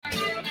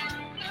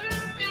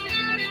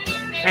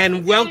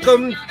And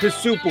welcome to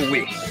Super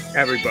Week,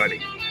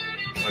 everybody.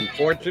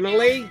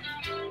 Unfortunately,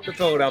 the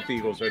Philadelphia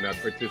Eagles are not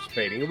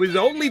participating. It was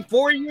only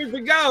 4 years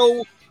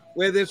ago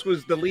where this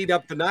was the lead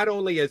up to not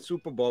only a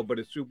Super Bowl, but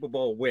a Super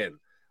Bowl win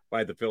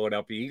by the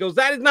Philadelphia Eagles.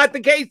 That is not the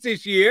case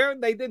this year.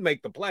 They did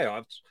make the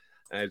playoffs,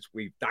 as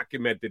we've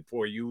documented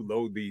for you,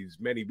 though these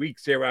many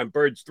weeks here on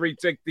Birds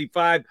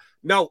 365.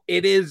 No,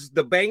 it is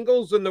the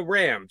Bengals and the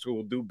Rams who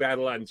will do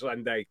battle on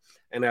Sunday,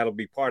 and that'll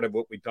be part of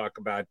what we talk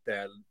about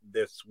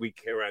this week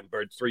here on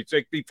Birds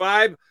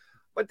 365.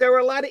 But there are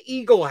a lot of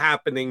Eagle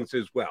happenings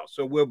as well.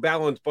 So we'll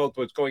balance both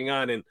what's going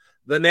on in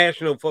the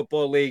National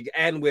Football League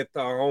and with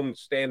our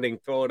home-standing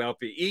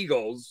Philadelphia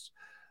Eagles.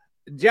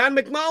 John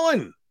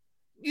McMullen,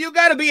 you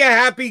got to be a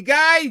happy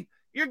guy.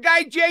 Your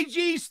guy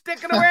JG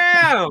sticking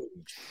around.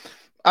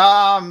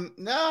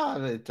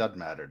 No, it doesn't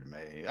matter to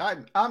me.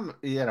 I'm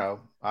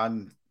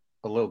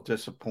a little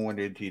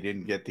disappointed he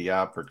didn't get the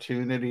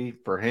opportunity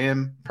for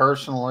him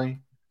personally,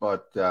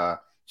 but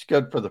it's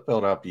good for the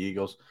Philadelphia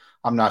Eagles.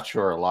 I'm not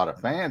sure a lot of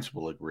fans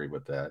will agree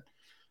with that.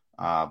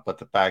 But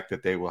the fact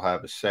that they will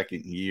have a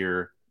second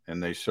year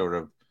and they sort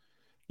of,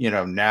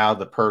 now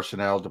the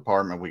personnel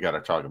department, we got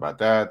to talk about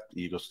that.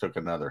 The Eagles took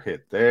another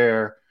hit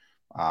there.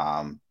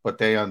 But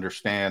they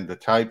understand the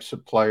types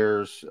of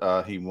players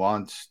he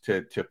wants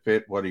to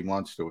fit what he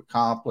wants to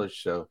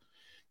accomplish. So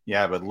you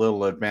have a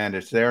little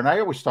advantage there. And I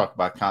always talk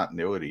about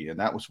continuity, and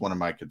that was one of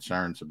my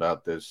concerns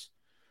about this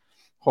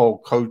whole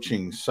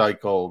coaching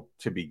cycle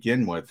to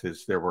begin with,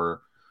 is there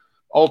were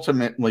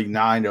ultimately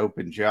 9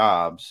 open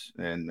jobs,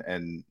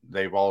 and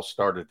they've all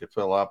started to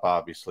fill up,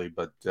 obviously.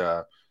 But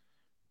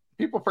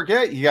people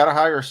forget you got to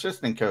hire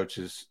assistant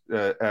coaches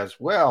as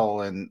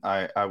well. And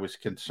I was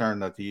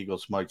concerned that the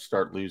Eagles might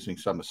start losing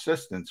some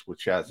assistants,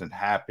 which hasn't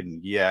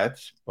happened yet,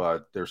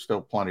 but there's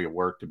still plenty of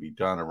work to be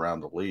done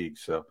around the league.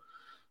 So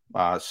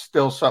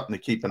still something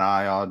to keep an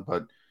eye on.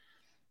 But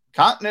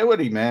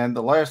continuity, man,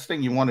 the last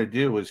thing you want to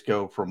do is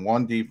go from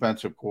one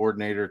defensive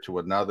coordinator to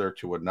another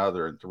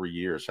in 3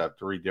 years, have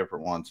 3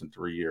 different ones in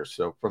 3 years.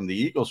 So from the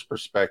Eagles'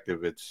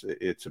 perspective,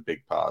 it's a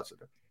big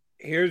positive.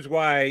 Here's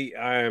why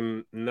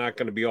I'm not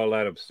going to be all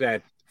that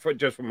upset,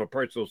 just from a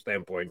personal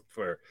standpoint,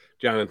 for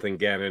Jonathan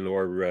Gannon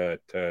or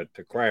to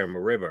cry him a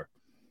river.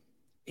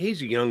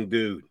 He's a young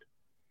dude.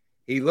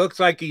 He looks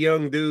like a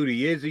young dude.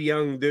 He is a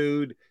young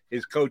dude.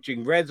 His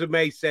coaching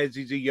resume says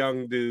he's a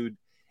young dude.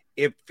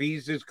 If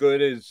he's as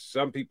good as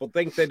some people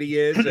think that he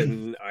is,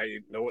 and I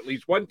know at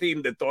least one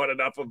team that thought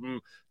enough of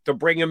him to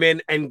bring him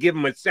in and give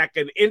him a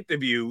second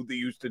interview, the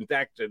Houston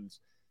Texans,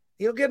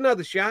 he'll get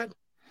another shot.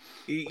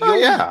 You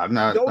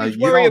always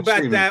worry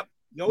about that.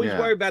 You always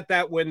worry about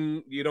that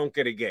when you don't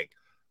get a gig.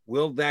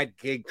 Will that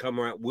gig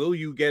come around? Will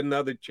you get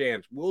another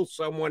chance? Will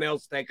someone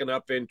else take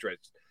enough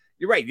interest?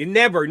 You're right. You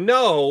never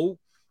know,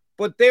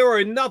 but there are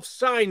enough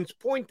signs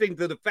pointing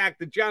to the fact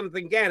that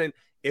Jonathan Gannon,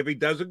 if he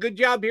does a good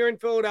job here in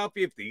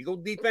Philadelphia, if the Eagle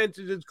defense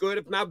is as good,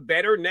 if not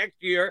better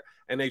next year,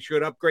 and they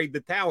should upgrade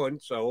the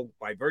talent, so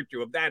by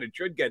virtue of that, it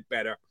should get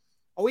better.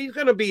 Oh, he's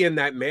going to be in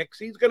that mix.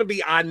 He's going to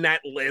be on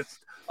that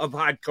list of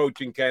hot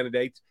coaching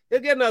candidates. He'll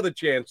get another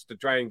chance to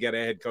try and get a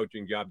head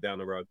coaching job down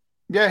the road.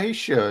 Yeah, he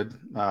should.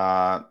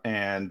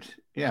 And,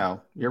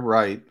 you're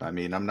right. I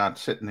mean, I'm not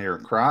sitting here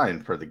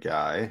crying for the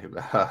guy.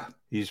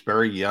 He's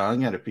very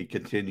young, and if he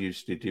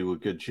continues to do a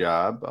good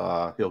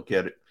job, he'll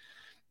get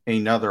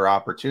another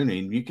opportunity.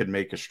 And you can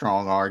make a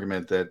strong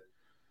argument that,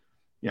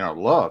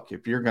 look,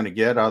 if you're going to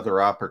get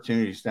other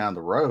opportunities down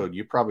the road,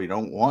 you probably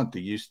don't want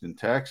the Houston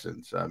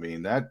Texans. I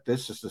mean,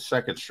 this is the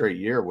second straight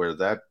year where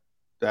that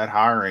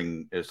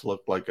hiring has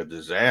looked like a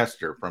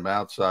disaster from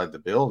outside the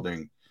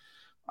building.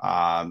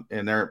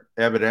 And they're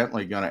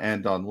evidently going to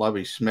end on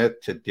Lovie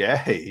Smith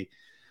today.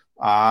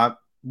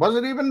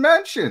 Wasn't even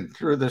mentioned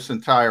through this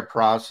entire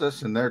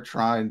process. And they're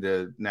trying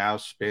to now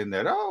spin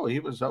that, he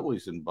was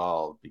always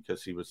involved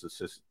because he was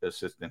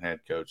assistant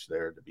head coach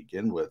there to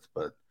begin with.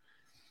 But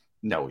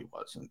no, he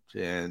wasn't.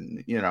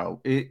 And,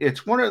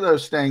 it's one of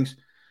those things.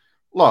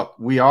 Look,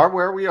 we are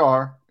where we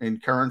are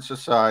in current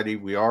society.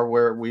 We are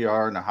where we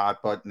are in the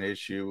hot button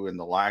issue and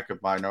the lack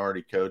of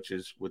minority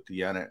coaches with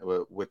the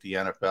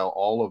NFL.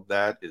 All of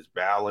that is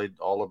valid.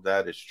 All of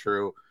that is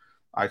true.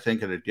 I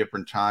think at a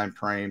different time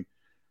frame,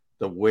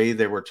 the way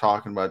they were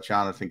talking about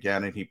Jonathan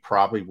Gannon, he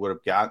probably would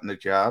have gotten the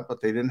job,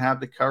 but they didn't have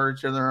the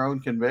courage of their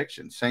own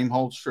conviction. Same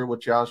holds true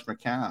with Josh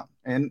McCown.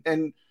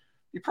 And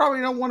you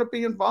probably don't want to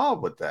be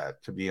involved with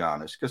that, to be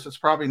honest, because it's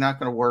probably not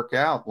going to work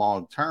out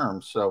long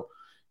term. So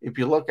if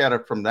you look at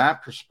it from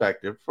that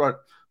perspective,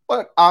 but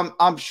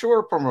I'm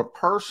sure from a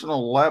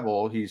personal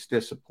level, he's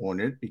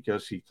disappointed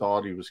because he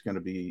thought he was going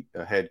to be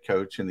a head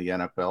coach in the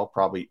NFL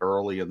probably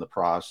early in the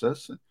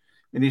process,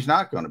 and he's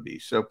not going to be.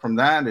 So from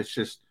that, it's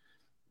just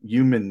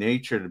human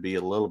nature to be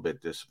a little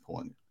bit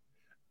disappointed.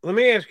 Let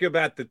me ask you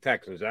about the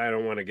Texans. I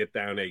don't want to get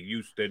down a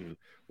Houston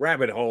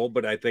rabbit hole,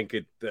 but I think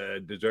it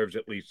deserves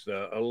at least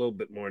a little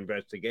bit more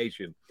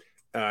investigation.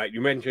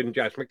 You mentioned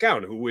Josh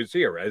McCown, who was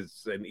here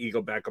as an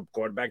Eagle backup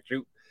quarterback.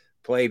 Shoot,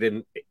 played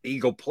an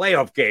Eagle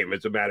playoff game,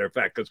 as a matter of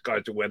fact, because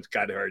Carson Wentz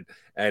got hurt,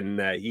 and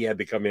he had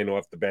to come in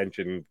off the bench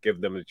and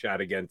give them a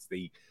shot against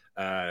the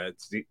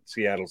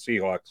Seattle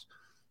Seahawks.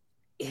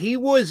 He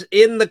was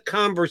in the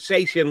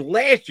conversation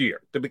last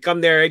year to become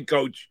their head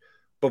coach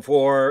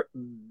before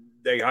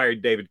they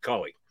hired David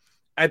Culley.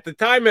 At the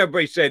time,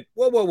 everybody said,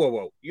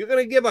 whoa. You're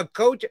going to give a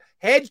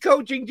head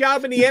coaching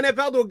job in the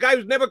NFL to a guy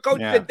who's never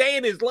coached a day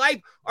in his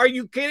life? Are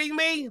you kidding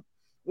me?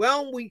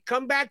 Well, we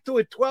come back to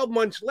it 12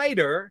 months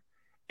later,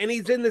 and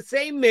he's in the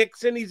same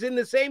mix, and he's in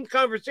the same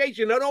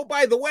conversation. And, oh,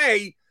 by the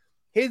way,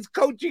 his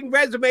coaching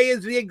resume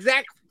is the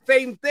exact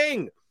same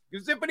thing.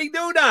 Zippity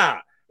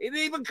doodah. He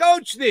didn't even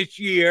coach this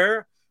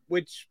year,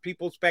 which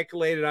people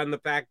speculated on the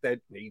fact that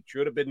he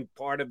should have been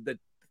part of the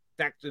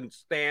Texans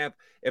staff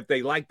if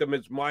they liked him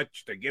as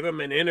much, to give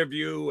him an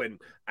interview and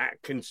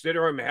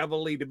consider him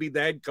heavily to be the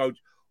head coach.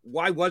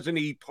 Why wasn't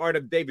he part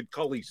of David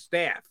Culley's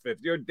staff?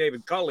 If you're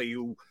David Culley,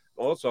 who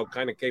also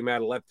kind of came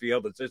out of left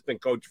field,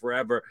 assistant coach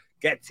forever,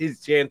 gets his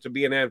chance to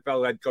be an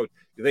NFL head coach,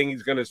 you think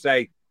he's going to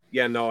say,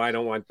 yeah, no, I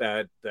don't want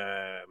that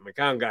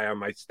McCown guy on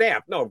my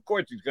staff? No, of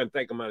course he's going to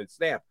take him on his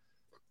staff.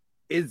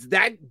 Is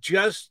that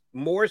just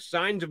more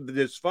signs of the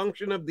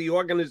dysfunction of the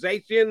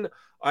organization?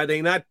 Are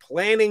they not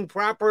planning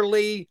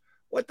properly?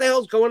 What the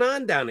hell's going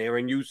on down there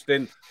in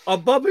Houston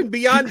above and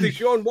beyond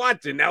Deshaun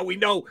Watson? Now, we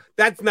know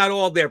that's not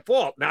all their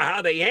fault. Now,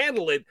 how they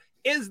handle it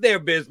is their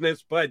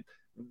business, but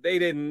they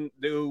didn't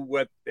do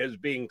what is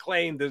being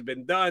claimed has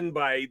been done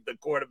by the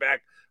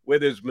quarterback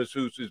with his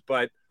masseuses.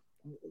 But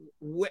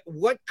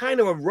what kind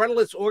of a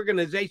rudderless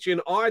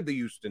organization are the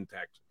Houston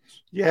Texans?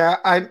 Yeah,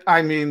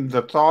 I mean,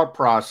 the thought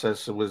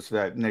process was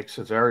that Nick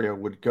Caserio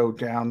would go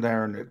down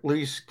there and at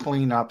least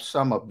clean up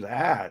some of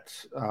that.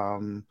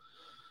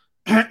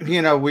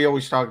 We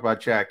always talk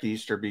about Jack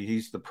Easterby.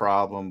 He's the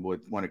problem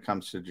when it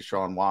comes to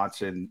Deshaun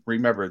Watson.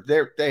 Remember,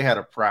 they had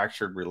a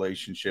fractured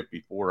relationship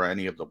before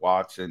any of the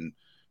Watson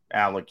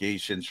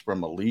allegations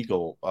from a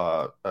legal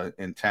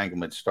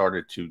entanglement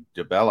started to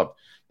develop.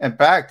 In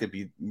fact, if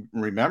you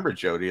remember,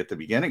 Jody, at the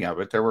beginning of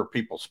it, there were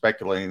people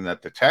speculating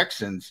that the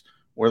Texans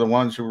were the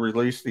ones who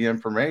released the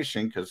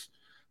information because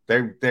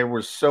there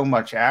was so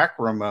much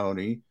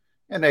acrimony,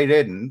 and they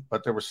didn't,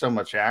 but there was so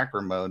much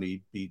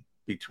acrimony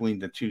between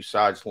the two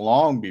sides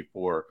long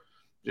before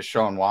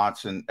Deshaun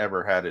Watson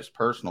ever had his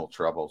personal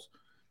troubles.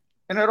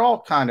 And it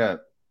all kind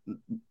of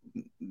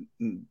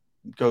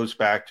goes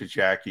back to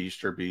Jack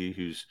Easterby,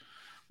 who's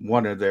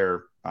one of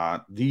their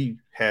the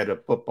head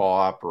of football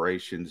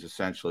operations,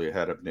 essentially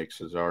ahead of Nick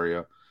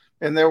Caserio.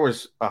 And there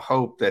was a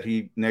hope that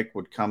Nick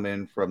would come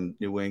in from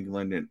New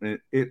England and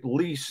at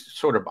least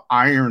sort of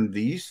iron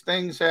these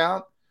things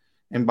out.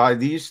 And by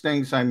these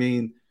things, I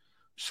mean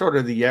sort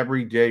of the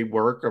everyday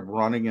work of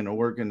running an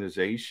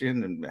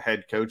organization, and the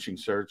head coaching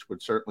search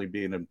would certainly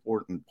be an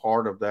important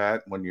part of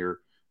that when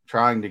you're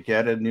trying to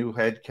get a new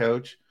head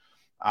coach.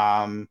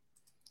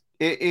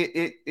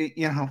 It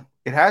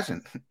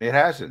hasn't.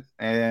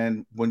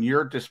 And when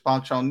you're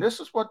dysfunctional, this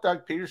is what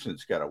Doug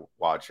Peterson's got to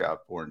watch out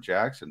for in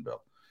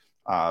Jacksonville.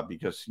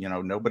 Because,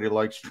 nobody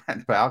likes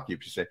Trent Baalke.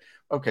 If you say,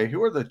 okay,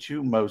 who are the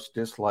two most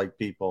disliked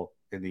people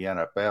in the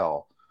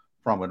NFL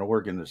from an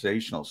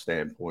organizational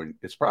standpoint?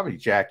 It's probably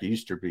Jack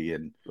Easterby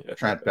and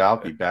Trent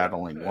Baalke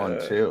battling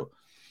 1-2.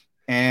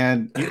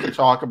 And you can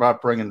talk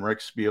about bringing Rick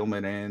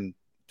Spielman in.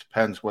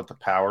 Depends what the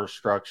power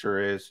structure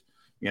is,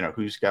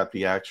 who's got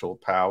the actual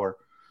power.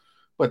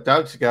 But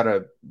Doug's got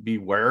to be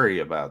wary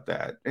about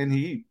that. And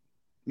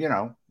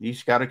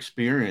he's got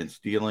experience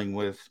dealing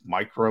with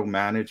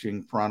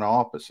micromanaging front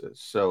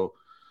offices. So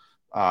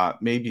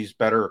maybe he's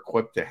better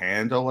equipped to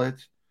handle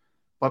it.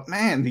 But,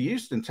 man, the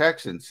Houston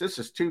Texans, this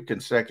is 2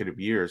 consecutive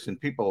years. And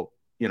people,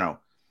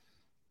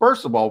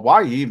 first of all, why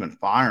are you even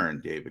firing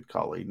David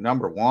Culley?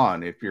 Number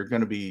one, if you're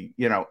going to be,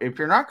 if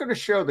you're not going to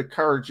show the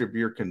courage of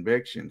your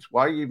convictions,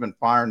 why are you even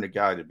firing the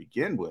guy to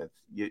begin with?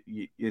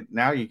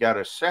 Now you got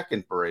a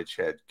second bridge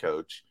head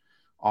coach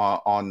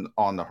on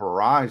the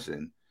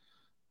horizon.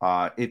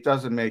 It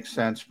doesn't make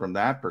sense from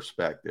that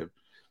perspective.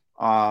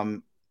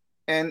 And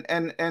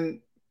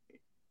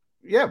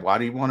yeah, why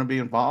do you want to be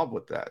involved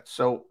with that?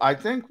 So I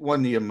think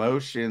when the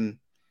emotion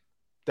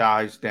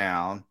dies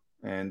down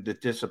and the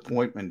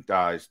disappointment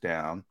dies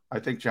down, I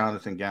think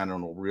Jonathan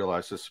Gannon will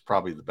realize this is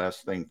probably the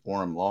best thing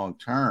for him long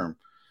term.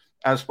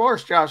 As far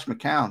as Josh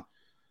McCown,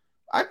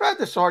 I've had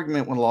this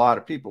argument with a lot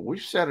of people. We've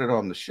said it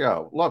on the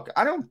show. Look,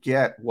 I don't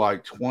get why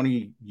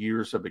 20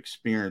 years of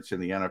experience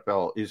in the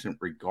NFL isn't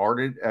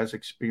regarded as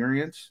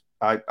experience.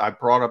 I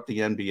brought up the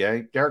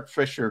NBA. Derek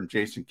Fisher and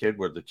Jason Kidd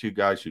were the two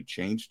guys who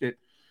changed it,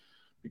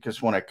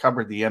 because when I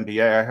covered the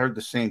NBA, I heard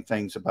the same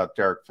things about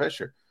Derek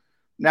Fisher.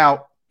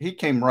 Now, he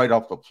came right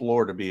off the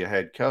floor to be a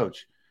head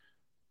coach.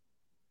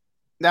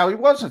 Now, he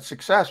wasn't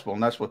successful,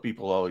 and that's what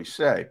people always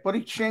say, but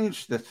he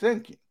changed the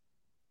thinking.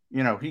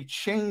 He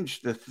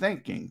changed the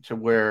thinking to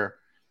where,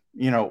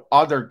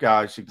 other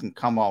guys who can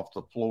come off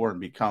the floor and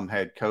become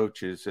head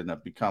coaches and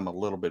have become a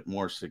little bit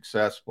more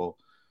successful.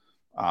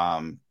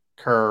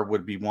 Kerr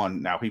would be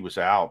one. Now, he was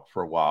out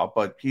for a while,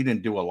 but he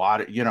didn't do a lot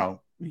of,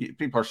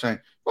 People are saying,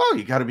 well,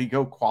 you got to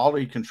go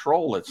quality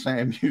control at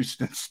Sam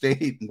Houston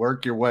State and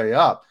work your way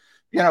up.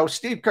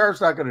 Steve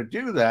Kerr's not going to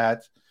do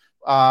that.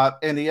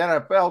 In the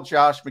NFL,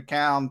 Josh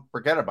McCown,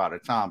 forget about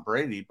it, Tom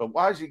Brady. But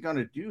why is he going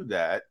to do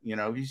that?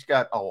 He's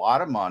got a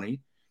lot of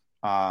money.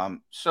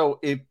 So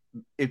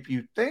if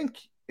you think,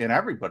 and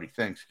everybody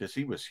thinks because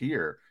he was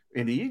here,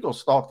 and the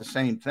Eagles thought the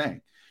same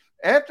thing.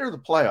 After the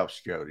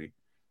playoffs, Jody,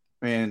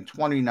 in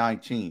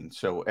 2019,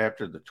 so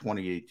after the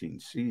 2018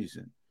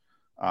 season,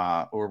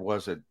 or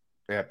was it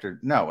after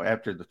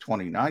the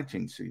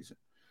 2019 season?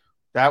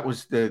 That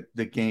was the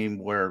game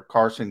where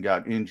Carson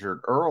got injured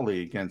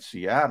early against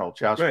Seattle.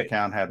 Josh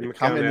McCown had to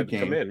come in the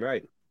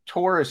game,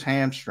 tore his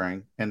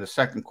hamstring in the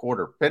second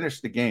quarter,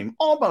 finished the game,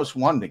 almost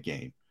won the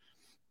game.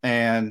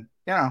 And,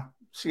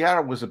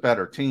 Seattle was a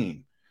better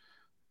team.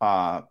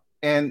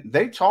 And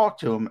they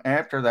talked to him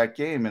after that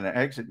game in an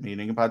exit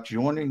meeting about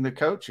joining the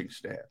coaching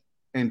staff.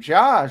 And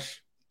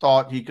Josh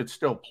thought he could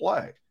still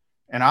play.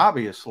 And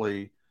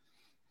obviously,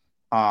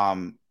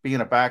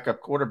 being a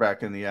backup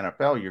quarterback in the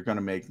NFL, you're going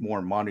to make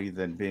more money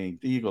than the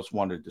Eagles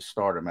wanted to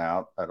start him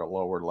out at a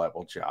lower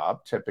level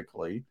job.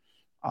 Typically,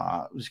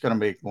 was going to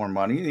make more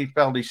money, and he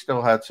felt he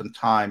still had some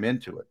time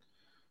into it.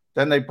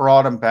 Then they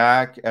brought him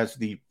back as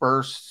the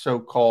first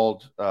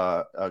so-called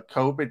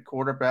COVID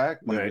quarterback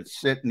when he would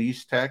sit in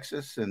East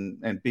Texas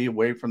and be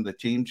away from the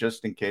team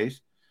just in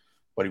case.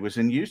 But he was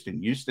in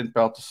Houston. Houston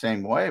felt the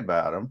same way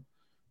about him.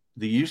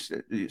 The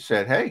Houston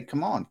said, hey,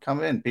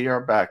 come in, be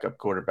our backup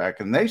quarterback.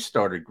 And they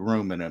started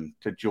grooming him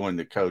to join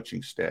the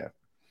coaching staff.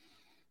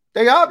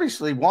 They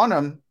obviously want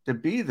him to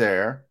be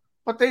there,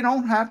 but they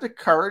don't have the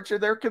courage or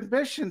their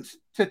convictions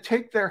to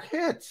take their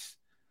hits.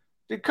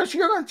 Because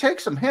you're going to take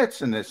some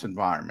hits in this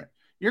environment.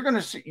 You're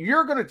going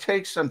to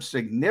take some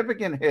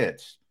significant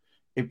hits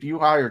if you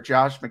hire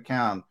Josh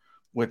McCown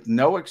with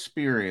no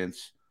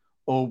experience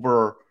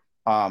over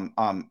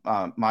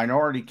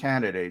minority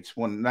candidates.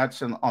 When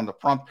that's on the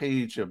front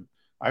page of,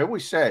 I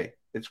always say,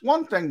 it's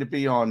one thing to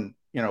be on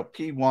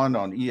P1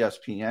 on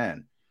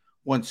ESPN.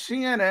 When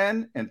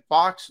CNN and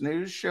Fox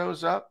News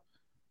shows up,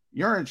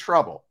 you're in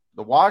trouble.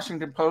 The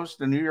Washington Post,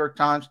 the New York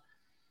Times,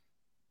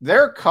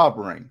 they're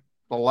covering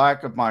the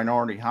lack of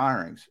minority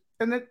hirings.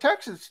 And the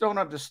Texans don't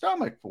have the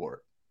stomach for it.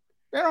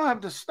 They don't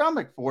have the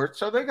stomach for it,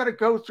 so they got to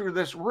go through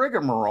this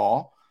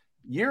rigmarole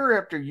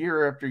year after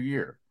year after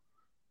year.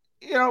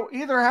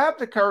 Either have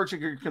the courage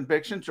of your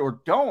convictions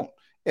or don't.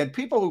 And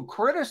people who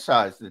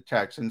criticize the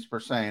Texans for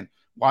saying,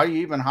 why are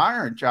you even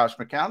hiring Josh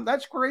McCown?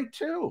 That's great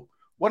too.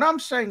 What I'm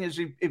saying is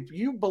if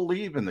you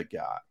believe in the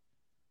guy,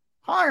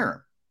 hire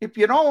him. If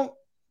you don't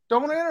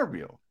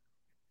interview him.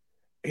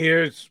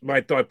 Here's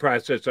my thought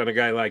process on a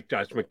guy like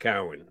Josh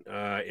McCown.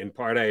 In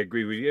part, I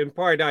agree with you. In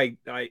part, I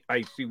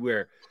see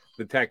where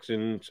the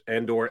Texans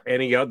and or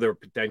any other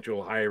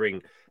potential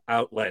hiring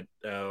outlet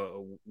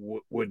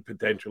would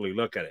potentially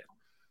look at it.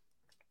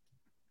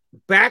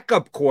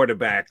 Backup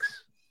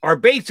quarterbacks are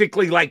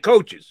basically like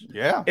coaches.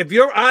 Yeah. If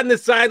you're on the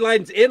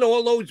sidelines in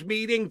all those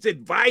meetings,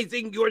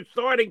 advising your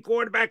starting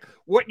quarterback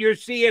what you're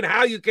seeing,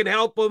 how you can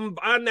help them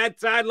on that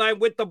sideline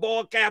with the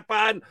ball cap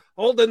on,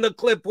 holding the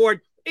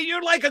clipboard,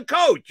 you're like a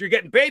coach. You're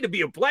getting paid to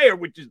be a player,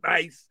 which is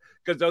nice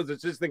because those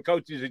assistant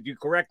coaches, as you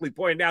correctly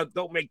pointed out,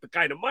 don't make the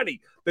kind of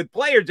money that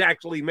players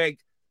actually make.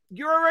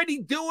 You're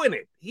already doing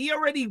it. He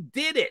already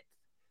did it.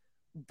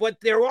 But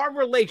there are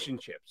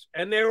relationships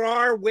and there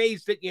are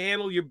ways that you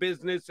handle your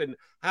business and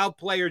how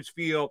players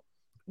feel.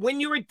 When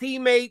you're a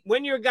teammate,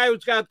 when you're a guy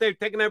who's out there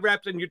taking that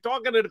reps and you're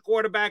talking to the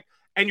quarterback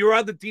and your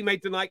other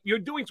teammates and you're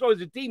doing so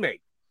as a teammate.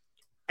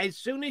 As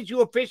soon as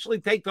you officially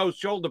take those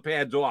shoulder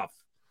pads off,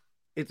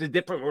 it's a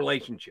different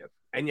relationship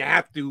and you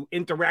have to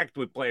interact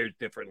with players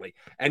differently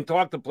and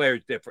talk to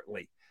players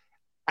differently.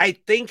 I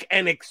think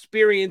an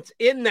experience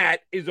in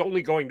that is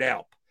only going to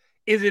help.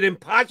 Is it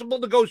impossible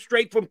to go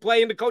straight from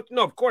playing to coach?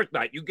 No, of course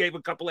not. You gave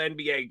a couple of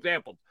NBA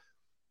examples.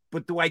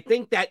 But do I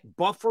think that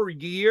buffer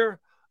year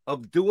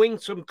of doing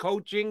some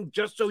coaching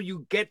just so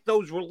you get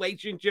those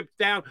relationships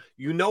down,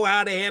 you know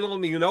how to handle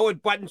them, you know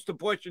what buttons to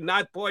push and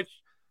not push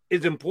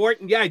is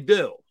important? Yeah, I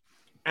do.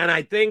 And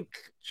I think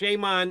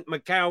shame on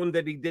McCown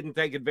that he didn't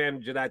take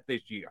advantage of that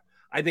this year.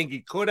 I think he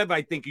could have.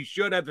 I think he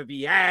should have. If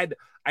he had,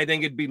 I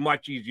think it'd be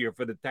much easier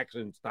for the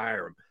Texans to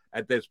hire him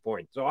at this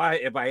point. So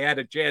if I had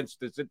a chance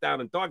to sit down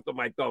and talk to him,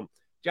 I'd tell him,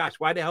 Josh,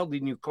 why the hell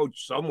didn't you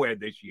coach somewhere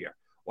this year?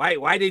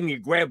 Why didn't you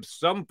grab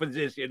some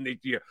position this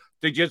year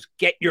to just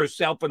get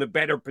yourself in a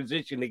better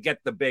position to get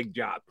the big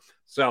job?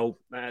 So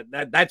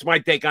that's my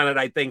take on it.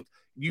 I think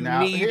you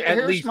need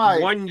at least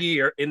 1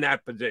 year in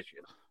that position.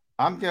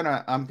 I'm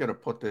gonna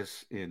put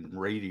this in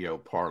radio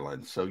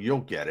parlance, so you'll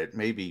get it.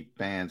 Maybe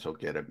fans will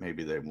get it,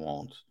 maybe they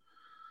won't.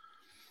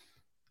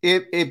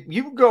 If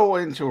you go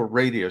into a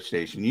radio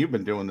station, you've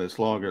been doing this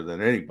longer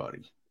than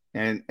anybody,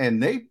 and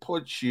they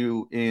put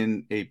you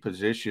in a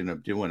position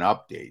of doing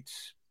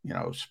updates,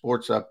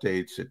 sports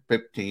updates at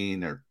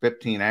 15 or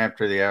 15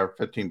 after the hour,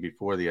 15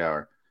 before the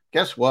hour.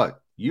 Guess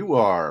what? You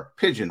are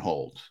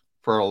pigeonholed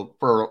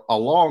for a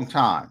long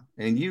time,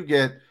 and you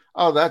get,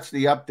 oh, that's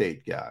the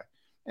update guy.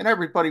 And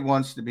everybody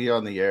wants to be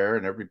on the air,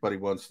 and everybody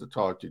wants to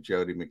talk to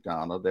Jody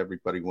McDonald.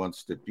 Everybody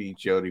wants to be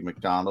Jody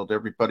McDonald.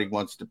 Everybody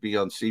wants to be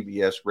on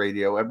CBS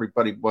radio.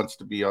 Everybody wants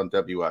to be on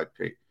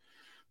WIP.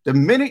 The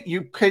minute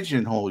you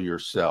pigeonhole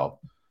yourself,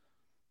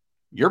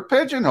 you're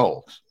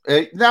pigeonholed.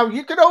 Now,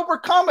 you can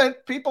overcome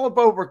it. People have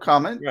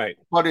overcome it, right?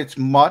 But it's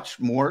much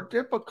more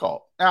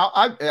difficult. Now,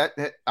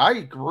 I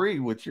agree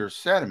with your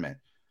sentiment,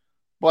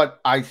 but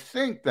I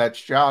think that's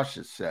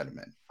Josh's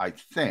sentiment. I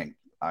think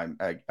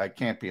I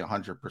can't be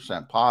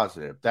 100%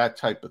 positive. That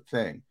type of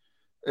thing.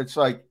 It's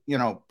like,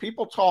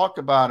 people talk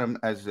about him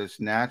as this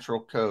natural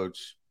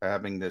coach,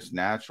 having this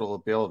natural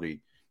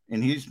ability,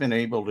 and he's been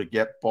able to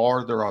get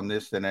farther on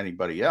this than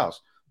anybody else.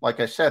 Like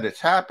I said,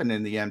 it's happened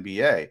in the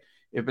NBA.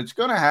 If it's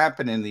going to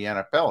happen in the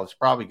NFL, it's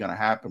probably going to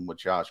happen with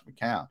Josh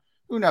McCown.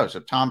 Who knows?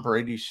 If Tom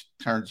Brady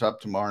turns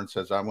up tomorrow and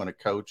says, I want to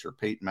coach, or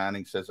Peyton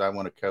Manning says, I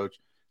want to coach,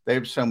 they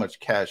have so much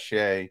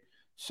cachet,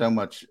 so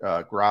much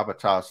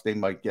gravitas, they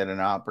might get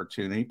an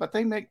opportunity, but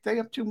they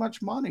have too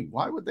much money.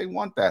 Why would they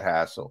want that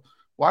hassle?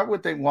 Why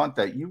would they want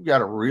that? You got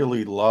to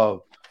really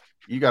love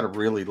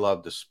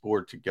the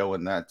sport to go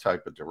in that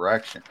type of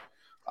direction.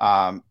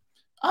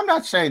 I'm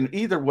not saying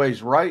either way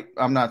is right.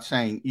 I'm not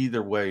saying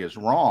either way is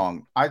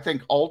wrong. I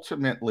think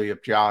ultimately,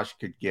 if Josh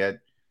could get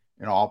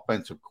an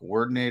offensive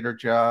coordinator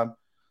job,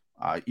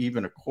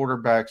 even a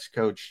quarterback's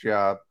coach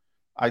job,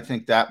 I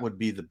think that would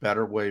be the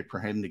better way for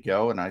him to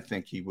go. And I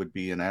think he would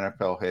be an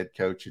NFL head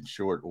coach in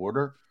short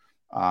order.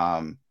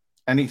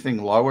 Anything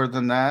lower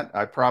than that,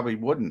 I probably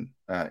wouldn't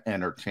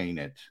entertain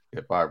it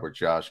if I were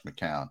Josh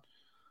McCown.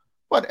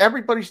 But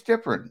everybody's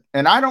different.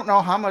 And I don't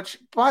know how much,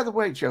 by the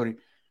way, Jody,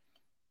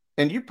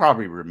 and you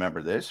probably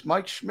remember this,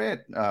 Mike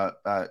Schmidt,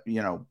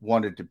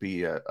 wanted to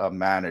be a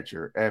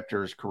manager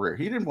after his career.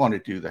 He didn't want to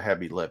do the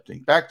heavy lifting.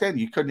 Back then,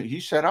 you couldn't. He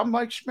said, I'm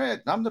Mike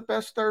Schmidt. I'm the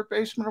best third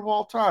baseman of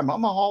all time.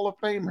 I'm a Hall of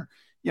Famer.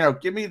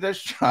 Give me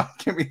this job.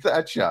 Give me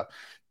that job.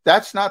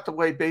 That's not the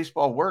way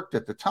baseball worked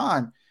at the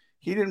time.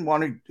 He didn't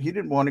want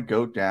to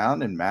go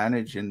down and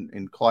manage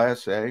in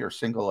Class A or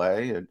Single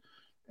A,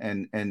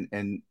 and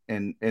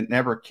it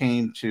never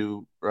came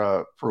to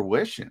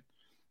fruition.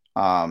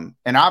 And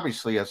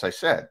obviously, as I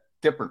said,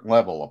 different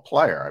level of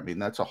player. I mean,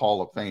 that's a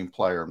Hall of Fame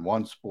player in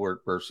one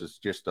sport versus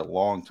just a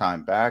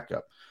long-time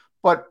backup.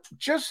 But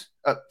just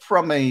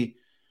from a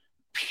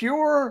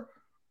pure,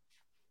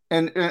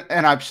 and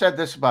I've said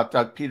this about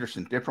Doug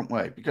Peterson, different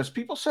way, because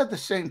people said the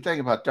same thing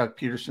about Doug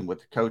Peterson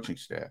with the coaching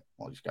staff.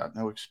 Well, he's got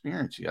no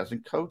experience. He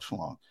hasn't coached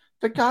long.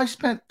 The guy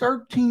spent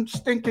 13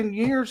 stinking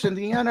years in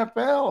the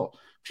NFL.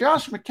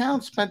 Josh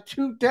McCown spent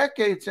 2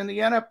 decades in the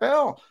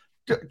NFL.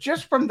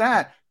 Just from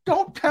that,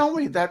 don't tell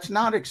me that's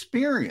not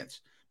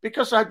experience,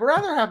 because I'd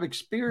rather have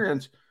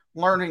experience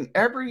learning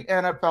every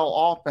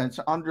NFL offense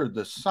under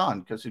the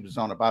sun, because he was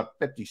on about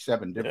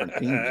 57 different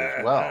teams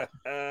as well,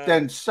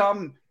 than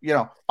some,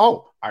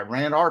 I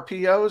ran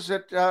RPOs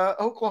at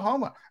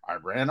Oklahoma. I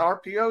ran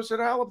RPOs at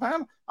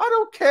Alabama. I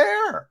don't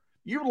care.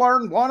 You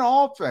learn one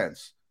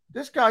offense.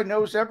 This guy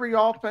knows every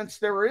offense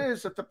there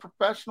is at the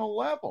professional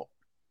level.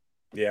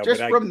 Yeah,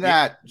 just from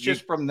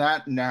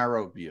that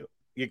narrow view.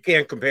 You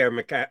can't compare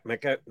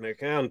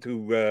McCown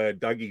to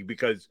Dougie,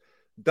 because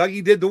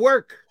Dougie did the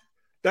work.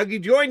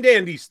 Dougie joined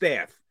Andy's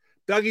staff.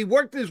 Dougie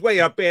worked his way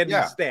up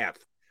Andy's staff.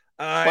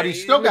 But he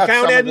still got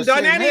McCown hadn't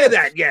done any hits of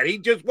that yet. He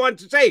just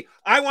wants to say,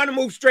 I want to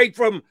move straight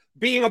from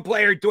being a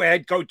player to a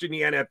head coach in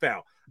the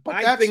NFL.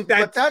 I think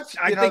that's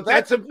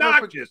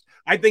obnoxious.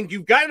 I think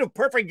you've got a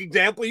perfect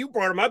example. You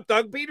brought him up,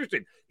 Doug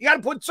Peterson. You got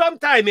to put some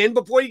time in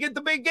before you get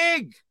the big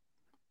gig.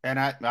 And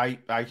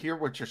I hear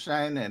what you're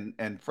saying,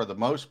 and for the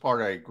most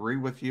part, I agree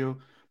with you.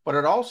 But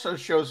it also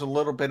shows a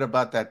little bit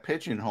about that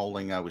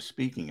pigeonholing I was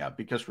speaking of.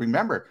 Because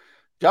remember,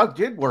 Doug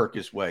did work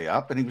his way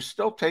up, and he was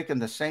still taking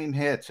the same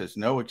hits as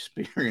no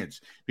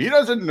experience. He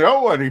doesn't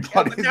know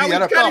anybody in the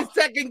NFL. He's got his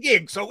second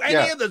gig, so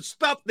any of the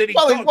stuff that he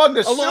won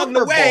the along Super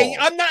the way,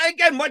 Bowl. I'm not,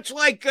 again, much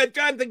like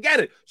Jonathan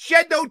Gannon.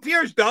 Shed no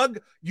tears, Doug.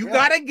 You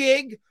got a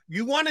gig.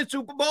 You won a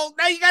Super Bowl.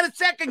 Now you got a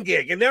second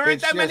gig, and there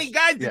aren't that many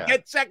guys that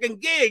get second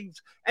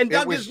gigs, and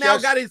Doug has now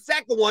got his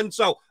second one.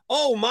 So,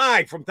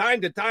 from time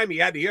to time, he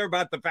had to hear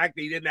about the fact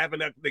that he didn't have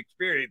enough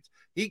experience.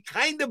 He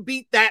kind of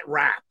beat that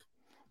rap.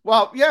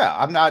 Well, yeah,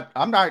 I'm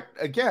not,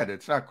 again,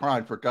 it's not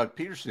crying for Doug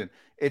Peterson.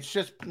 It's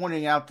just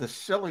pointing out the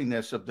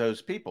silliness of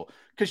those people,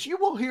 because you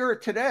will hear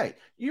it today.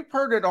 You've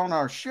heard it on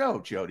our show,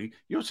 Jody.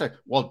 You'll say,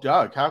 well,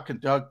 Doug, how can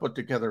Doug put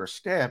together a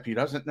staff? He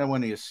doesn't know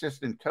any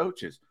assistant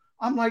coaches.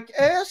 I'm like,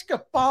 ask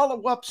a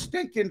follow-up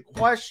stinking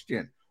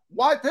question.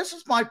 Why? This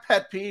is my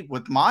pet peeve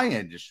with my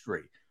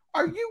industry.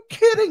 Are you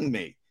kidding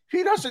me?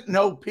 He doesn't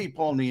know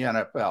people in the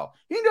NFL.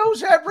 He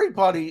knows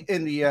everybody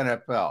in the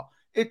NFL.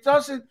 It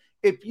doesn't.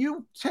 If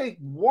you peel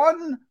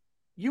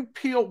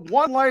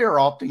one layer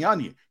off the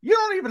onion, you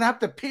don't even have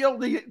to peel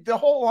the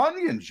whole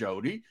onion,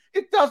 Jody.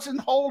 It doesn't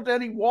hold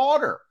any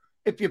water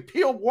if you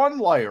peel one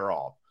layer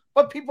off.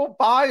 But people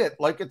buy it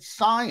like it's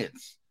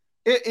science.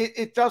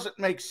 It doesn't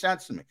make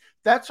sense to me.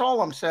 That's all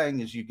I'm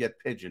saying is you get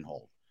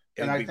pigeonholed.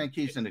 And I think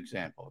he's an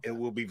example. It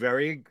will be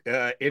very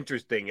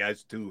interesting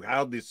as to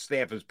how this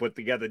staff is put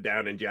together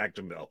down in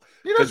Jacksonville.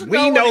 Because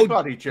we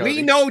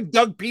know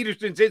Doug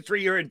Peterson's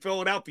history here in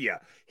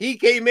Philadelphia. He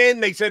came in,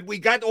 they said, we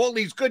got all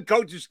these good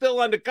coaches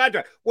still under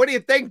contract. What do you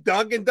think,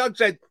 Doug? And Doug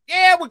said,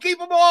 yeah, we'll keep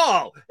them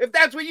all. If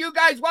that's what you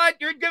guys want,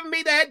 you're giving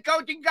me the head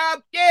coaching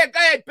job. Yeah, go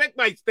ahead, pick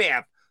my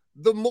staff.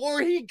 The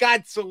more he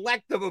got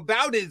selective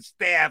about his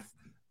staff,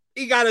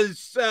 he got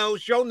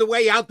shown the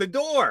way out the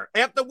door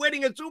after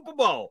winning a Super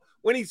Bowl.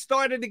 When he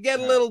started to get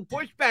a little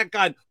pushback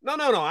on,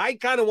 no, I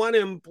kind of want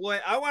to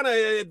I want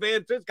to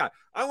advance this guy.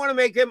 I want to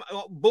make him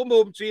boom,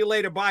 boom, see you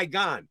later, bye,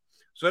 gone.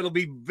 So it'll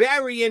be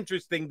very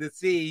interesting to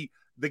see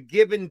the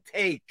give and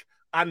take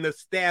on the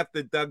staff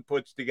that Doug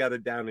puts together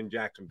down in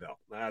Jacksonville.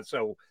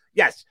 So,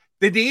 yes.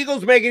 Did the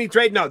Eagles make any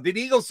trade? No. Did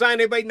the Eagles sign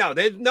anybody? No.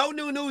 There's no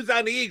new news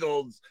on the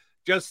Eagles.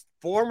 Just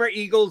former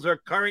Eagles or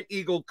current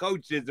Eagle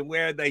coaches and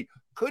where they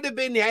could have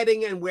been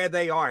heading and where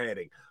they are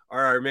heading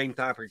are our main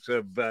topics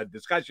of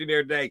discussion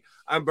here today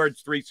on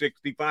Birds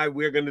 365.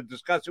 We're going to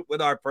discuss it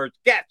with our first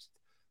guest,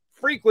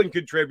 frequent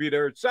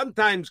contributor,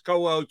 sometimes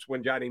co-host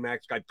when Johnny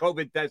Max got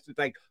COVID tested.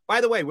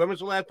 By the way, when was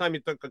the last time you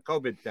took a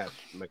COVID test?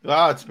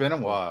 Oh, it's been a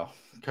while.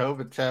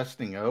 COVID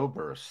testing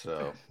over,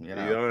 so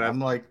I'm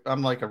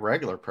like a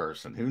regular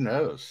person. Who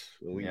knows?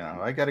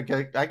 I gotta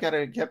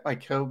get my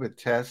COVID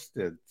test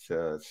at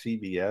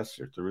CVS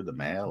or through the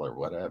mail or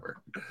whatever.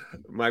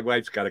 My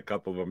wife's got a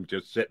couple of them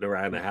just sitting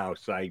around the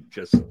house. I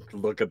just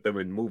look at them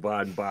and move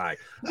on by.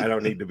 I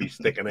don't need to be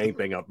sticking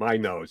anything up my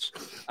nose.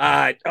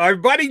 Our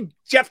buddy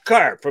Jeff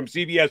Kerr from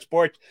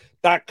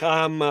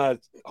CBSSports.com,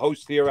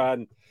 host here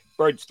on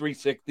Birds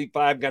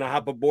 365, going to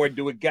hop aboard,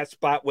 do a guest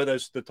spot with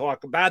us to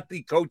talk about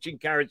the coaching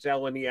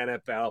carousel in the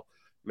NFL,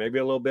 maybe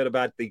a little bit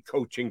about the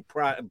coaching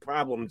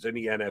problems in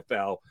the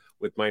NFL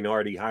with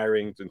minority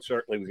hirings, and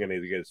certainly we're going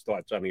to get his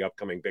thoughts on the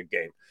upcoming big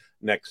game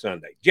next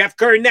Sunday. Jeff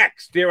Kerr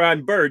next here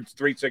on Birds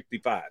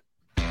 365.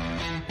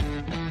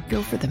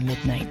 Go for the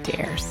midnight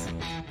dares.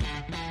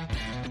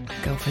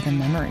 Go for the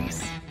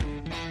memories.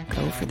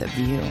 Go for the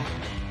view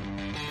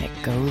that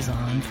goes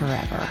on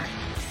forever.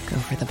 Go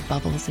for the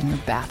bubbles in your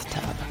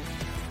bathtub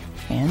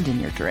and in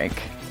your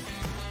drink.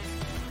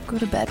 Go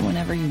to bed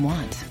whenever you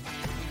want.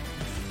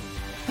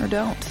 Or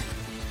don't.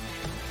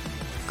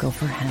 Go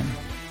for him.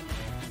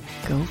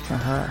 Go for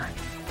her.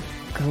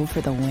 Go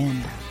for the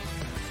win.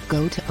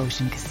 Go to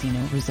Ocean Casino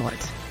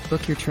Resort.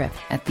 Book your trip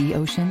at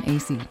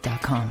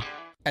theoceanac.com.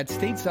 At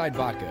Stateside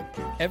Vodka,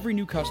 every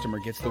new customer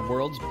gets the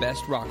world's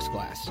best rocks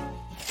glass.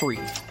 Free.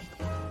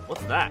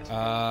 What's that?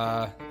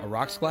 A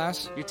rocks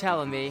glass? You're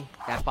telling me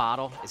that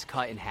bottle is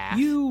cut in half?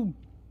 You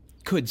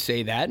could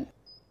say that.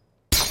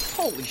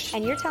 Holy shit.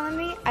 And you're telling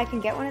me I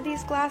can get one of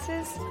these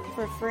glasses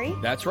for free?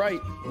 That's right.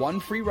 One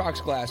free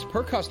rocks glass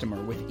per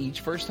customer with each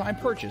first-time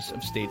purchase of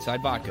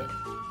Stateside Vodka.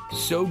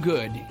 So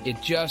good,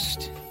 it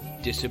just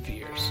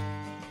disappears.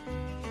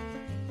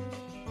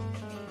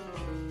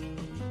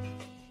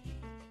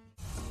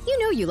 You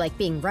know you like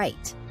being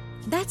right.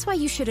 That's why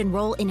you should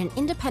enroll in an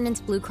Independence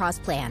Blue Cross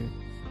plan.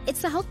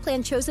 It's the health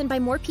plan chosen by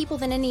more people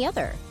than any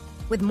other,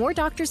 with more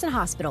doctors and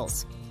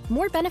hospitals,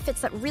 more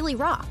benefits that really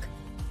rock,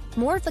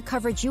 more of the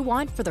coverage you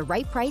want for the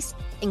right price,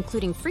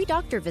 including free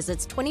doctor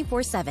visits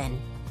 24/7.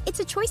 It's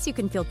a choice you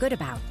can feel good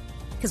about,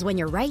 because when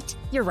you're right,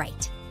 you're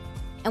right.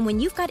 And when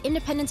you've got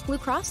Independence Blue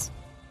Cross,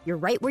 you're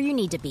right where you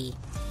need to be.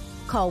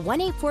 Call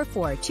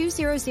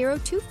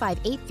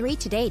 1-844-200-2583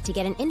 today to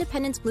get an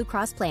Independence Blue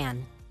Cross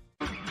plan.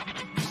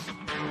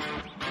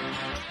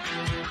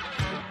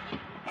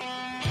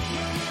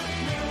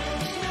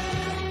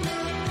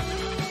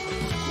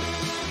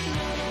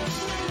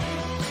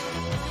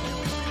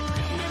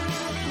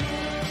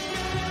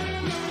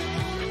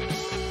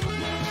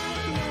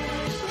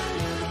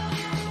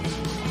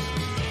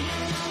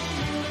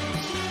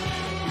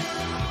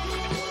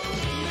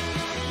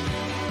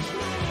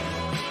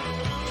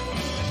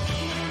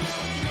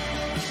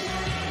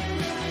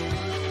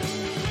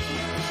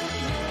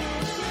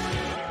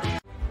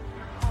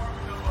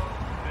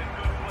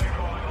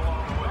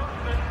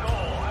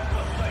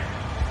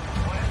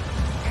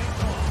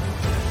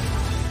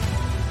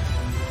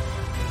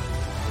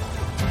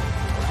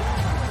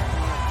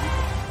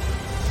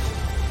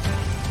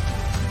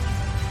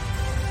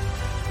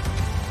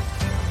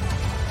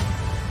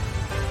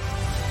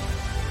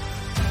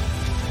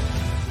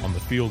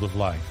 Field of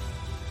life,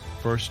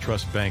 First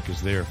Trust Bank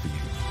is there for you.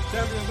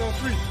 Champions on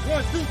three.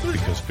 1, 2, 3.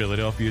 Because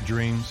Philadelphia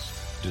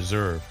dreams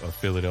deserve a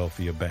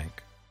Philadelphia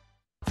bank.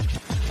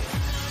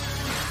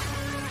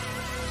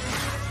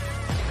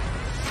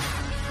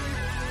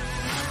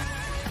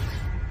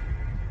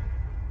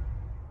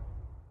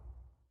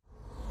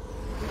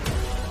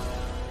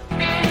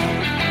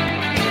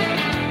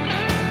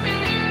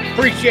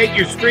 Appreciate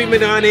you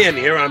streaming on in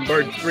here on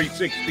Birds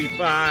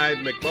 365.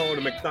 McMullen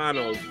and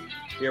McDonald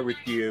here with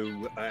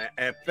you.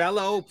 A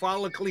fellow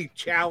follically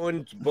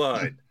challenged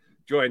Bud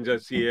joins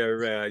us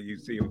here. You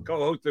see him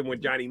co-hosting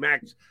with Johnny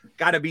Max.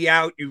 Got to be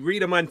out. You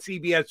read him on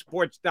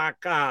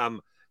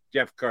CBSSports.com.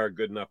 Jeff Kerr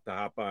good enough to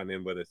hop on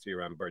in with us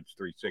here on Birds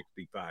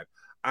 365.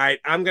 All right,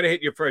 I'm going to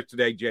hit you first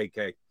today,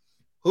 JK.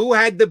 Who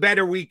had the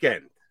better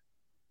weekend?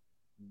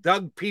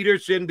 Doug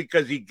Peterson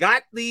because he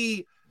got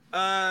the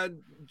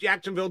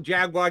Jacksonville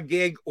Jaguar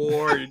gig,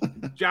 or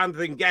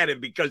Jonathan Gannon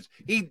because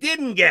he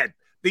didn't get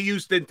the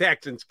Houston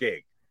Texans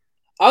gig?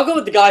 I'll go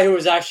with the guy who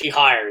was actually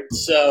hired.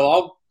 So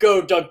I'll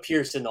go Doug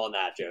Pearson on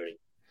that, Jody.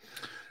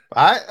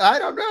 I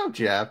don't know,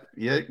 Jeff.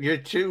 You're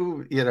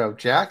too,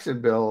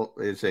 Jacksonville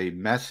is a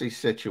messy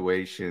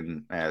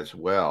situation as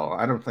well.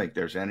 I don't think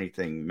there's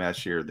anything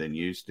messier than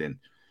Houston.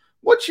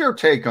 What's your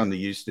take on the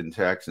Houston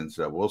Texans,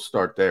 though? We'll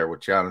start there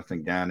with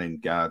Jonathan Gannon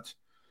got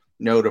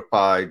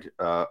notified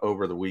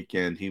over the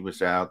weekend. He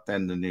was out.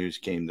 Then the news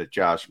came that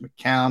Josh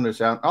McCown is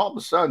out. All of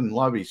a sudden,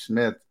 Lovie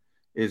Smith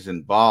is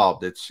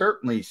involved. It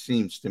certainly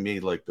seems to me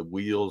like the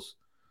wheels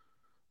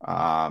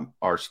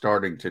are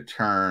starting to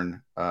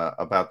turn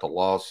about the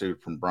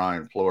lawsuit from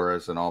Brian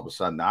Flores. And all of a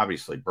sudden,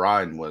 obviously,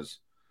 Brian was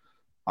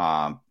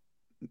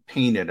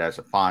painted as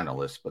a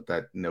finalist, but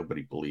that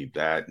nobody believed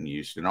that in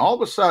Houston. All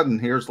of a sudden,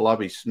 here's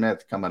Lovie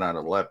Smith coming out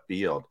of left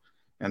field,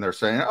 and they're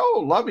saying,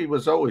 oh, Lovie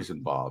was always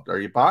involved. Are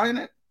you buying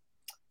it?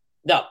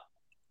 No.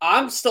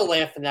 I'm still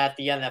laughing at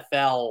the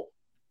NFL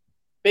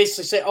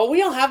basically say, oh, we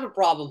don't have a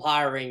problem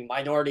hiring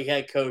minority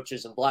head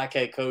coaches and black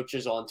head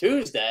coaches on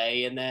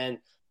Tuesday, and then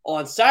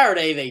on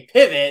Saturday they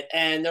pivot,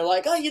 and they're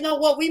like, oh, you know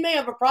what? We may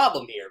have a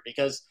problem here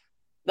because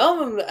none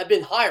of them have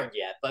been hired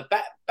yet. But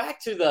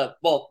back to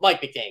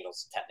Mike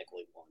McDaniel's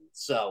technically one.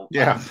 So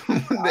yeah,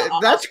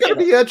 that's going to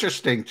be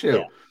interesting too.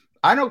 Yeah.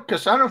 I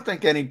don't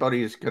think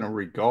anybody is going to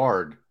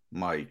regard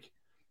Mike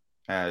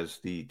as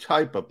the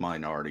type of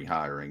minority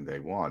hiring they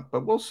want,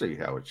 but we'll see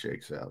how it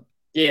shakes out.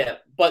 Yeah,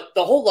 but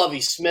the whole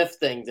Lovie Smith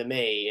thing to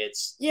me,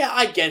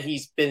 I get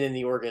he's been in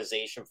the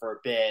organization for a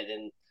bit,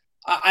 and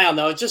I don't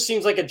know, it just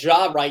seems like a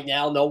job right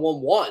now no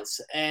one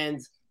wants.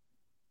 And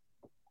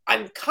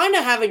I'm kind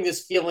of having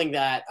this feeling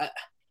that,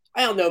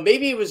 I don't know,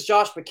 maybe it was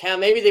Josh McCown,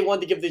 maybe they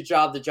wanted to give the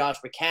job to Josh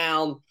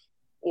McCown,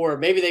 or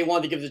maybe they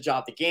wanted to give the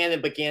job to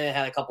Gannon, but Gannon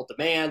had a couple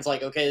demands,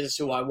 like, okay, this is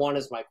who I want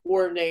as my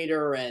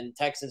coordinator, and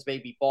Texans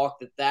maybe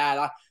balked at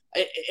that.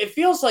 It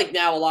feels like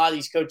now a lot of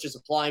these coaches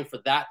applying for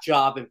that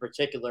job in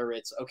particular,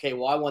 it's, okay,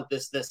 well, I want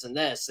this, this, and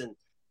this, and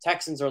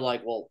Texans are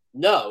like, well,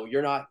 no,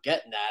 you're not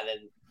getting that,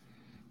 and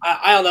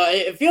I don't know.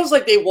 It feels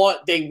like they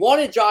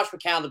wanted Josh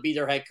McCown to be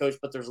their head coach,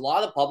 but there's a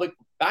lot of public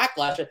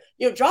backlash.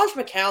 Josh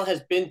McCown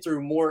has been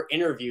through more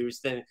interviews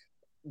than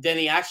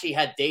he actually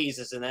had days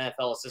as an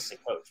NFL assistant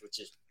coach, which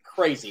is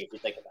crazy if you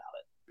think about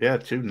it. Yeah,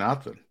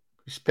 2-0.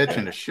 He's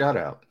pitching a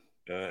shutout.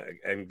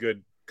 And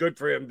good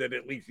for him that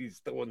at least he's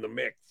still in the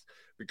mix,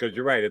 because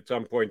you're right. At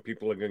some point,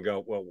 people are going to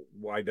go, well,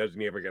 why doesn't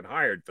he ever get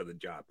hired for the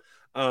job?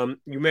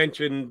 You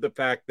mentioned the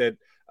fact that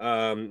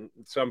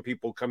some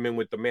people come in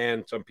with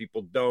demand, some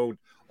people don't.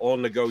 All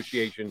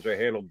negotiations are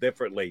handled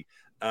differently.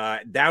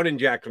 Down in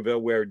Jacksonville,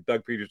 where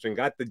Doug Peterson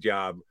got the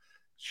job,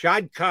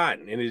 Shad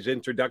Khan, in his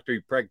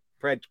introductory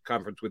press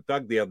conference with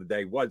Doug the other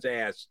day, was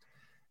asked,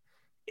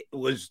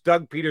 was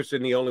Doug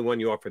Peterson the only one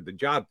you offered the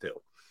job to?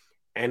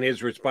 And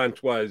his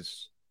response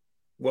was,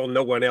 well,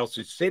 no one else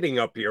is sitting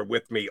up here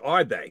with me,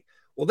 are they?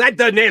 Well, that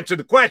doesn't answer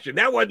the question.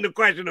 That wasn't the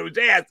question that was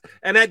asked,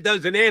 and that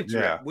doesn't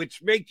answer it,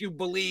 which makes you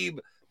believe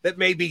that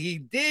maybe he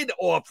did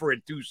offer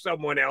it to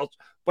someone else,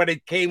 but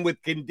it came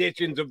with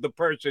conditions of the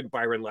person,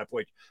 Byron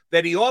Leftwich,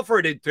 that he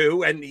offered it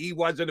to, and he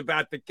wasn't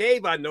about to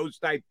cave on those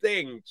type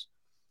things.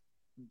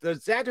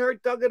 Does that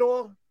hurt Doug at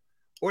all?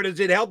 Or does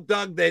it help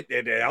Doug that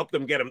it helped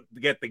him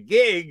get the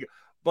gig,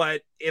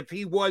 but if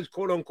he was,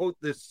 quote unquote,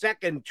 the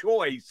second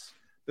choice,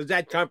 does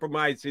that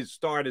compromise his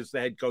start as the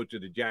head coach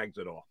of the Jags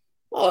at all?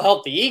 Well, it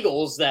helped the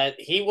Eagles that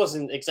he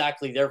wasn't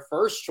exactly their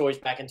first choice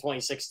back in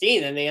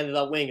 2016, and they ended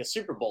up winning a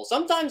Super Bowl.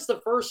 Sometimes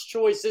the first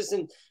choice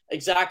isn't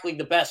exactly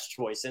the best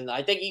choice, and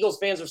I think Eagles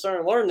fans are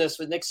starting to learn this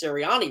with Nick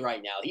Sirianni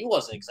right now. He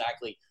wasn't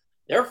exactly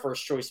their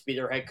first choice to be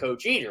their head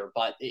coach either,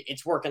 but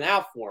it's working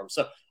out for him.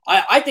 So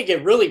I think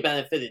it really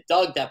benefited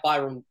Doug that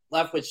Byron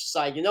Leftwich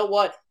decided, you know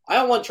what, I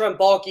don't want Trent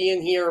Baalke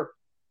in here.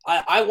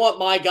 I want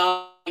my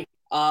guy.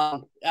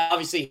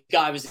 Obviously, the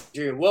guy was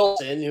Adrian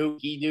Wilson, who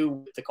he knew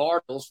with the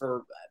Cardinals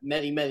for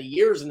many, many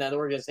years in that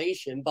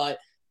organization. But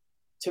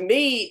to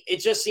me, it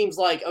just seems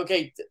like,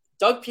 okay,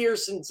 Doug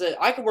Pearson said,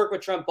 I can work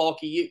with Trent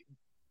Baalke.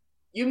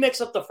 You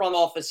mix up the front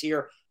office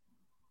here.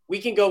 We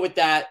can go with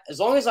that. As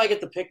long as I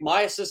get to pick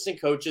my assistant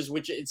coaches,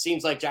 which it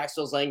seems like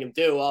Jacksonville's letting him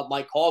do.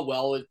 Mike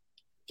Caldwell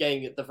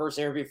getting the first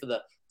interview for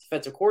the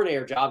defensive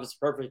coordinator job is a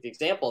perfect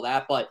example of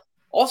that. But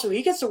also,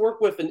 he gets to work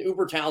with an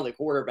uber-talented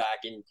quarterback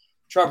in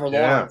Trevor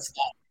Lawrence.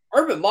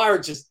 Urban Meyer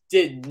just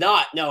did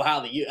not know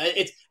how to use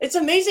it. It's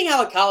amazing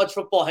how a college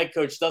football head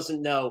coach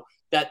doesn't know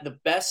that the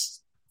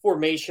best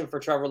formation for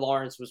Trevor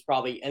Lawrence was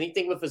probably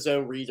anything with a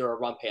zone read or a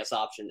run-pass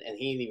option, and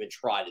he didn't even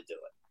try to do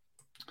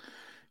it.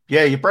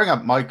 Yeah, you bring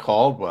up Mike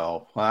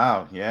Caldwell.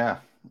 Wow, yeah.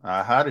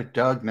 How did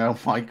Doug know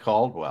Mike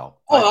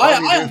Caldwell?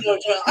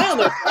 I don't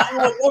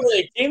know. What were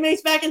they,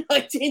 teammates back in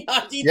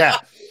 1999? Yeah.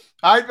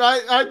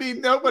 I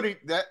mean, nobody.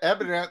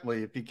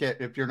 Evidently,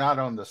 if you're not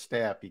on the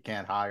staff, you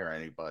can't hire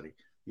anybody.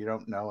 You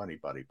don't know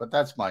anybody. But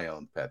that's my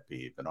own pet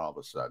peeve. And all of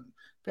a sudden,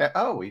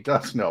 he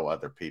does know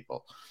other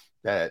people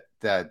that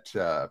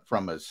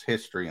from his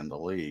history in the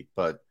league.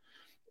 But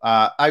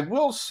I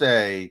will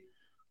say,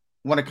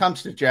 when it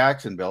comes to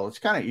Jacksonville, it's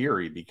kind of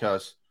eerie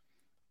because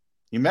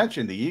you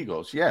mentioned the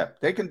Eagles. Yeah,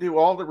 they can do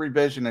all the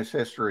revisionist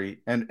history.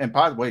 And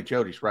by the way,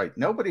 Jody's right.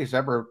 Nobody's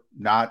ever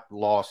not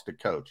lost a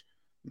coach.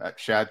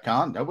 Shad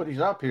Khan, nobody's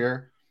up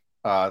here.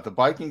 The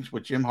Vikings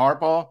with Jim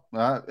Harbaugh,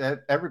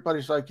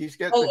 everybody's like, he's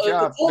getting the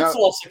job. The Colts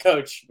lost a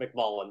coach,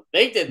 McMullen.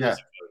 They did lose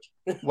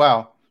a coach.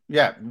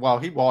 Well,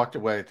 he walked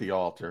away at the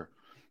altar.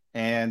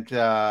 And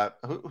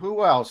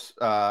who else?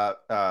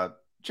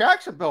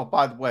 Jacksonville,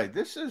 by the way,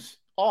 this is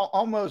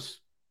almost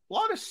a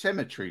lot of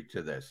symmetry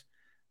to this.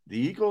 The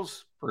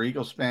Eagles, for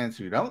Eagles fans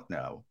who don't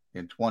know,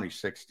 in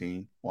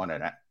 2016,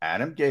 wanted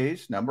Adam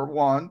Gase, number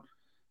one.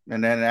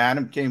 And then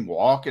Adam came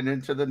walking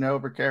into the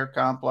NovaCare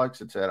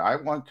complex and said, I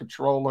want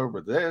control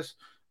over this.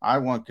 I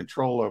want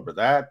control over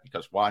that,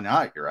 because why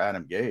not? You're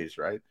Adam Gase,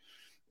 right?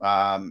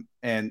 And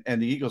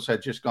the Eagles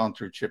had just gone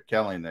through Chip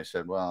Kelly, and they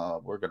said,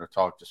 well, we're going to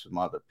talk to some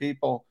other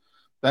people.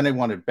 Then they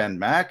wanted Ben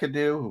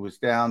McAdoo, who was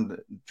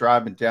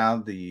driving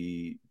down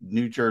the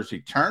New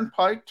Jersey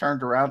Turnpike,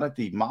 turned around at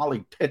the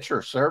Molly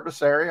Pitcher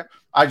service area.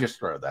 I just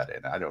throw that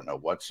in. I don't know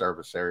what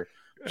service area.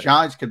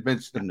 Giants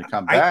convinced him to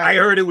come back. I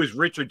heard it was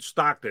Richard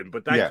Stockton,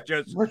 but that's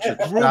just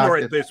rumor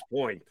at this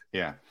point.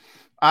 Yeah.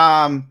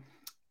 And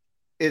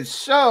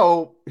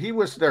so he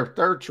was their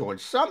third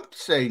choice. Some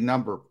say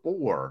number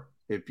 4,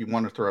 if you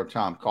want to throw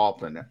Tom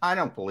Coughlin. I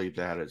don't believe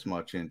they had as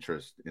much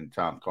interest in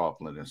Tom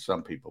Coughlin as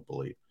some people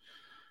believe.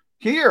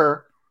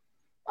 Here,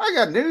 I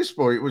got news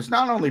for you. It was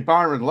not only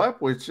Byron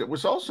Leftwich, it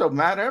was also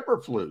Matt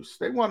Eberflus.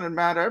 They wanted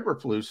Matt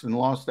Eberflus and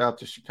lost out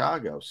to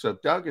Chicago. So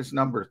Doug is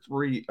number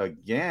 3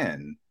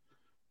 again.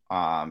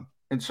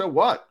 And so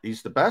what?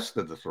 He's the best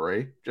of the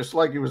 3, just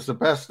like he was the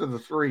best of the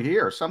 3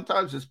 here.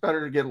 Sometimes it's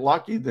better to get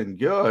lucky than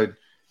good.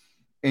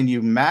 And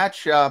you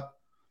match up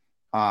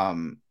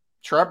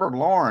Trevor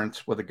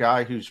Lawrence with a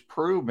guy who's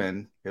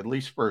proven, at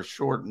least for a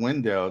short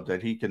window,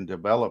 that he can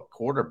develop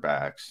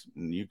quarterbacks.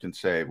 And you can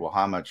say, well,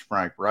 how much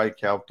Frank Reich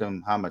helped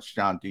him? How much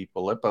John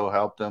DiFilippo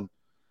helped him?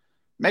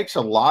 Makes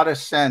a lot of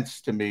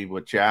sense to me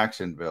with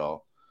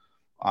Jacksonville.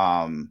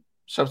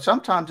 So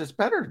sometimes it's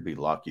better to be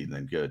lucky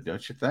than good,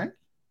 don't you think?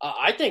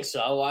 I think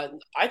so.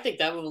 I think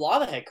that with a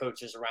lot of head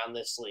coaches around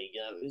this league,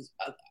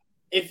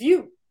 if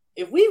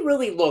we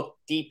really look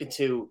deep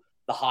into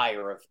the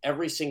hire of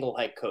every single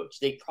head coach,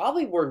 they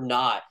probably were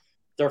not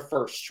their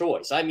first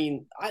choice. I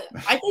mean,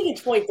 I think in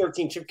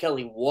 2013, Chip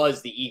Kelly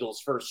was the Eagles'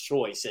 first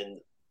choice,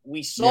 and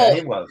we saw he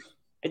was.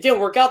 It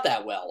didn't work out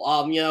that well.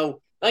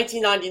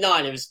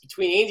 1999, it was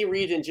between Andy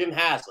Reid and Jim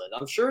Haslett.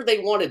 I'm sure they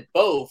wanted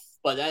both,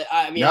 but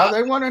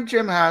they wanted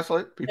Jim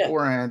Haslett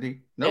before Andy.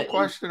 No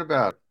question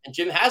about it. And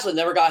Jim Haslett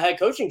never got a head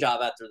coaching job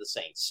after the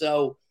Saints.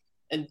 So,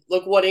 and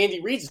look what Andy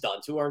Reid's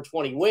done: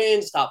 220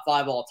 wins, top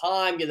 5 all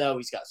time.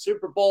 He's got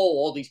Super Bowl,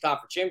 all these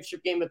conference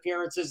championship game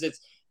appearances. It's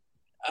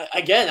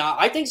again,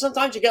 I think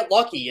sometimes you get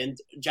lucky, and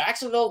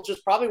Jacksonville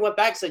just probably went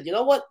back and said, you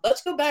know what?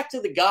 Let's go back to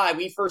the guy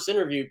we first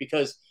interviewed,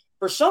 because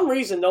for some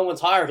reason no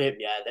one's hired him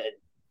yet. And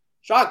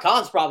Shad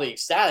Khan's probably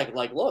ecstatic.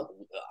 Like, look,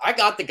 I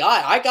got the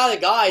guy. I got a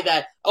guy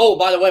that, oh,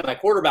 by the way, my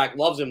quarterback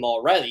loves him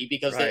already,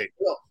 because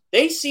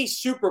they see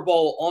Super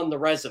Bowl on the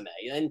resume.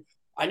 And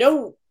I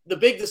know the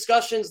big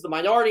discussions, the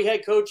minority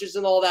head coaches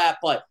and all that,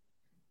 but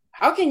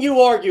how can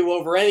you argue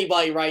over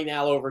anybody right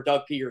now over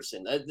Doug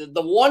Peterson,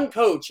 the one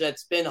coach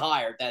that's been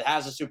hired that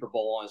has a Super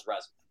Bowl on his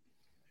resume?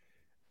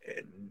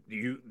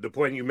 The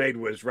point you made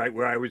was right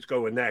where I was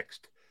going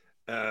next.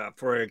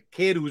 For a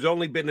kid who's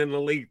only been in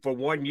the league for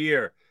 1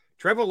 year,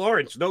 Trevor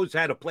Lawrence knows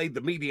how to play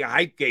the media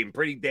hype game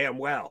pretty damn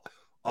well.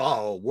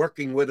 Oh,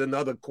 working with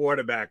another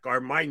quarterback.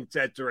 Our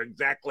mindsets are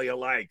exactly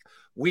alike.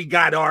 We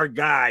got our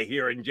guy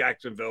here in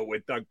Jacksonville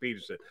with Doug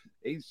Peterson.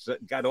 He's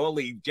got all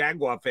the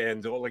Jaguar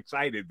fans all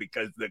excited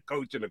because the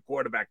coach and the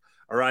quarterback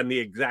are on the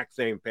exact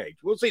same page.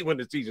 We'll see when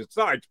the season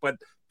starts, but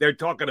they're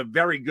talking a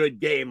very good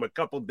game a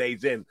couple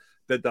days in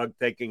to Doug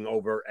taking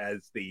over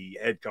as the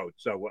head coach.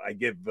 So I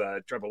give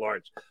Trevor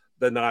Lawrence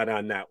the nod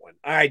on that one.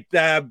 All right,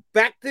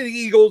 back to the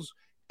Eagles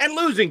and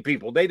losing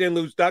people. They didn't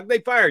lose Doug. They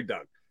fired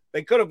Doug.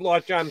 They could have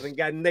lost Jonathan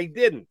Gannon. They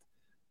didn't.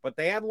 But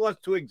they had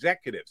lost 2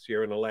 executives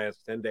here in the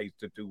last 10 days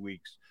to 2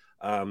 weeks.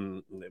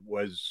 It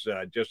was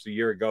just a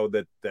year ago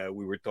that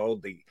we were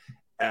told the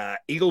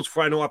Eagles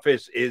front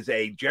office is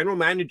a general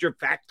manager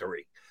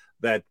factory,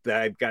 that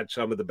they've got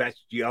some of the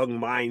best young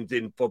minds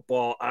in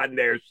football on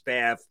their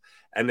staff,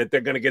 and that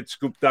they're going to get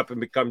scooped up and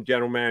become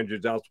general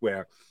managers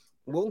elsewhere.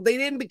 Well, they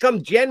didn't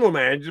become general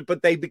managers,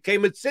 but they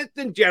became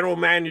assistant general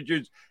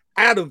managers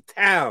out of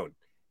town.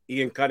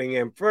 Ian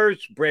Cunningham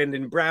first,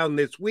 Brandon Brown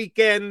this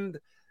weekend.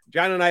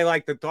 John and I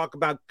like to talk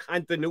about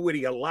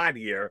continuity a lot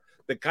here.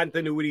 The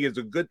continuity is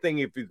a good thing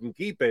if you can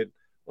keep it.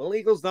 Well,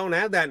 Eagles don't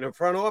have that in the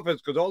front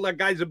office because all their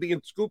guys are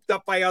being scooped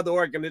up by other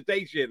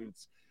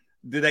organizations.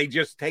 Do they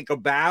just take a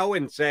bow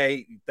and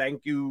say,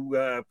 thank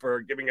you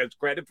for giving us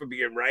credit for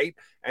being right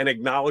and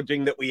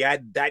acknowledging that we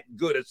had that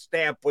good a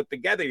staff put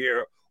together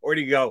here? Or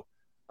do you go,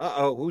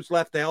 who's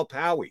left to help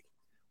Howie?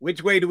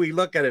 Which way do we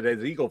look at it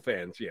as Eagle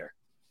fans here?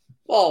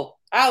 Well,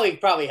 Howie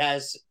probably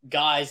has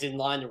guys in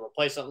line to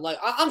replace him. Like,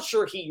 I'm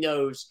sure he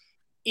knows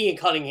Ian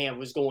Cunningham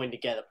was going to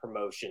get a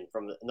promotion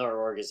from another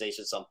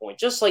organization at some point,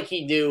 just like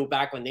he knew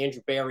back when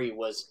Andrew Berry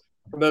was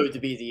promoted to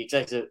be the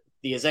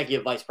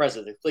executive vice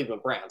president of the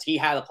Cleveland Browns. He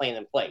had a plan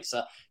in place.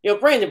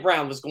 Brandon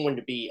Brown was going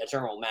to be a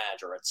general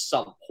manager at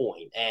some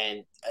point.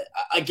 And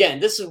again,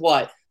 this is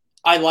what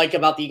I like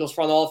about the Eagles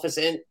front office.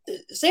 And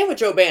same with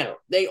Joe Banner.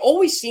 They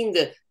always seem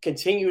to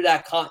continue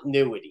that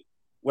continuity,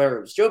 where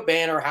it was Joe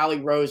Banner, Howie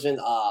Roseman,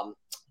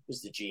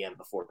 who's the GM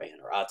before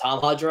Banner?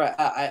 Tom Hodrak,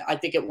 I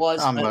think it was.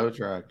 Tom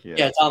Hodrak, yeah.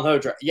 Yeah, Tom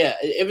Hodrak. Yeah,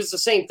 it was the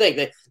same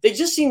thing. They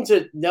just seem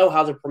to know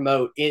how to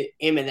promote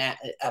in and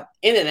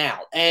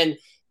out. And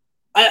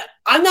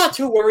I'm not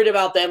too worried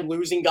about them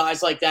losing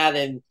guys like that.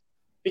 And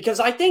because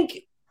I think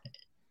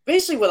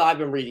basically what I've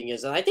been reading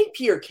is, and I think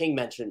Peter King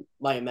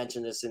might have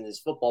mentioned this in his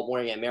Football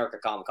Morning in America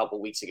column a couple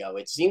of weeks ago.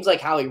 It seems like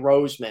Howie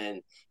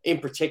Roseman in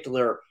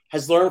particular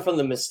has learned from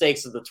the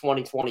mistakes of the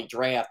 2020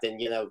 draft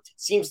and,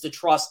 seems to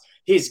trust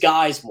his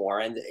guys more.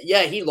 And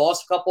yeah, he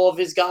lost a couple of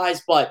his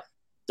guys, but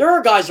there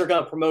are guys that are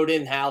going to promote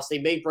in-house. They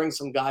may bring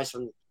some guys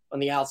from on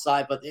the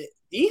outside, but the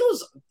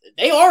Eagles,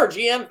 they are a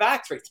GM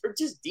factory. They're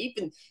just deep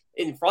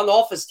in front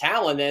office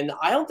talent, and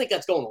I don't think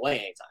that's going away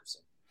anytime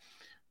soon.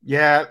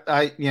 Yeah,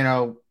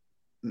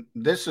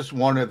 this is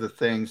one of the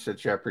things that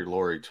Jeffrey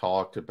Lurie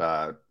talked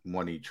about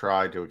when he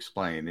tried to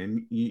explain,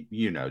 and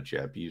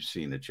Jeff, you've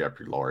seen the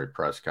Jeffrey Lurie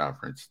press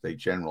conference. They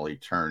generally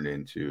turn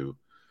into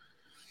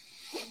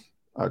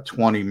a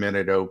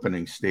 20-minute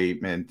opening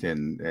statement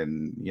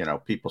and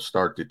people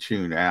start to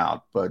tune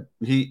out. But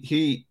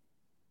it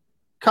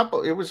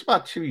was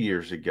about 2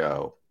 years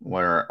ago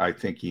where I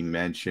think he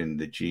mentioned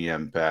the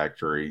GM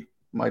factory.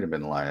 Might have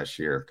been last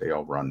year. They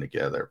all run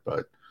together,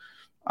 but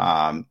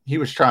he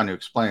was trying to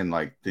explain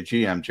like the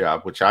GM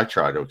job, which I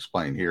try to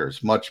explain here,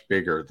 is much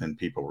bigger than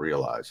people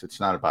realize.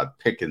 It's not about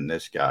picking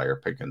this guy or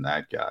picking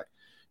that guy.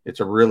 It's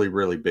a really,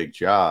 really big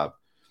job.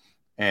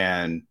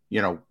 And,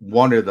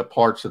 one of the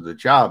parts of the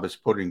job is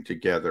putting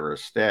together a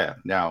staff.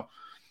 Now,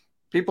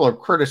 people have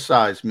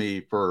criticized me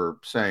for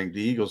saying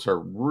the Eagles are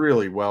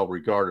really well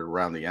regarded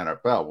around the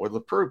NFL. Well, the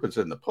proof is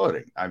in the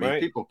pudding. I mean,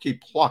 right. People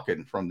keep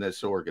plucking from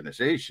this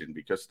organization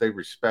because they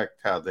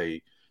respect how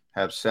they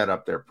have set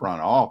up their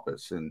front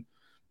office, and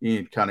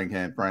Ian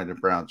Cunningham, Brandon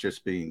Brown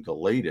just being the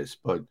latest.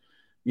 But,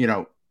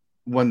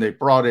 when they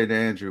brought in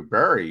Andrew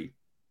Berry,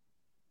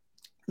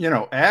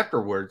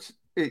 afterwards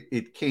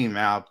it came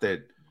out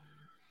that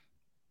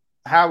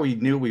Howie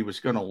knew he was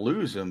going to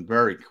lose him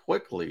very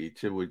quickly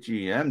to a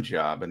GM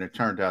job, and it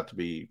turned out to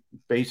be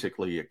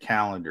basically a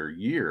calendar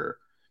year.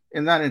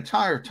 And that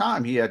entire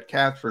time, he had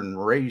Catherine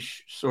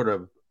Raish sort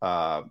of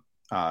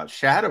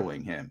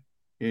shadowing him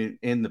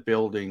in the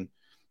building,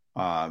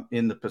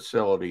 in the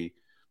facility,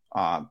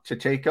 to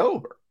take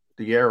over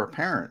the heir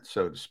apparent,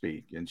 so to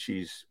speak. And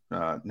she's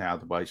now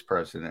the vice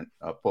president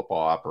of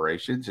football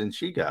operations, and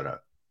she got a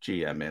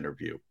GM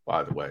interview,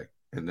 by the way,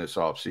 in this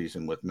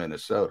offseason with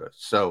Minnesota.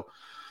 So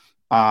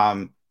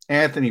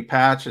Anthony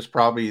Patch is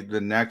probably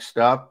the next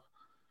up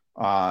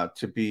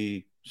to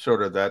be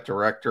sort of that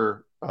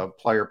director of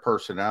player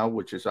personnel,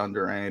 which is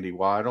under Andy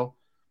Weidel.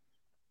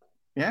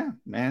 Yeah,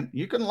 man,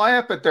 you can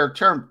laugh at their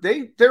term.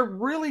 They're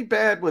really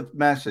bad with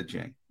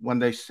messaging when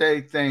they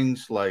say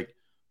things like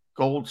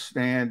gold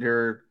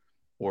standard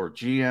or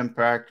GM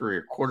factory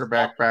or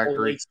quarterback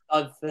factory.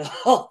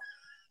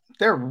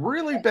 They're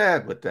really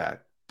bad with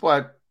that.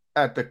 But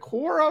at the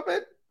core of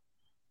it,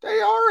 they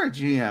are a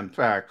GM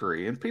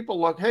factory, and people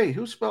look, hey,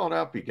 whose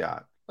Philadelphia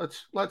got?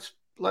 Let's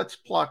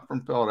pluck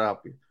from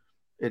Philadelphia.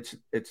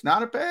 It's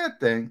not a bad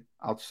thing.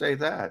 I'll say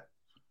that.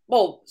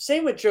 Well,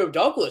 same with Joe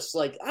Douglas.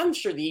 Like, I'm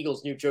sure the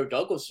Eagles knew Joe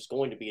Douglas was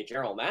going to be a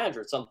general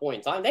manager at some point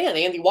in time. They had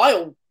Andy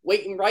Weidel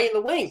waiting right in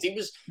the wings. He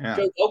was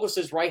Joe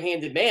Douglas's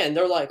right-handed man.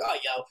 They're like,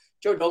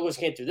 Joe Douglas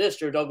can't do this.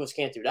 Joe Douglas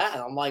can't do that.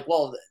 And I'm like,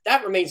 well,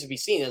 that remains to be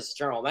seen as a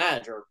general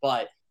manager.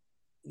 But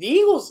the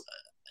Eagles,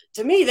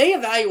 to me, they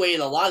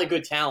evaluated a lot of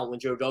good talent when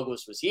Joe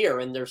Douglas was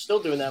here, and they're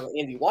still doing that with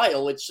Andy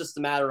Weidel. It's just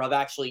a matter of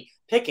actually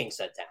picking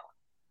said talent.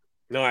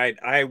 No,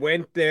 I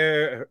went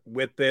there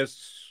with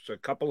this a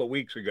couple of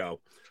weeks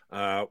ago.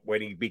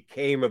 When he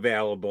became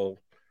available.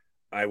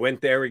 I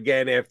went there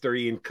again after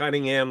Ian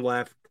Cunningham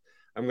left.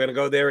 I'm going to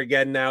go there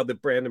again now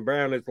that Brandon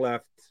Brown has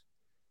left.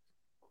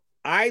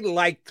 I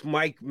liked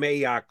Mike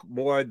Mayock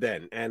more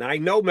than, and I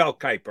know Mel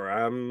Kiper.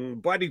 I'm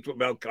buddies with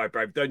Mel Kiper.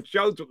 I've done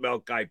shows with Mel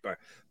Kiper.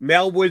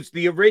 Mel was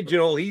the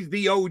original. He's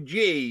the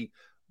OG.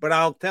 But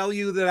I'll tell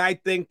you that I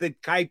think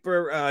that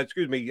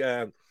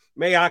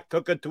Mayock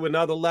took it to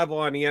another level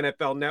on the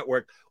NFL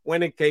Network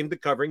when it came to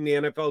covering the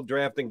NFL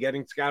draft and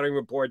getting scouting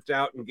reports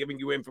out and giving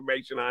you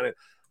information on it.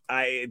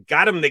 I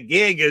got him the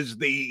gig as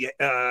the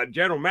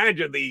general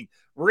manager of the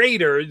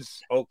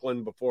Raiders,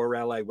 Oakland before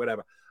LA,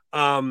 whatever.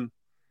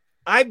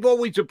 I've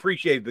always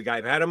appreciated the guy.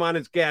 I've had him on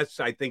as guests.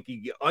 I think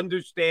he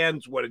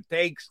understands what it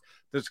takes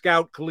to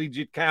scout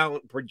collegiate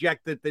talent,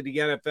 project it to the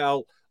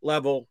NFL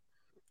level.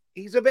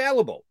 He's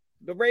available.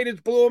 The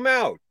Raiders blew him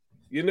out.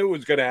 You knew it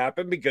was going to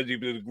happen because he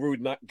was a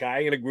Gruden guy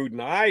and a Gruden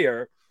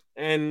hire,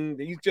 and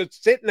he's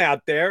just sitting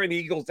out there, and the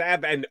Eagles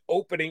have an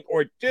opening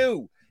or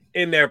two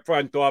in their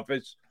front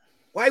office.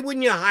 Why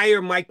wouldn't you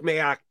hire Mike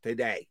Mayock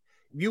today?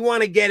 You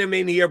want to get him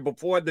in here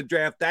before the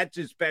draft. That's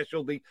his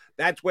specialty.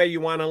 That's where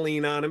you want to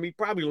lean on him. He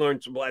probably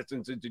learned some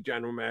lessons as the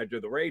general manager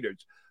of the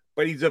Raiders.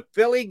 But he's a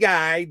Philly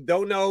guy.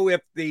 Don't know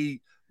if the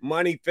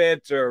money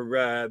fits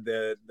or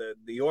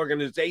the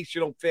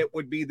organizational fit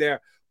would be there.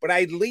 But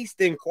I at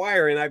least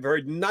inquire, and I've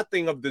heard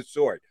nothing of the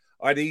sort.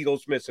 Are the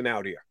Eagles missing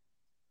out here?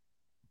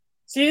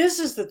 See, this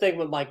is the thing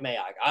with Mike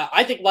Mayock.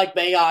 I think Mike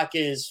Mayock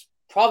is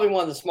probably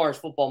one of the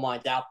smartest football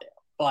minds out there.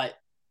 But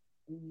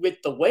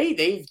with the way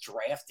they've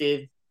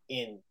drafted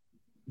in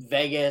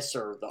Vegas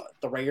or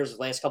the Raiders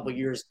the last couple of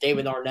years,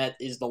 David Arnett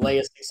is the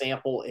latest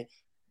example.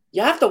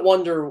 You have to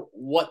wonder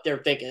what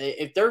they're thinking.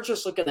 If they're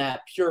just looking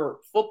at pure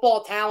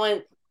football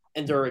talent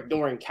and they're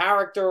ignoring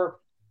character,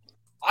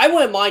 I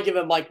wouldn't mind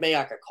giving Mike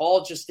Mayock a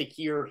call just to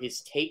hear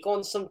his take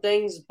on some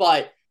things,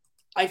 but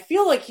I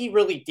feel like he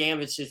really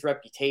damaged his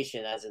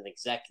reputation as an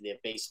executive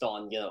based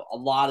on, a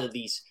lot of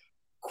these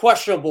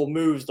questionable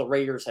moves the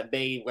Raiders have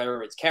made,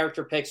 whether it's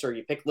character picks or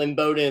you pick Lynn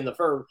Bowden in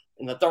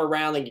the third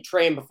round and you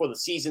trade him before the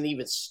season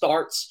even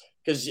starts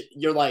because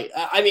you're like,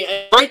 I mean,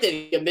 great that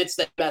he admits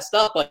that he messed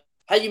up, but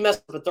how do you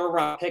mess up a third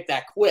round pick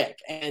that quick?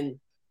 And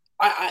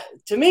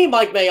to me,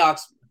 Mike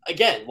Mayock's,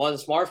 again, one of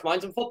the smartest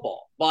minds in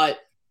football, but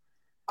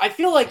I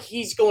feel like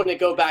he's going to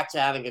go back to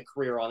having a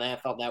career on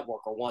NFL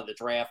Network or one of the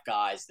draft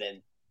guys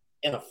than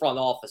in a front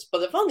office.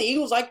 But if I'm the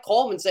Eagles, I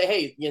call him and say,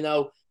 hey,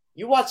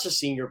 you watch the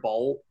Senior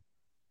Bowl.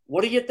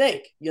 What do you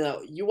think?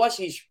 You watch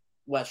the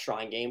West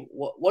Shrine game.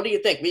 What do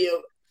you think?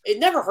 It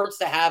never hurts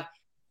to have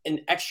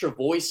an extra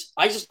voice.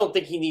 I just don't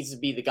think he needs to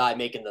be the guy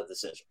making the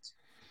decisions.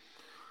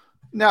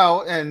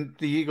 No, and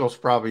the Eagles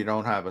probably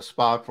don't have a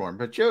spot for him.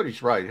 But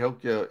Jody's right.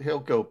 He'll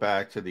go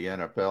back to the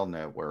NFL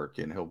Network,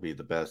 and he'll be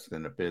the best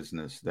in the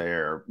business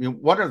there.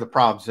 One of the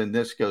problems, and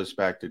this goes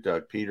back to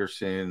Doug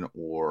Peterson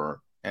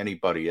or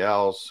anybody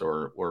else,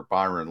 or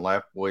Byron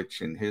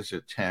Leftwich in his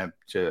attempt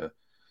to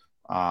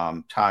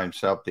tie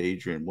himself to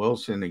Adrian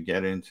Wilson and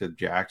get into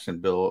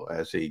Jacksonville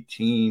as a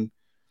team.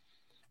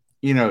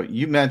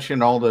 You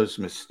mentioned all those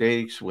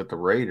mistakes with the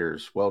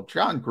Raiders. Well,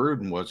 John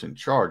Gruden was in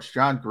charge.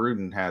 John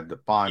Gruden had the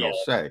final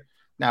say.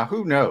 Now,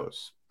 who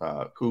knows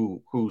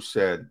who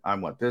said, I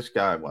want this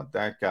guy, I want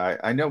that guy.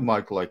 I know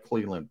Mike liked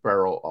Cleveland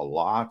Ferrell a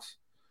lot.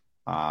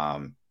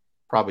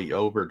 Probably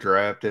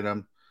overdrafted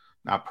him.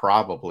 Not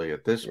probably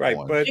at this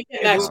point. But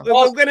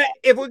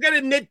if we're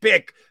gonna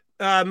nitpick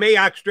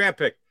Mayock's draft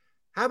pick,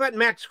 how about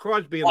Max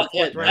Crosby in the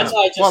fourth round?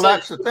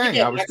 That's the thing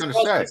I was going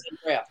to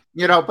say.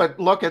 But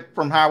look at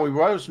from Howie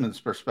Roseman's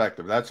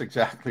perspective. That's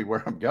exactly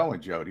where I'm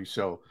going, Jody.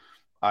 So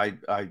I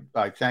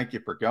thank you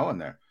for going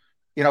there.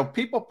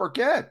 People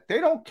forget. They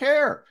don't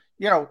care.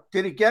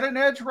 Did he get an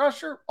edge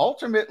rusher?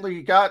 Ultimately,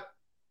 he got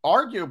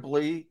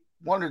arguably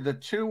one of the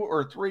 2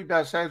 or 3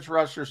 best edge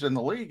rushers in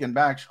the league in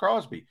Max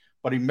Crosby,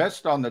 but he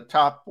missed on the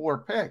top 4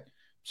 pick.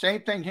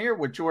 Same thing here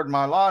with Jordan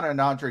Mailata and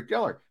Andre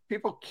Dillard.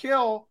 People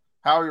kill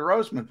Howie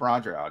Roseman for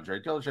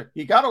Andre Dillard.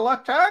 He got a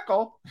left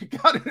tackle. He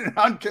got an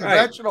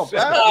unconventional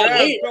pass.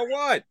 So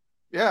what?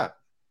 Yeah,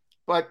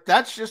 but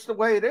that's just the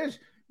way it is.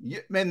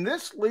 In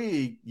this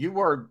league, you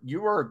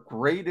are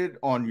graded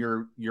on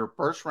your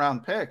first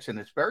round picks, and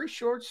it's very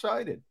short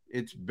sighted.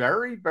 It's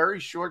very, very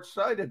short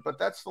sighted. But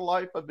that's the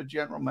life of a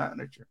general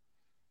manager.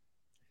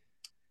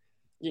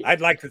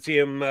 I'd like to see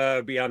him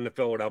be on the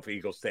Philadelphia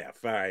Eagles staff.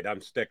 All right, I'm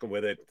sticking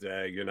with it.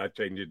 You're not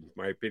changing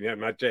my opinion. I'm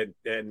not changing.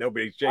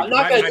 Nobody's changing. I'm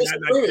not going to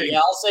disagree with you.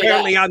 I'll say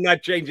apparently, that. I'm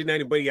not changing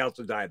anybody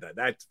else's either.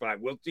 That's fine.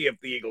 We'll see if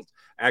the Eagles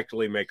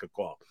actually make a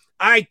call.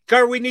 All right,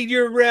 Kerr, we need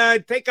your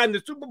take on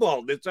the Super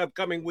Bowl this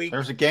upcoming week.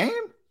 There's a game?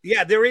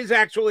 Yeah, there is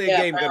actually a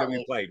game going to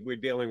be played. We're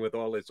dealing with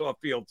all this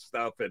off-field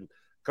stuff and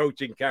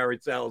coaching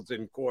carousels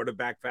and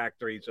quarterback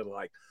factories and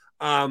like.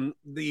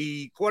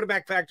 The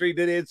quarterback factory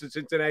that is the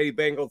Cincinnati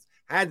Bengals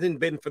hasn't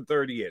been for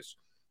 30 years.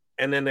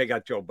 And then they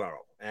got Joe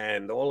Burrow.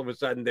 And all of a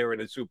sudden they're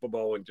in a Super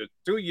Bowl in just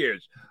 2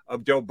 years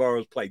of Joe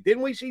Burrow's play.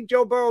 Didn't we see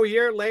Joe Burrow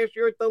here last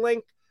year at the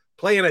Link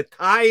playing a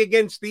tie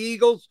against the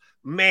Eagles?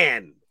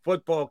 Man,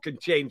 football can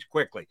change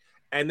quickly.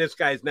 And this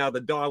guy's now the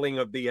darling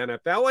of the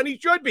NFL. And he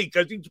should be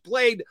because he's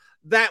played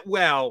that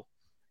well.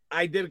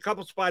 I did a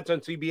couple spots on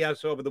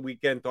CBS over the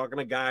weekend talking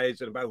to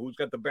guys and about who's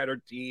got the better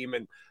team,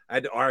 and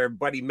had our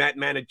buddy Matt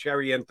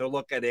Manicherian to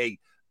look at a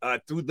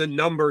through the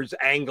numbers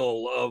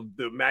angle of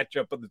the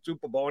matchup of the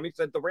Super Bowl, and he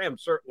said the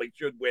Rams certainly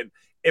should win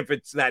if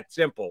it's that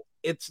simple.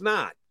 It's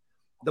not.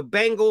 The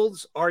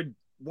Bengals are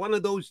one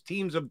of those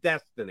teams of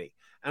destiny,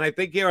 and I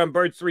think here on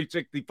Birds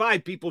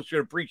 365, people should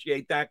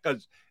appreciate that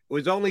because it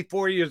was only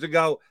 4 years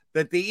ago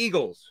that the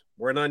Eagles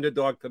were an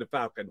underdog to the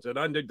Falcons, an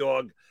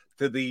underdog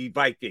to the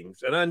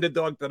Vikings, an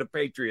underdog to the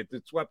Patriots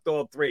that swept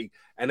all three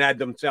and had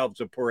themselves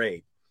a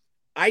parade.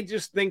 I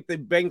just think the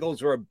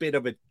Bengals are a bit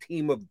of a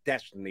team of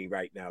destiny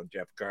right now,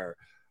 Jeff Kerr.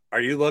 Are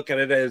you looking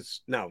at it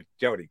as, no,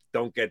 Jody,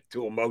 don't get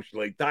too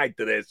emotionally tied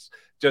to this.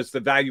 Just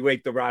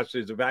evaluate the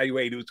rosters,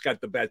 evaluate who's got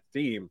the best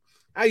team.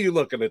 How are you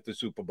looking at the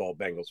Super Bowl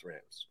Bengals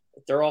Rams?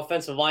 If their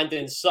offensive line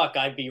didn't suck,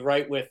 I'd be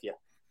right with you.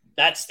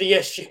 That's the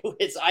issue.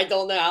 I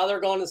don't know how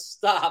they're going to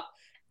stop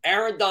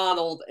Aaron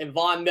Donald and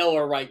Von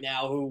Miller right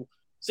now, who,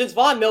 since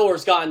Von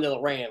Miller's gotten to the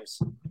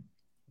Rams,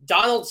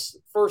 Donald's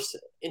first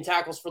in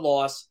tackles for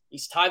loss.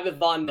 He's tied with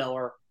Von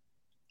Miller.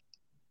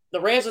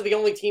 The Rams are the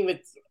only team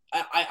that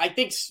I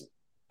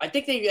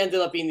think they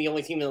ended up being the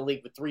only team in the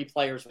league with 3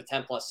 players with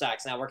 10-plus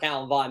sacks. Now, we're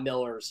counting Von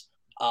Miller's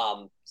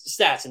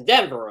stats in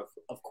Denver,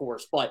 of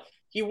course, but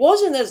he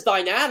wasn't as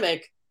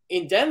dynamic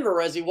in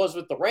Denver as he was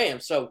with the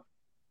Rams. So,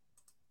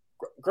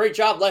 great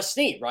job, Les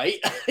Snead, right?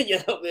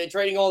 They're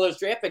trading all those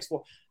draft picks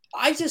for.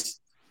 I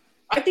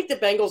think the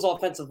Bengals'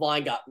 offensive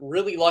line got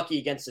really lucky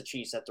against the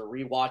Chiefs after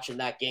rewatching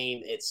that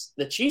game.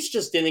 The Chiefs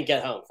just didn't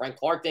get home. Frank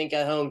Clark didn't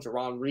get home.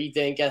 Jerron Reed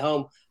didn't get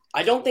home.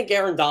 I don't think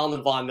Aaron Donald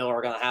and Von Miller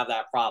are going to have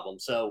that problem.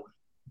 So,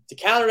 to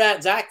counter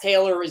that, Zach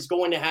Taylor is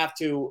going to have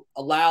to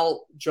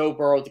allow Joe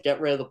Burrow to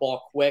get rid of the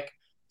ball quick.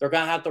 They're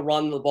going to have to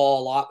run the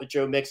ball a lot with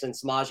Joe Mixon and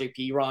Samaje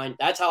Perine.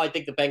 That's how I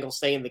think the Bengals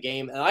stay in the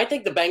game. And I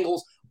think the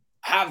Bengals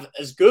have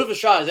as good of a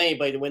shot as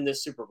anybody to win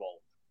this Super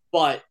Bowl.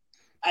 But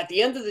at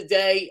the end of the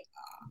day,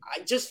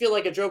 I just feel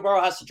like if Joe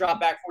Burrow has to drop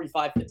back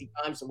 45, 50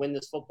 times to win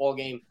this football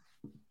game,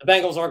 the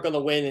Bengals aren't going to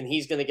win, and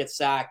he's going to get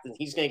sacked, and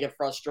he's going to get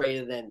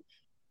frustrated. And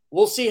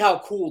we'll see how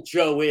cool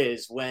Joe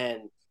is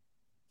when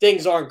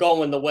things aren't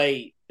going the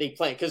way they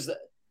plan. Because,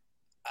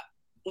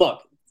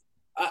 look,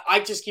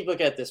 I just keep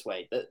looking at it this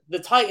way. The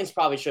Titans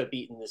probably should have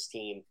beaten this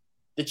team.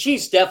 The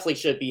Chiefs definitely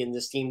should be in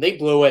this team. They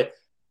blew it.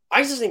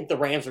 I just think the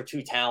Rams are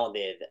too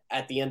talented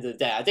at the end of the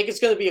day. I think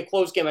it's going to be a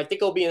close game. I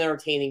think it'll be an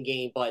entertaining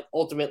game, but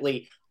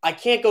ultimately, I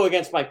can't go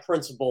against my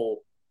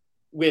principle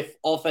with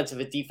offensive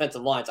and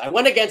defensive lines. I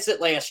went against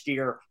it last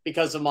year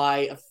because of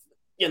my,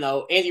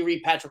 Andy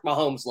Reid, Patrick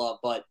Mahomes love,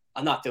 but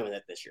I'm not doing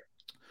it this year.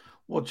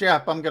 Well,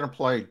 Jeff, I'm going to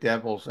play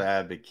devil's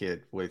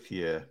advocate with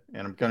you,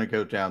 and I'm going to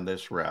go down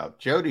this route.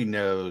 Jody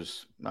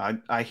knows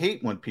I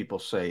hate when people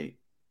say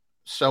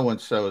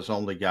so-and-so has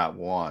only got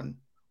 1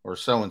 or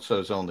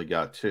so-and-so's only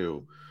got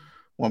 2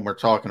 when we're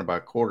talking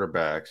about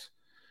quarterbacks,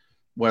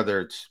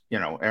 whether it's,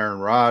 Aaron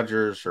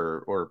Rodgers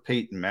or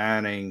Peyton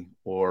Manning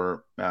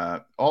or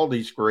all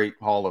these great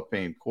Hall of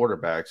Fame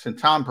quarterbacks. And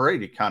Tom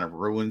Brady kind of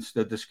ruins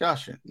the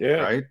discussion,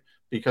 right?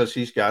 Because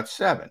he's got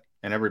 7.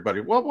 And everybody,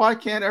 well, why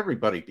can't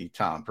everybody be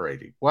Tom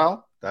Brady?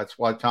 Well, that's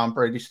why Tom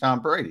Brady's Tom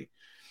Brady.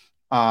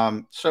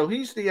 So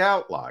he's the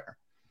outlier.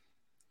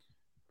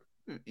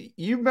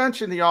 You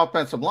mentioned the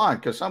offensive line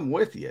because I'm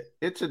with you.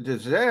 It's a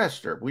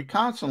disaster. We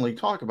constantly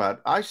talk about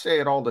it. I say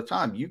it all the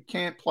time. You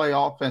can't play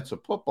offensive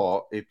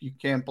football if you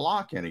can't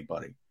block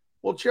anybody.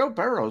 Well, Joe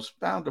Burrow's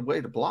found a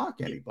way to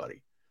block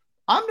anybody.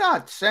 I'm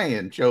not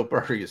saying Joe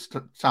Burrow is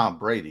Tom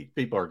Brady.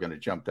 People are going to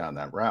jump down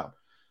that route.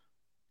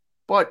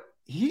 But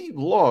he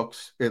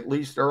looks, at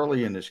least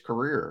early in his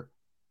career,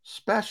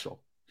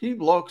 special. He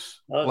looks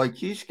like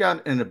he's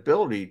got an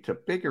ability to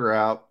figure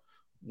out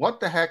what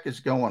the heck is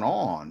going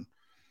on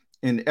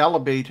and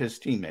elevate his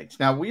teammates.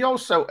 Now, we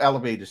also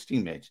elevate his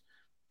teammates.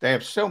 They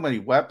have so many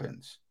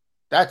weapons.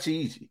 That's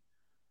easy.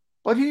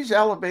 But he's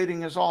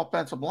elevating his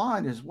offensive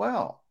line as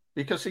well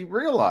because he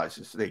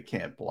realizes they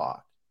can't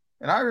block.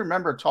 And I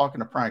remember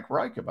talking to Frank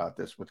Reich about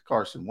this with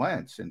Carson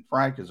Wentz. And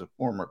Frank is a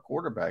former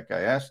quarterback.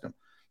 I asked him,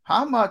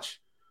 how much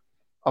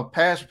of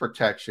pass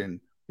protection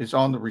is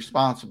on the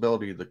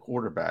responsibility of the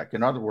quarterback?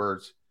 In other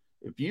words,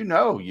 if you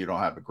know you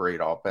don't have a great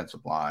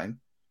offensive line,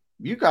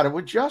 you got to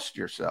adjust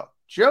yourself.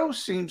 Joe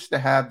seems to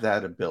have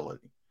that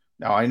ability.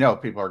 Now, I know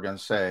people are going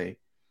to say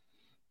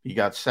he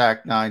got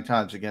sacked 9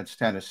 times against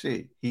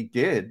Tennessee. He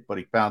did, but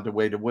he found a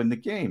way to win the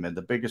game in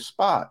the biggest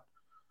spot.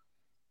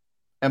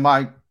 Am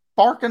I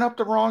barking up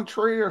the wrong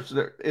tree, or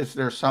is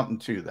there something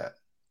to that?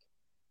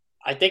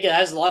 I think it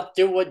has a lot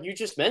to do with what you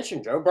just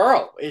mentioned, Joe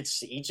Burrow.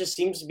 He just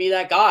seems to be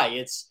that guy.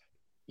 It's,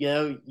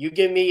 you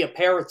give me a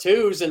pair of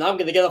 2s and I'm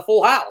going to get a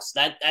full house.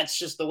 That's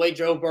just the way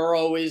Joe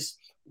Burrow is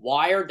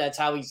wired. That's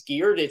how he's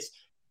geared.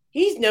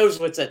 He knows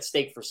what's at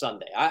stake for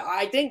Sunday.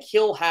 I think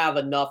he'll have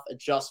enough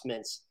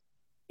adjustments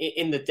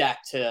in the deck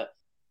to,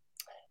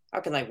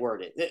 how can I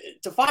word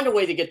it, to find a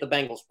way to get the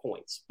Bengals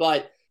points.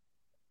 But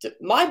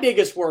my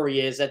biggest worry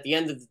is at the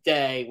end of the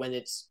day when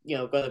it's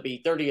going to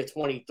be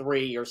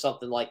 30-23 or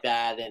something like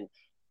that, and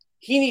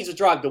he needs a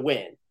drive to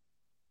win.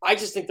 I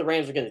just think the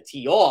Rams are going to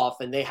tee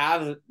off, and they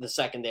have the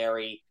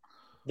secondary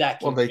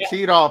that. Well, they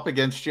teed off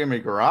against Jimmy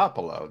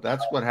Garoppolo.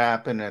 That's what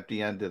happened at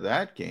the end of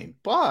that game.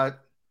 But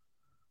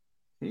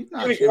he's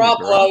not. Jimmy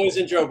Garoppolo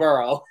isn't Joe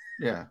Burrow.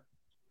 Yeah.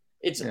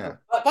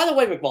 By the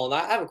way, McMullen,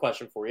 I have a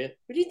question for you.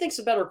 Who do you think's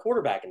a better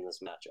quarterback in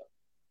this matchup?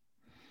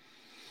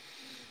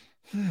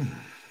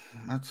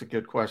 That's a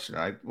good question.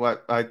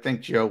 I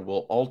think Joe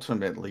will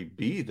ultimately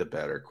be the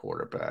better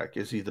quarterback.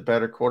 Is he the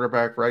better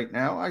quarterback right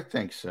now? I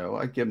think so.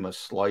 I give him a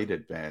slight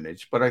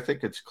advantage, but I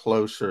think it's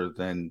closer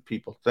than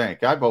people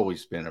think. I've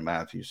always been a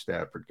Matthew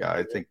Stafford guy.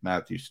 I think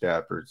Matthew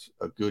Stafford's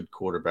a good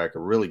quarterback, a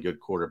really good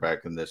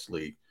quarterback in this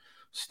league.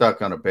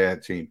 Stuck on a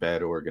bad team,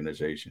 bad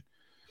organization.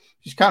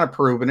 He's kind of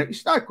proven it.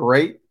 He's not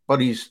great, but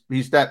he's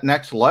that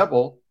next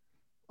level.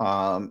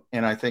 And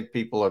I think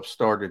people have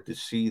started to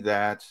see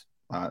that.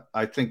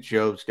 I think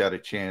Joe's got a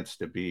chance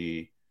to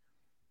be,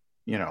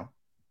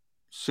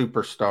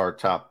 superstar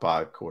top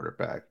 5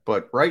 quarterback.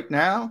 But right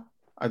now,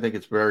 I think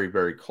it's very,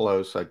 very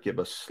close. I'd give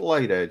a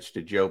slight edge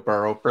to Joe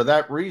Burrow for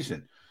that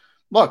reason.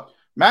 Look,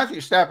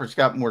 Matthew Stafford's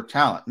got more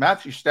talent.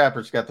 Matthew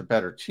Stafford's got the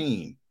better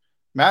team.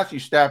 Matthew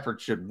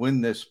Stafford should win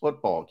this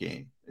football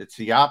game. It's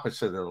the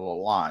opposite of the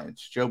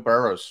Lions. Joe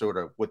Burrow's sort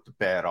of with the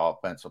bad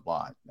offensive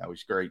line. Now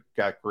he's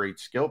got great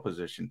skill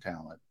position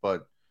talent,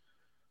 but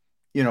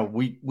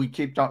we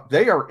keep talking.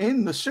 They are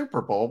in the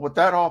Super Bowl with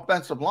that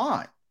offensive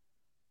line.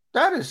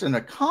 That is an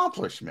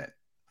accomplishment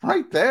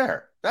right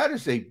there. That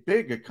is a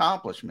big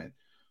accomplishment.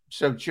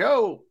 So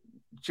Joe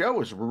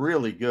is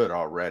really good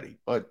already,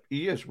 but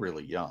he is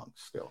really young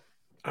still.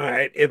 All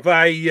right. If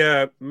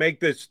I make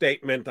this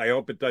statement, I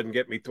hope it doesn't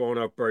get me thrown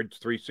off Birds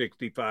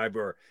 365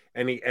 or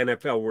any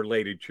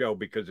NFL-related show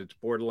because it's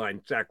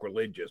borderline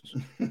sacrilegious.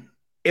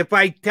 If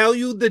I tell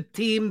you the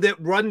team that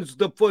runs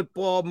the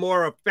football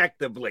more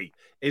effectively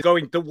is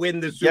going to win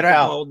the Super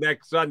Bowl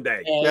next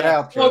Sunday. Get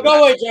out, Jody.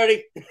 Go away,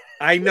 Jody.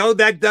 I know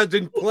that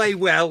doesn't play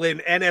well in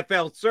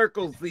NFL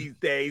circles these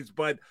days,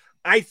 but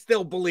I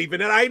still believe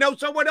in it. I know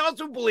someone else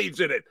who believes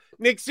in it.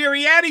 Nick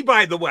Sirianni,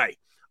 by the way.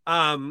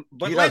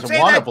 But he doesn't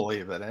want to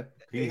believe in it.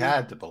 He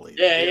had to believe.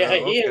 Yeah,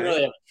 he didn't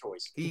really have a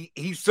choice.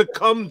 He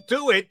succumbed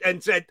to it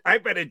and said, "I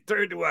better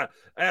turn to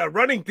a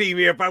running team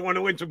here if I want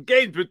to win some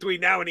games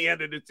between now and the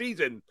end of the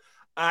season."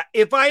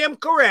 If I am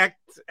correct,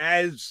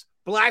 as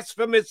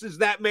blasphemous as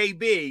that may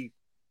be,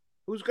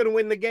 who's going to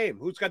win the game?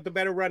 Who's got the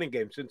better running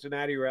game,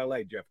 Cincinnati or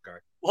LA, Jeff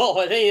Carr? Well,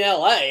 I think in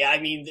LA, I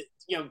mean,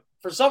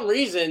 for some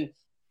reason,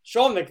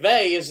 Sean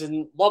McVay is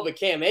in love with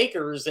Cam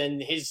Akers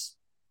and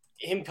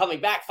him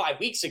coming back 5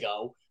 weeks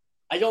ago.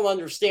 I don't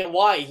understand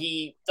why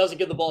he doesn't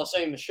give the ball to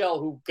Sonny Michel,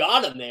 who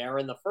got him there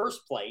in the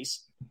first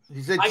place.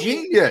 He's a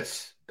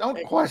genius.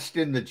 Don't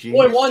question the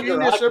genius. Boy wonder.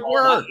 Genius at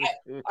work.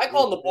 I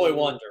call him the boy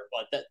wonder,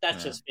 but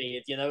that's just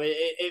me.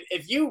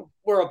 If you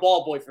were a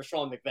ball boy for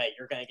Sean McVay,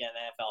 you're going to get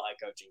an NFL head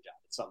coaching job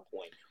at some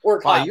point. Or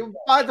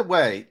by the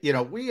way,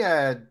 we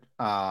had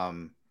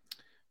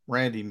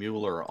Randy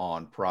Mueller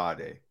on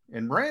Friday,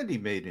 and Randy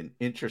made an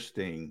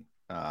interesting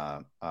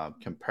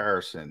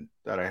comparison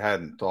that I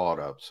hadn't thought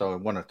of. So I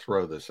want to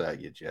throw this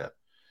at you, Jeff.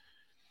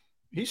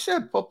 He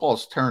said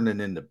football's turning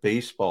into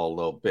baseball a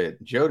little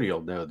bit. Jody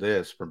will know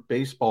this. From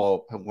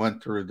baseball,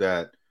 went through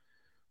that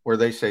where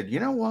they said, you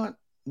know what?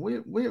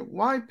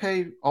 Why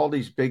pay all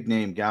these big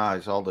name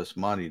guys all this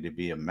money to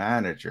be a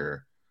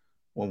manager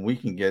when we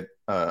can get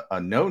a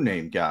no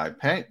name guy?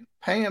 Pay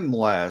him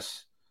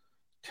less.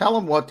 Tell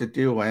him what to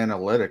do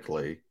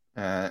analytically.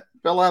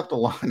 Fill out the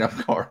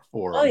lineup card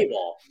for him.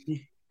 Moneyball.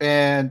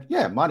 And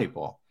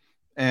Moneyball.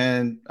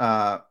 And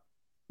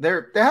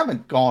they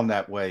haven't gone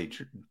that way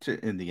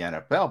in the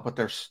NFL, but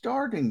they're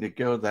starting to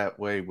go that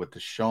way with the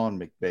Sean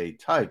McVay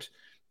types.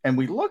 And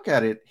we look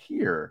at it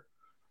here.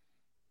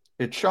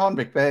 It's Sean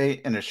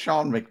McVay and a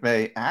Sean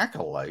McVay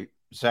acolyte,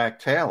 Zach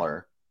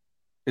Taylor,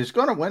 is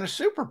going to win a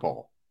Super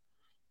Bowl.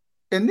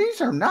 And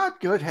these are not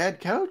good head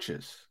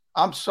coaches.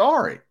 I'm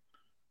sorry.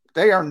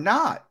 They are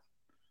not.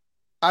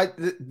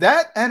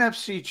 That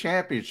NFC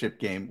Championship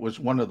game was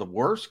one of the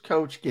worst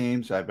coach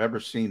games I've ever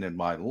seen in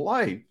my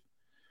life.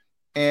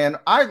 And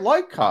I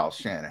like Kyle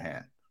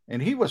Shanahan,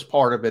 and he was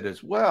part of it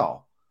as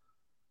well.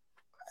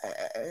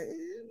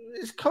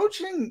 Is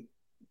coaching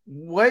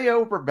way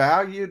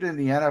overvalued in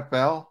the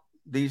NFL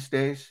these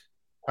days?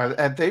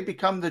 Have they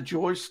become the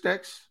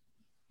joysticks?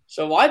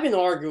 So I've been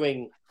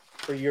arguing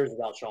for years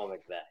about Sean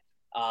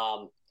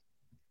McVay.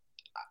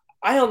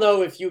 I don't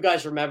know if you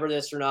guys remember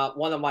this or not.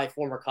 One of my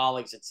former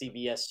colleagues at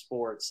CBS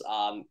Sports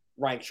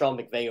ranked Sean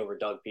McVay over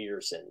Doug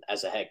Peterson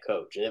as a head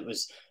coach. And it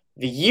was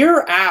the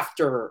year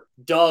after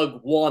Doug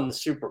won the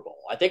Super Bowl.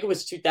 I think it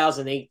was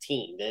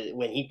 2018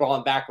 when he brought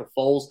him back with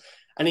Foles.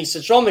 And he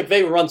said, Sean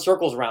McVay would run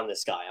circles around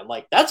this guy. I'm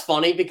like, that's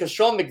funny because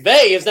Sean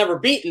McVay has never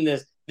beaten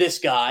this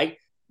guy,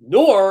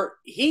 nor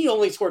he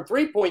only scored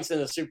 3 points in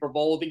the Super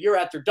Bowl the year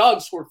after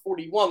Doug scored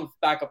 41 with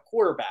backup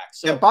quarterback.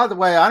 So, and by the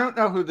way, I don't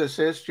know who this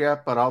is,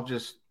 Jeff, but I'll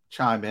just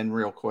chime in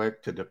real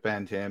quick to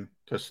defend him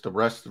because the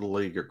rest of the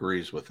league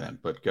agrees with him.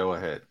 But go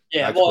ahead.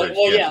 Yeah,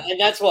 yeah, and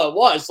that's what it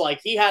was.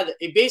 Like he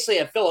basically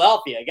had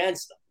Philadelphia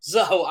against him,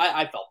 so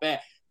I felt bad.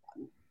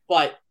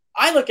 But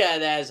I look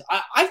at it as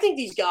I think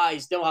these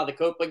guys know how to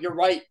cope. But you're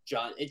right,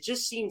 John. It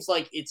just seems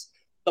like it's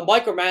the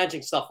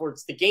micromanaging stuff where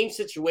it's the game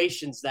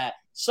situations that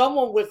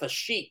someone with a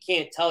sheet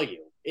can't tell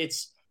you.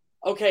 It's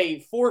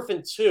okay, 4th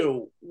and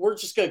 2. We're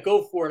just going to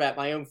go for it at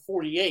my own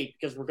 48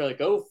 because we're going to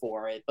go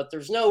for it. But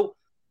there's no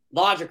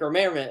logic or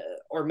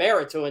or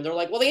merit to it. And they're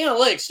like, well, the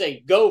analytics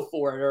say go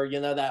for it,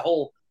 or that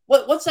whole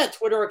what's that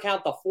Twitter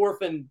account? The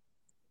fourth and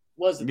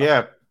was it?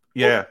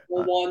 Yeah.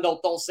 One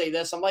they'll say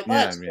this. I'm like,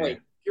 well, that's great.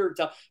 Pure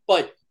tough,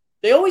 but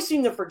they always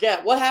seem to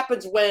forget what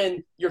happens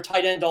when your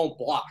tight end don't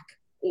block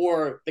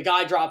or the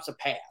guy drops a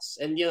pass.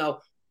 And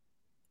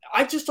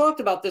I just talked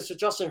about this with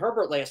Justin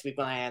Herbert last week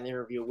when I had an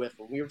interview with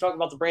him. We were talking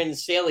about the Brandon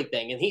Staley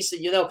thing, and he said,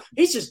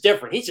 he's just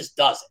different. He just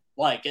does it.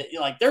 Like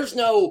there's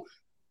no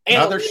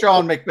another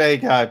Sean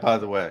McVay guy, by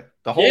the way.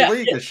 The whole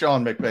league is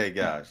Sean McVay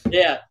guys.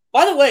 Yeah.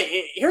 By the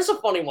way, here's a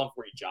funny one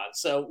for you, John.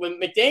 So when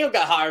McDaniel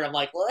got hired, I'm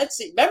like, well, let's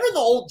see. Remember the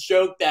old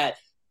joke that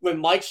when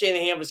Mike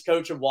Shanahan was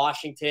coach of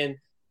Washington,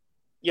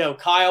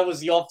 Kyle was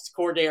the offensive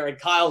coordinator, and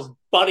Kyle's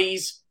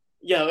buddies,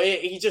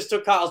 he just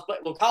took Kyle's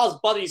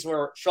buddies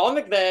were Sean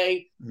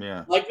McVay,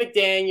 Mike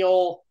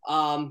McDaniel,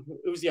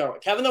 who was the other one?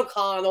 Kevin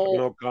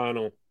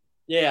O'Connell.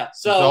 Yeah.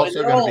 So he's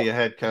also going to be a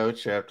head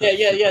coach after.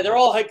 Yeah. They're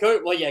all head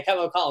coach. Well, yeah,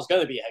 Kevin O'Connell's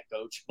going to be a head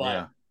coach,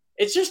 but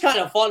it's just kind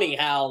of funny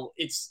how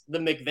it's the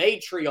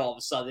McVay tree all of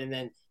a sudden,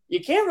 and you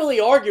can't really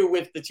argue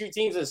with the two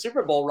teams in the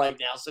Super Bowl right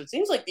now. So it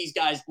seems like these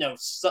guys know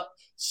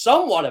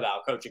somewhat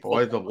about coaching.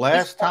 Boy, the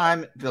last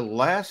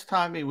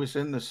time he was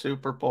in the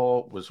Super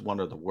Bowl was one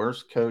of the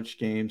worst coach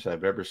games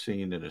I've ever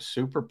seen in a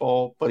Super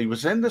Bowl. But he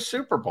was in the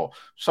Super Bowl,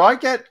 so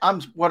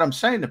what I'm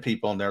saying to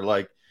people, and they're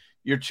like,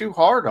 "You're too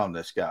hard on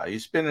this guy.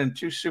 He's been in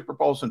 2 Super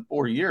Bowls in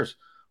 4 years."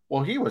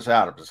 Well, he was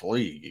out of his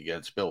league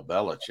against Bill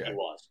Belichick. He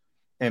was.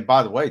 And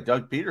by the way,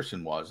 Doug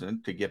Peterson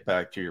wasn't, to get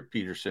back to your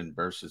Peterson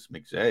versus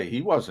McVay.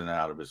 He wasn't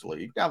out of his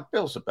league. Now,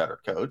 Bill's a better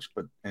coach,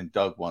 and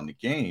Doug won the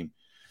game,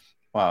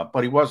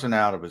 but he wasn't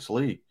out of his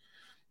league.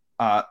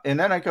 And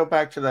then I go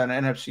back to that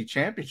NFC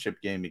Championship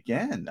game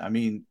again. I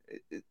mean,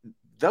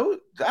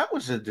 that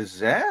was a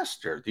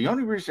disaster. The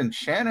only reason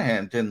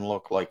Shanahan didn't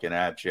look like an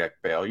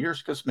abject failure is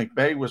because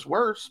McVay was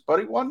worse, but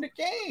he won the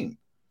game.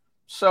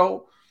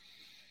 So,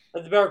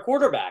 the better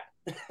quarterback.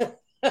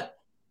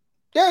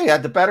 Yeah, he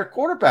had the better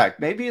quarterback.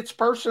 Maybe it's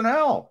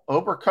personnel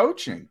over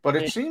coaching, but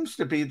it seems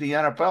to be the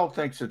NFL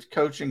thinks it's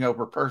coaching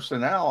over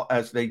personnel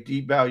as they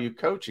devalue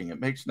coaching. It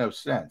makes no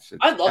sense.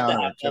 I'd love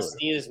to have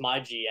Justine as my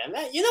GM.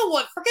 You know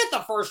what? Forget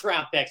the first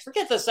round picks.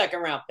 Forget the second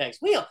round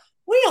picks. We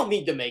don't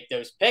need to make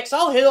those picks.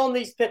 I'll hit on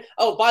these picks.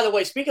 Oh, by the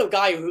way, speaking of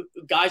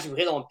guys who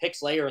hit on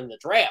picks later in the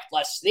draft,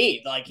 Les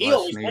Snead, he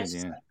always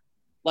mentions that.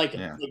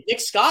 Nick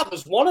Scott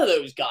was one of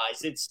those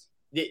guys.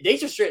 They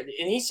just,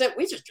 and he said,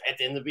 we just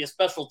drafted him to be a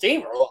special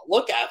teamer.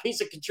 Look at him.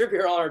 He's a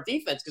contributor on our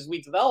defense because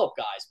we develop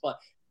guys. But,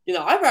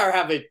 I'd rather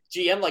have a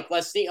GM like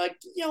Les Snead.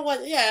 You know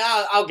what?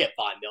 Yeah, I'll get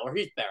Von Miller.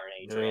 He's better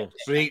than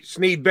Adrian.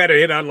 Snead better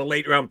hit on the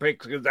late round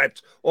picks because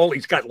that's all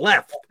he's got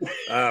left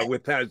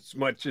with as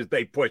much as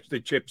they push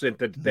the chips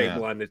into the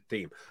table on this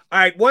team. All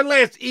right, one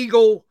last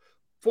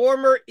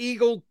former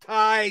Eagle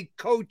tie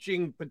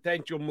coaching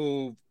potential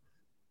move.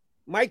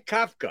 Mike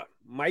Kafka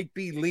might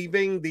be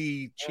leaving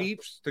the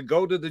Chiefs to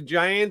go to the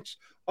Giants.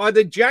 Are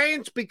the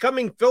Giants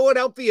becoming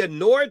Philadelphia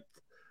North?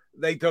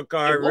 They took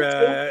our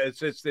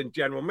assistant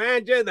general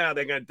manager. Now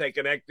they're going to take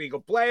an ex-Eagle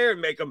player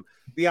and make him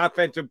the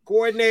offensive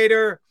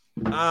coordinator.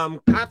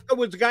 Kafka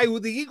was the guy who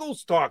the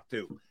Eagles talked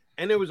to.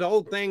 And there was a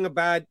whole thing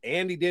about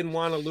Andy didn't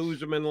want to lose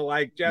him and the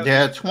like.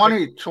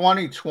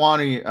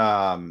 2020,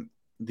 the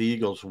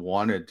Eagles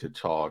wanted to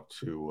talk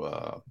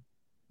to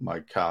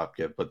Mike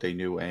Kafka, but they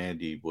knew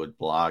Andy would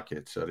block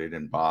it, so they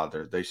didn't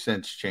bother. They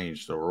since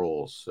changed the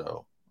rules,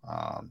 so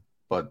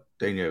but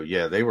they knew,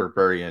 they were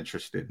very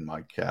interested in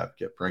Mike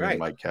Kafka, bringing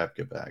Mike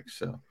Kafka back.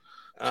 So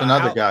it's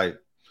another guy.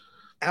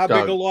 How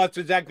big a loss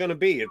is that going to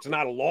be? It's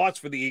not a loss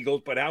for the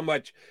Eagles, but how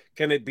much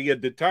can it be a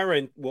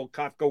deterrent? Will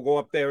Kafka go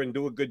up there and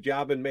do a good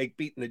job and make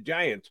beating the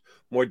Giants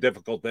more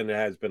difficult than it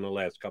has been the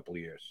last couple of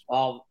years?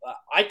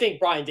 I think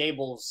Brian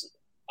Daboll's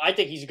I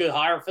think he's a good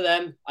hire for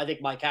them. I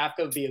think Mike Kafka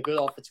would be a good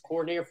offensive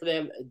coordinator for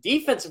them.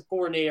 Defensive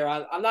coordinator,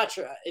 I'm not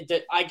sure.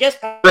 I guess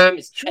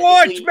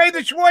Schwartz, may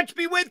the Schwartz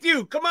be with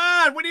you. Come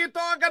on, what are you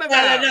talking about?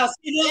 That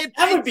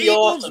would be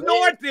awesome.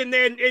 North in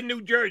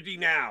New Jersey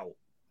now.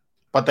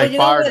 But they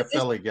fired a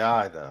Philly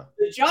guy, though.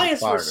 The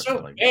Giants were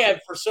so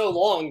bad for so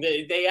long.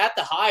 They had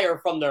to hire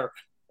from their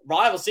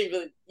rivals.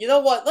 You know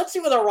what? Let's see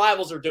what our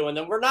rivals are doing.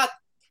 And we're not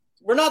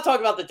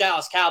talking about the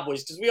Dallas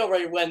Cowboys because we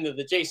already went to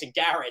the Jason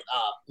Garrett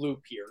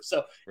loop here.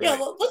 So,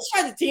 let's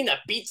try the team that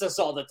beats us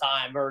all the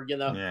time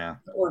Yeah.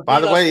 By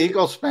the way,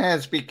 Eagles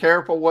fans, be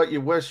careful what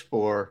you wish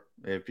for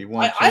if you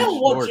want I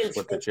don't want Jim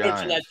Schwartz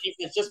coaching that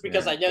defense just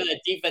because I know that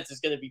defense is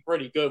going to be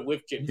pretty good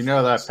with Jim Schwartz. You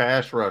know that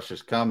pass rush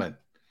is coming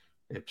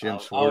if Jim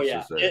Schwartz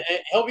is there.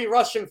 He'll be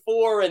rushing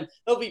 4 and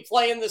he'll be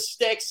playing the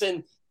sticks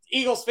and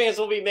Eagles fans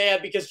will be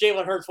mad because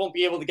Jalen Hurts won't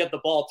be able to get the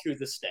ball through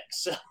the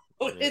sticks. So.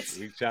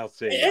 We shall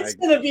see. It's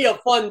going to be a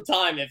fun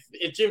time if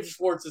Jim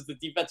Schwartz is the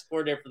defensive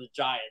coordinator for the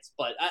Giants.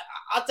 But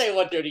I'll tell you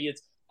what, Jody,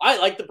 I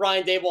like the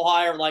Brian Daboll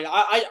hire. Like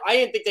I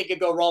didn't think they could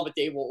go wrong with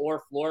Daboll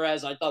or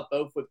Flores. I thought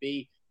both would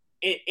be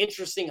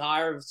interesting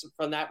hires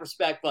from that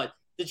respect. But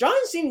the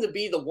Giants seem to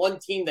be the one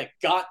team that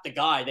got the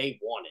guy they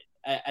wanted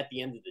at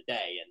the end of the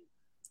day, and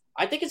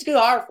I think it's a good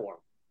hire for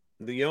him.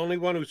 The only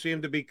one who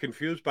seemed to be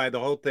confused by the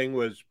whole thing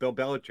was Bill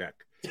Belichick.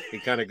 He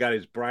kind of got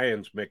his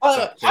Bryans mixed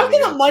up. How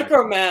can a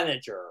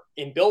micromanager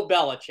in Bill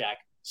Belichick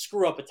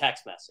screw up a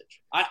text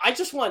message? I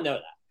just want to know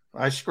that.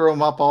 I screw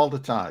them up all the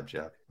time,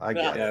 Jeff. I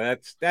get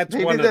it. That's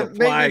maybe one of the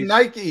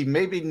flies.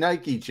 Maybe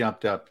Nike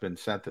jumped up and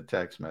sent the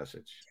text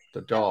message.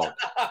 The dog.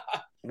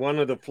 One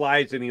of the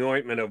flies in the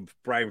ointment of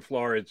Brian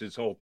Flores'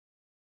 whole.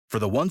 For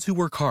the ones who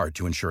work hard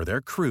to ensure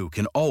their crew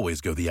can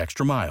always go the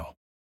extra mile,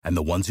 and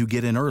the ones who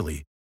get in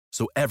early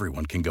so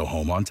everyone can go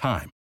home on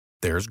time,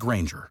 there's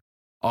Grainger,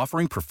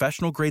 offering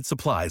professional-grade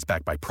supplies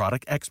backed by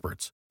product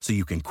experts so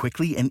you can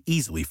quickly and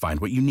easily find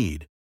what you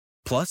need.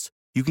 Plus,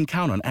 you can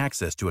count on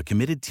access to a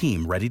committed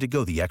team ready to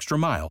go the extra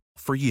mile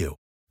for you.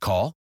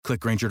 Call,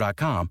 click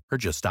Grainger.com, or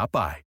just stop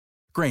by.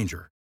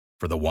 Grainger,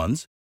 for the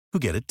ones who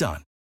get it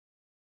done.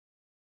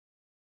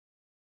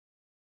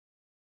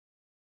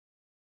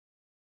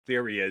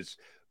 Theory is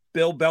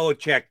Bill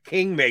Belichick,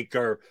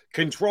 kingmaker,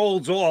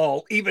 controls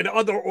all, even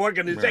other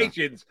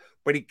organizations,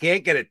 but he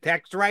can't get a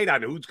text right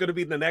on who's going to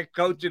be the next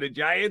coach of the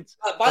Giants.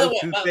 By the Those way,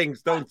 two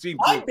things don't seem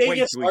to my equate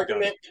biggest to each other.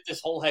 argument with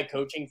this whole head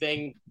coaching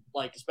thing,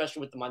 like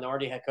especially with the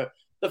minority head coach,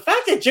 the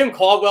fact that Jim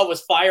Caldwell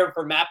was fired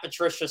for Matt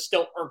Patricia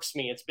still irks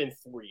me. It's been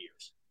 4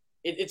 years.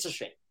 It's a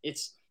shame.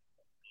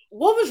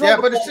 What was wrong?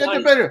 Yeah, but it's in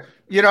the middle.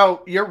 You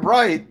know, you're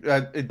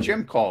right,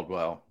 Jim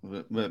Caldwell,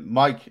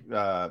 Mike.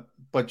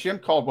 But Jim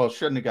Caldwell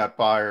shouldn't have got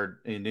fired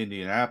in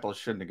Indianapolis.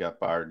 Shouldn't have got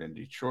fired in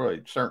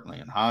Detroit. Certainly,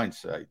 in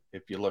hindsight,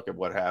 if you look at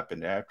what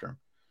happened after him.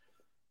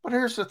 But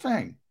here's the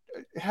thing: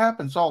 it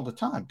happens all the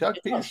time. Doug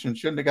Peterson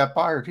shouldn't have got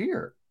fired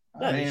here.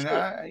 I mean,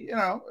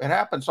 it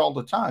happens all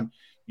the time.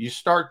 You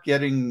start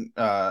getting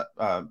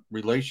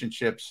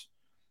relationships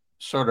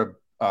sort of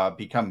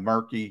become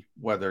murky,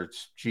 whether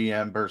it's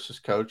GM versus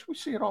coach. We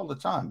see it all the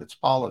time. It's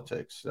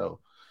politics.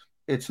 So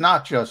it's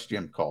not just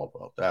Jim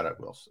Caldwell, that I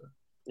will say.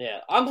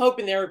 Yeah, I'm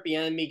hoping Eric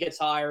Bieniemy gets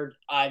hired.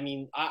 I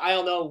mean, I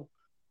don't know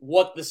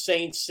what the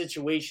Saints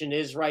situation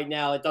is right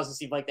now. It doesn't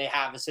seem like they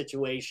have a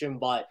situation,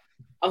 but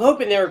I'm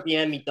hoping Eric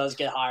Bieniemy does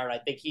get hired. I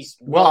think he's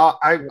well.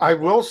 I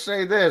will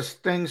say this: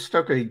 things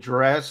took a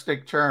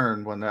drastic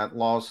turn when that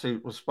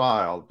lawsuit was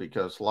filed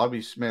because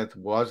Lovie Smith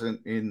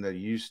wasn't in the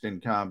Houston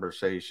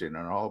conversation,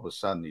 and all of a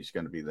sudden he's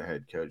going to be the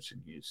head coach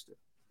in Houston.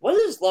 What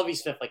is Lovie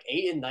Smith like?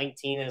 8-19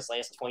 in his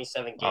last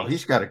 27 games. Oh,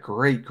 he's got a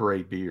great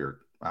beard.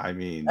 I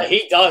mean,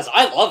 he does.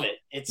 I love it.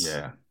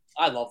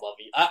 I love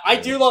Lovie. I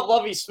do love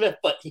Lovie Smith,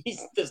 but he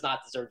does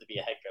not deserve to be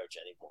a head coach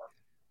anymore.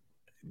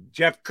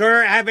 Jeff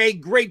Kerr, have a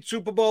great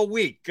Super Bowl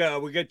week.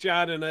 We'll get you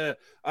on in the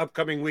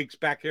upcoming weeks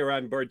back here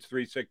on Birds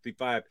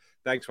 365.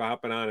 Thanks for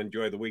hopping on.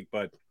 Enjoy the week,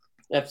 bud.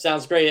 That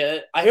sounds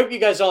great. I hope you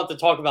guys don't have to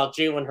talk about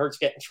Jalen Hurts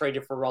getting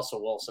traded for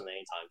Russell Wilson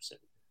anytime soon.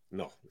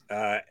 No,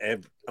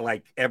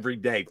 every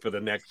day for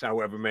the next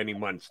however many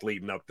months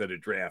leading up to the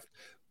draft.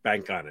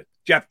 Bank on it.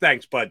 Jeff,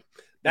 thanks, bud.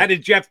 That is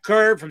Jeff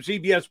Kerr from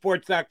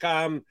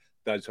CBSSports.com.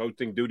 Does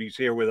hosting duties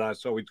here with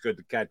us. Always good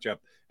to catch up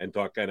and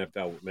talk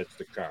NFL with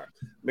Mr. Kerr.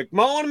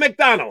 McMullen and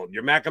McDonald,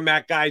 your Mac and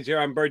Mac guys here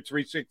on Bird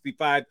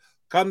 365.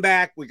 Come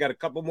back. We got a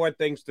couple more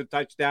things to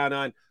touch down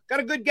on.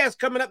 Got a good guest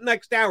coming up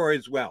next hour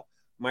as well.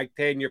 Mike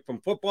Tanier from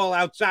Football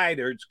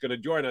Outsiders going to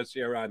join us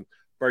here on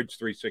Birds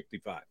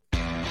 365.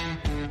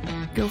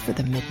 Go for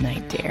the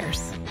midnight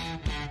dares.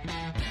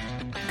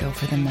 Go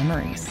for the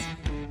memories.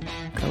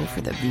 Go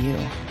for the view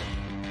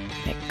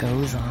that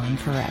goes on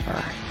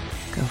forever.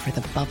 Go for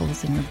the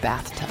bubbles in your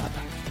bathtub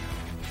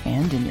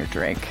and in your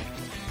drink.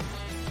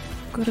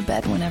 Go to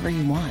bed whenever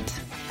you want.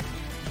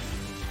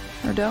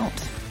 Or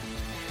don't.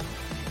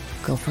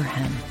 Go for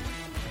him.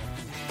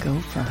 Go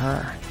for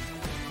her.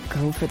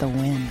 Go for the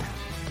win.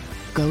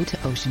 Go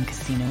to Ocean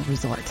Casino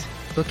Resort.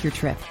 Book your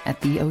trip at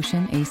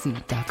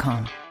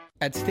theoceanac.com.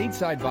 At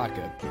Stateside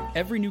Vodka,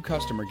 every new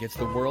customer gets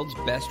the world's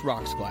best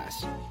rocks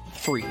glass.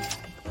 Free.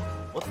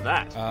 What's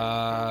that?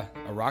 A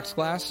rocks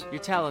glass?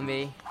 You're telling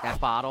me that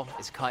bottle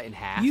is cut in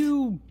half?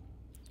 You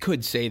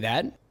could say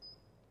that.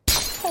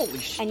 Holy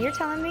shit. And you're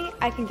telling me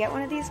I can get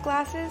one of these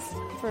glasses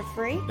for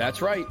free?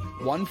 That's right.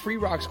 One free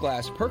rocks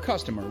glass per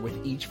customer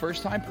with each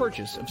first-time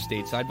purchase of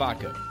Stateside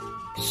Vodka.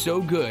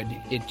 So good,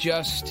 it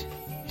just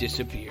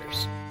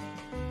disappears.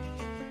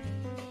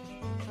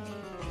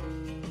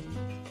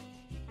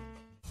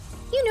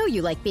 You know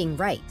you like being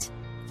right.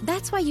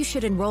 That's why you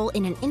should enroll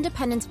in an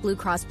Independence Blue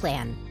Cross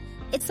plan.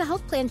 It's the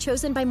health plan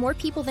chosen by more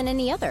people than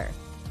any other.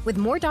 With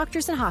more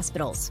doctors and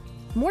hospitals,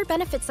 more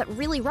benefits that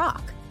really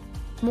rock,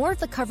 more of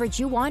the coverage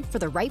you want for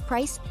the right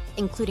price,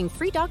 including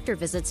free doctor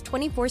visits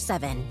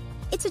 24/7.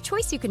 It's a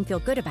choice you can feel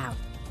good about.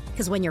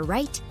 Because when you're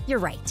right, you're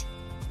right.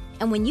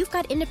 And when you've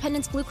got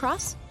Independence Blue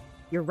Cross,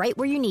 you're right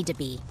where you need to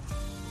be.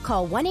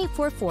 Call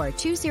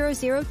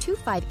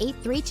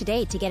 1-844-200-2583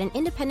 today to get an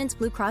Independence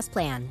Blue Cross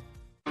plan.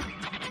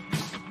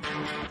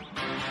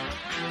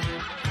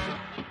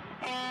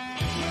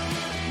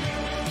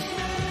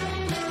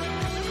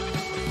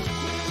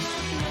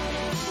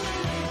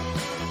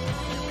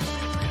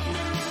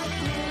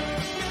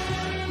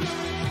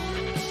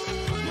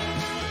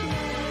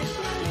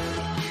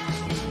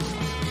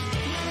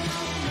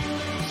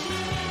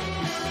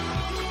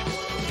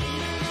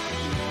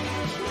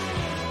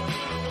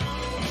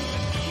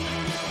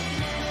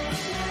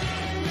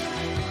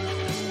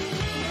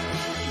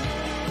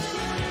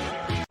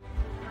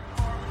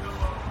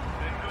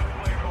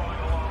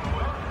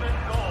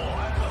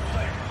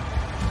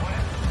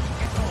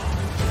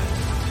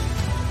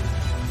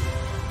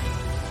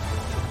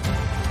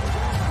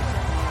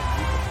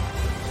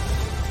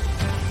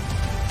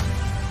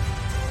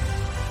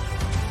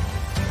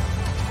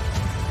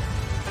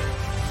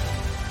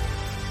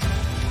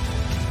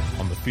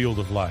 field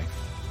of life,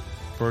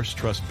 First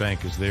Trust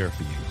Bank is there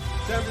for you.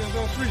 Champions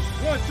on 3.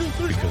 1, 2,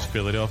 3. Because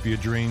Philadelphia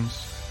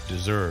dreams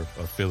deserve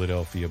a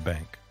Philadelphia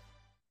bank.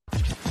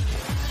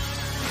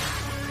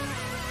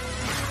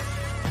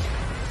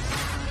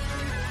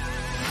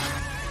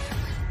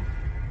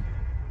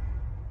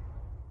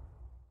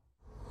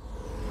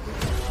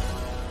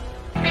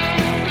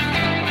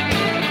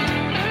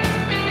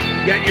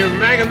 Got your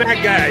Maga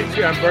Mag guys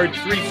here on Birds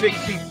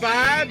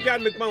 365.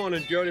 John McMullen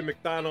and Jody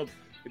McDonald.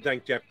 We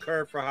thank Jeff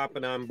Kerr for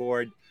hopping on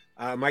board.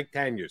 Mike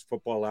Taniers,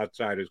 Football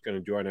Outsider, is going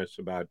to join us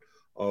about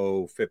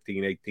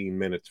 15, 18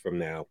 minutes from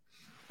now.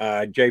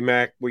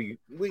 J-Mac, we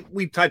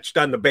touched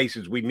on the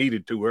bases we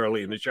needed to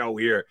early in the show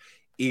here.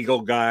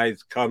 Eagle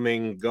guys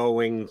coming,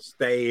 going,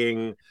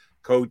 staying,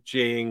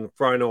 coaching,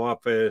 front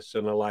office,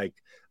 and the like.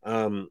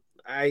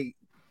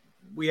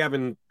 We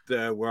haven't,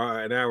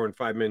 we're an hour and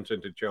 5 minutes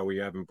into the show. We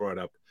haven't brought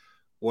up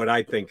what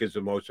I think is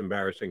the most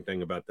embarrassing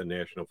thing about the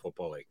National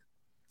Football League.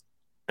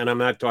 And I'm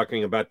not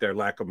talking about their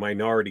lack of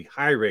minority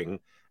hiring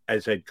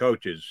as head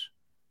coaches.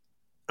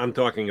 I'm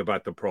talking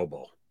about the Pro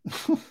Bowl.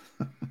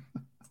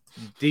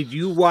 Did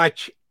you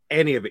watch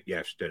any of it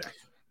yesterday?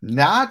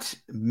 Not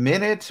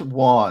minute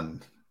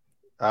one.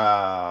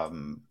 I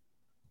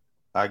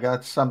got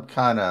in some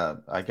kind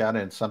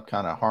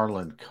of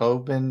Harlan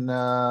Coben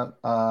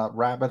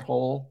rabbit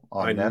hole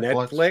on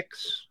Netflix.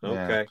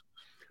 Okay.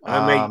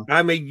 Yeah.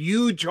 I'm a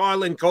huge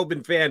Harlan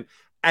Coben fan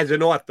as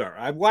an author.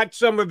 I've watched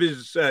some of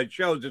his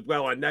shows as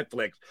well on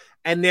Netflix,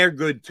 and they're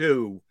good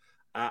too.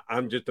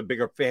 I'm just a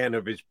bigger fan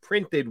of his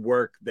printed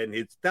work than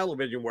his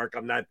television work.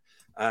 I'm not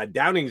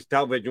downing his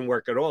television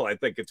work at all. I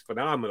think it's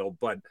phenomenal,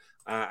 but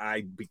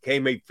I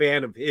became a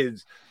fan of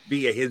his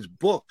via his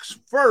books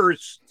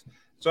first.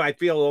 So I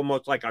feel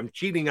almost like I'm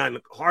cheating on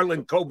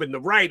Harlan Coben, the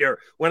writer,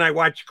 when I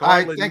watch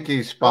Harlan. I think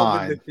he's Coben,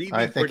 fine.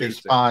 I think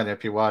he's fine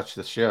if you watch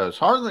the shows.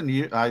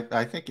 Harlan,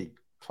 I think he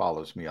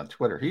follows me on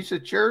Twitter. He's a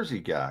Jersey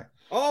guy.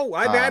 Oh,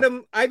 I've had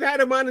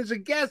him on as a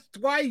guest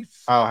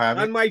twice. Oh, have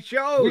you? On my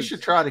show. We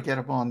should try to get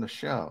him on the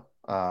show.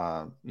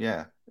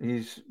 Yeah,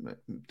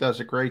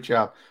 does a great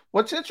job.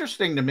 What's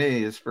interesting to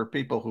me is for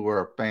people who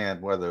are a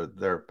fan, whether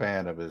they're a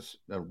fan of his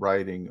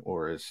writing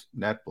or his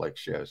Netflix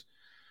shows,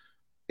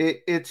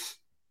 it's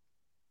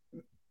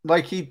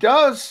like he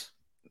does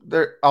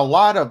there a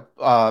lot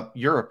of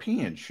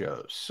European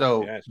shows.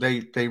 So yes.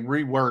 they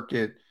rework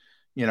it.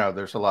 You know,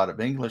 there's a lot of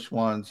English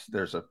ones.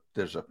 There's a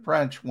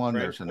French one.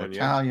 There's an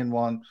Italian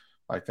one.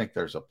 I think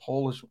there's a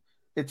Polish.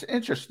 It's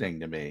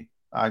interesting to me.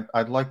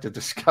 I'd like to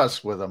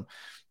discuss with him,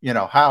 you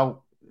know,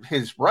 how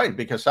his writing,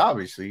 because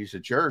obviously he's a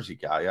Jersey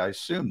guy. I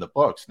assume the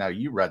books. Now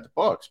you read the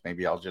books.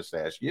 Maybe I'll just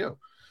ask you.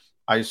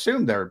 I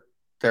assume they're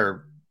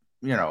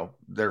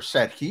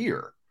set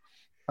here.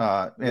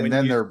 And when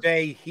then you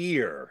stay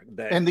here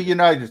in the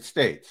United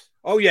States.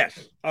 Oh yes.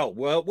 Oh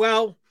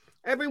well.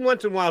 Every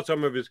once in a while,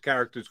 some of his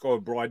characters go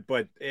abroad,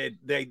 but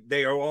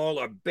they are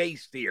all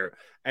based here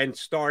and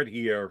start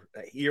here.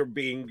 Here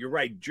being, you're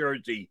right,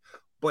 Jersey,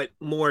 but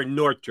more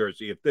North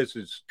Jersey. If this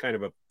is kind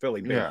of a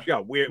Philly-based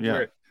show,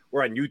 we're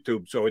on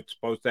YouTube, so it's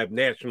supposed to have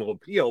national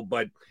appeal,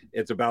 but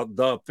it's about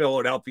the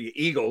Philadelphia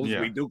Eagles.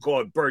 Yeah. We do call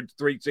it Birds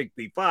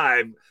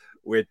 365.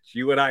 Which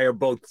you and I are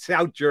both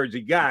South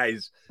Jersey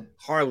guys.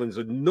 Harlan's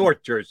a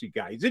North Jersey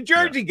guy. He's a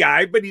Jersey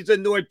guy, but he's a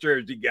North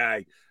Jersey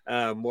guy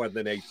more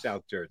than a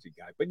South Jersey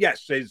guy. But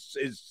yes, his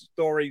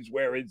stories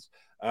where his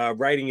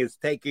writing is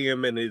taking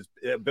him and his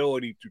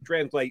ability to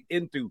translate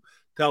into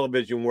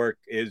television work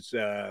is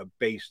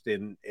based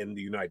in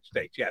the United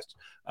States. Yes,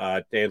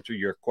 to answer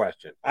your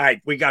question. All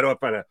right, we got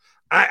off on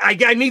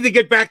I need to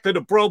get back to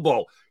the Pro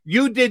Bowl.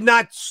 You did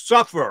not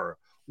suffer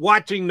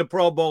watching the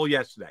Pro Bowl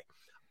yesterday.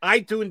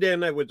 I tuned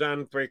in. I was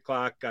on 3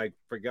 o'clock. I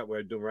forgot what I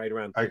was doing right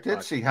around 3 o'clock. I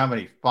did see how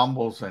many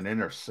fumbles and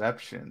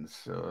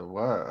interceptions.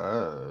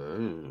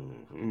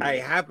 I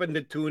happened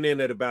to tune in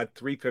at about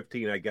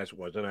 3:15, I guess it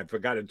was, and I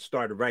forgot it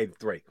started right at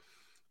 3.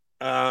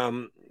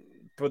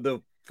 For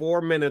the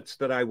 4 minutes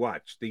that I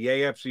watched, the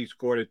AFC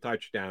scored a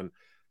touchdown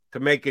to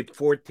make it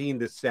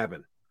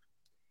 14-7.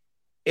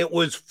 It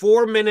was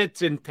 4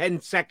 minutes and 10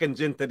 seconds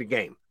into the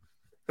game.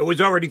 It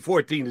was already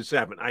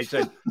 14-7. I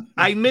said,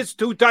 I missed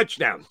 2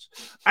 touchdowns.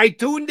 I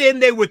tuned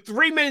in. They were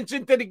 3 minutes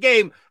into the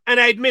game,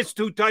 and I'd missed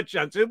 2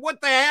 touchdowns. I said, what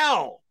the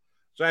hell?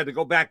 So I had to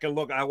go back and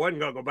look. I wasn't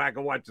going to go back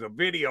and watch the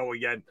video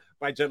again,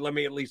 but I said, let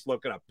me at least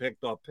look it up.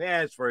 Picked up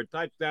pass for a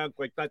touchdown,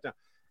 quick touchdown.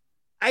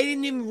 I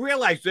didn't even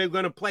realize they were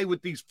going to play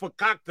with these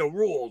fakakta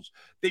rules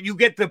that you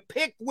get to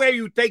pick where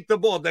you take the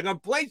ball. They're going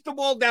to place the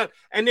ball down,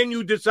 and then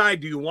you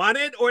decide, do you want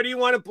it or do you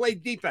want to play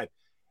defense?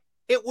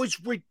 It was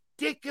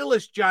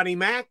ridiculous, Johnny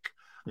Mac.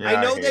 Yeah,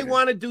 I know they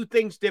want to do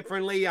things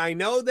differently. I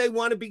know they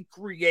want to be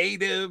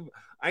creative.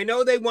 I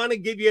know they want to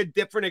give you a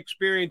different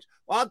experience.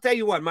 Well, I'll tell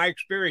you what, my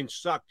experience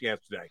sucked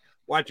yesterday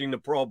watching the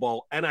Pro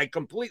Bowl, and I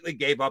completely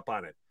gave up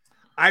on it.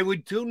 I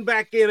would tune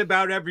back in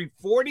about every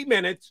 40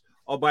 minutes.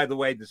 Oh, by the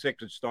way, the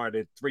Sixers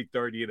started at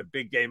 3:30 in a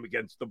big game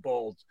against the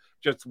Bulls.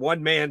 Just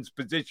one man's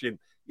position.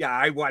 Yeah,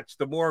 I watched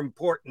the more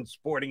important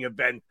sporting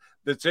event,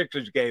 the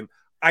Sixers game.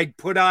 I'd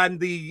put on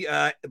the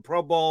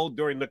Pro Bowl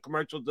during the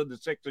commercials of the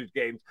Sixers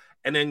games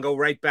and then go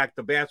right back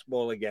to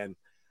basketball again.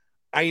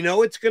 I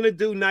know it's going to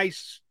do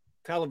nice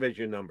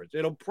television numbers.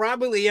 It'll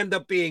probably end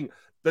up being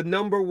the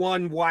number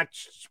one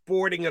watched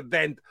sporting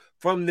event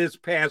from this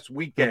past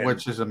weekend.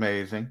 Which is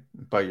amazing,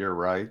 but you're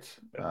right.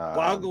 It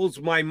boggles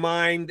my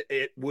mind.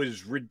 It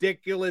was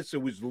ridiculous.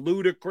 It was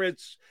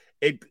ludicrous.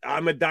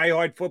 I'm a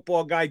diehard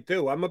football guy,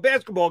 too. I'm a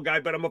basketball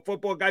guy, but I'm a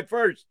football guy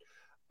first.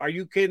 Are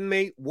you kidding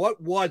me?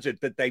 What was it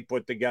that they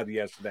put together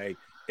yesterday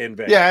in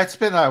Vegas? Yeah, it's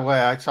been that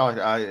way.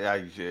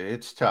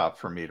 It's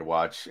tough for me to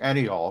watch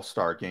any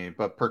All-Star game,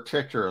 but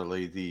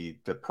particularly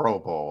the Pro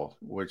Bowl,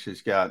 which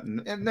has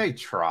gotten, and they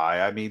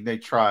try. I mean, they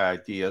try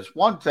ideas.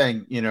 One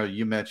thing,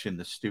 you mentioned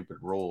the stupid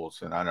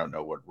rules, and I don't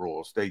know what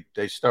rules.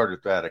 They started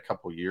that a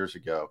couple years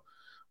ago,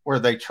 where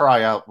they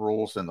try out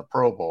rules in the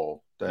Pro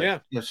Bowl. So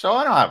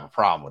I don't have a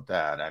problem with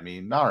that. I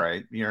mean, all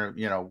right,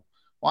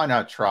 why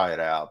not try it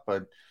out?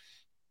 But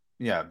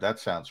yeah, that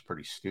sounds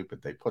pretty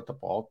stupid. They put the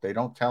ball. They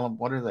don't tell them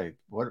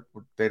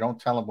they don't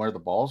tell them where the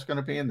ball's going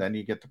to be, and then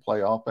you get to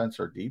play offense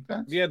or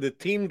defense. Yeah, the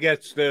team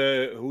gets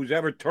who's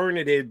ever turned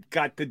it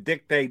got to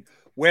dictate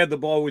where the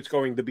ball was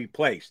going to be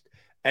placed,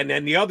 and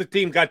then the other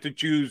team got to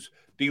choose: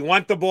 do you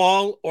want the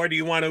ball or do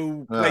you want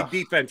to play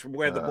defense from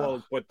where the ball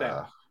is put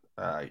down?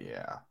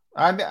 Yeah.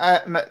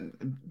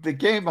 The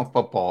game of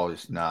football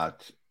is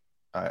not.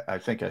 I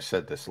think I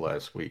said this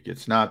last week.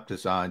 It's not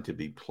designed to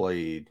be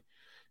played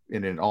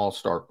in an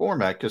all-star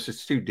format because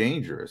it's too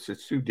dangerous.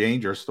 It's too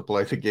dangerous to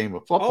play the game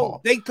of football.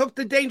 Oh, they took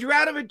the danger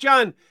out of it,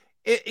 John.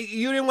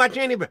 You didn't watch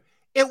any of it.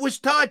 It was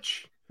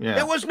touch. Yeah.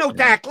 There was no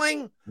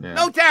tackling. Yeah.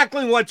 No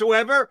tackling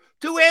whatsoever.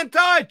 Two-hand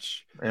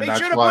touch. And they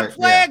should have put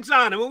flags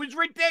on him. It was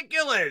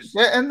ridiculous.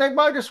 Yeah, and they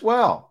might as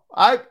well.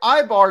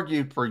 I've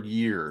argued for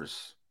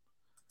years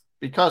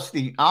because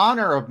the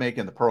honor of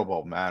making the Pro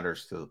Bowl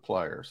matters to the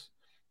players.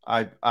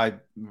 I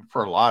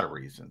for a lot of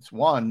reasons.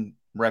 One,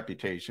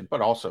 reputation, but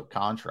also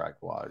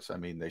contract wise. I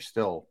mean, they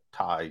still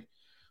tie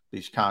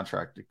these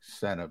contract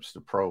incentives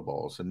to Pro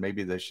Bowls, and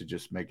maybe they should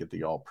just make it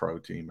the all pro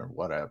team or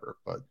whatever.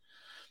 But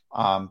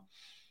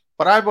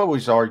I've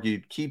always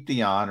argued, keep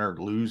the honor,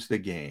 lose the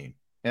game.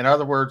 In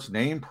other words,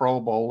 name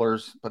Pro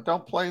Bowlers, but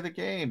don't play the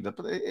game.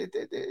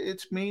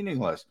 It's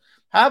meaningless.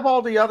 Have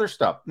all the other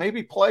stuff.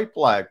 Maybe play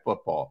flag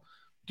football.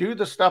 Do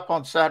the stuff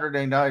on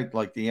Saturday night,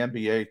 like the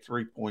NBA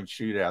 3-point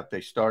shootout.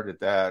 They started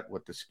that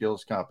with the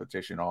skills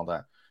competition, all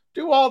that.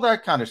 Do all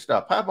that kind of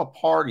stuff. Have a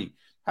party.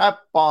 Have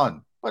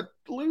fun. But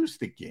lose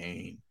the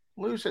game.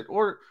 Lose it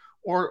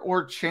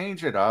or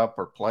change it up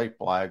or play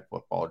flag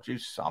football. Do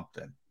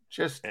something.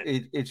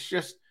 It's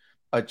just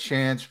a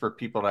chance for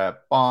people to have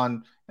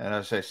fun. And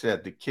as I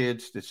said, the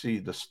kids to see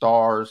the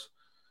stars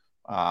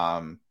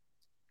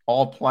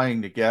all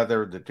playing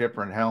together, the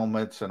different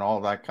helmets and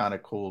all that kind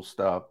of cool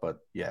stuff. But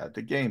yeah,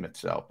 the game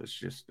itself is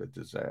just a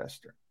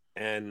disaster.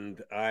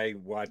 And I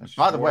watched. And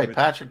by the way,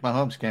 Patrick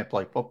Mahomes can't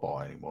play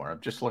football anymore.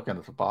 I'm just looking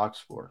at the box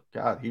score.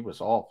 God, he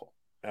was awful.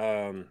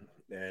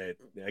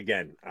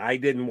 Again, I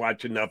didn't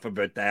watch enough of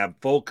it to have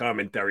full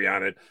commentary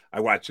on it. I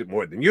watched it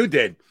more than you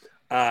did.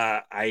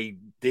 I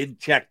did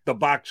check the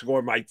box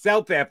score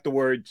myself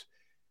afterwards.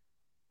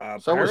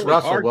 So was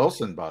Russell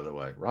Wilson, by the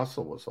way.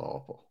 Russell was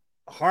awful.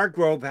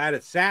 Hargrove had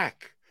a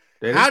sack.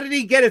 How did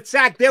he get a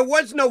sack? There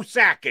was no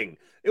sacking.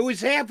 It was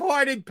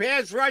half-hearted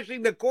pass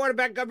rushing. The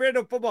quarterback got rid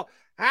of football.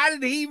 How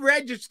did he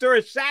register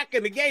a sack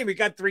in the game? He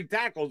got 3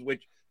 tackles,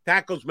 which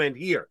tackles meant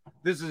here.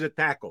 This is a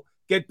tackle.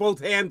 Get both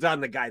hands on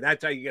the guy.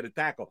 That's how you get a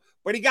tackle.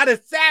 But he got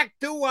a sack,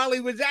 too, while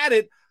he was at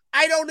it.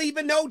 I don't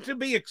even know to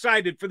be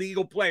excited for the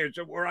Eagle players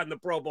that were on the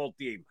Pro Bowl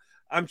team.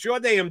 I'm sure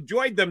they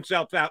enjoyed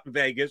themselves out in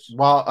Vegas.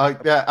 Well,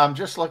 I'm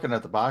just looking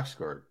at the box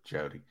score,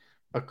 Jody.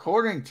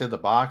 According to the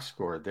box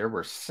score, there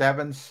were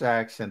 7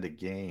 sacks in the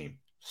game.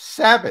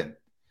 7.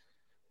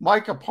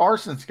 Micah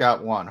Parsons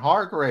got 1.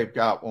 Hargrave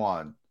got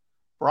 1.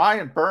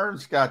 Brian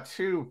Burns got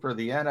 2 for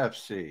the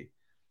NFC.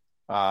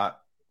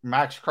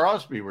 Max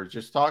Crosby, we're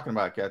just talking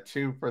about, got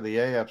 2 for the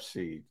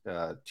AFC.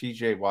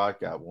 TJ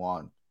Watt got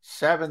 1.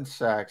 7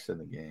 sacks in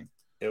the game.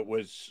 It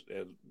was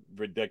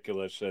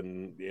ridiculous.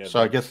 And so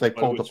I guess they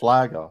pulled the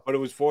flag off. But it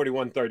was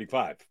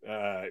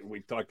 41-35.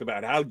 We talked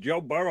about how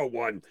Joe Burrow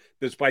won,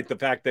 despite the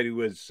fact that he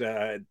was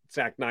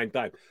sacked 9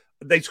 times.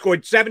 They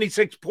scored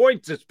 76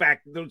 points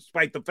despite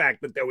the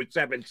fact that there were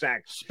 7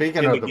 sacks.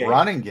 Speaking of the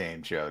running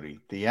game, Jody,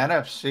 the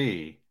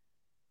NFC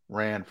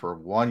ran for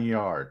 1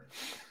 yard.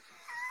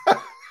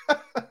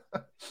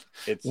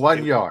 It's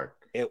 1 yard.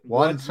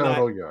 One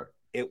total yard.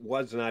 It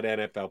was not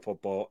NFL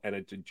football, and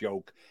it's a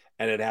joke,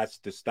 and it has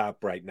to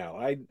stop right now.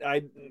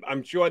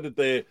 I'm sure that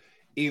the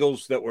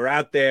Eagles that were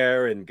out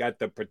there and got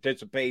to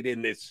participate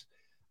in this,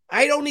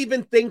 I don't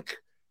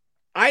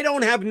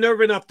have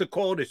nerve enough to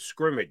call it a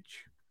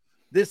scrimmage.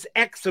 This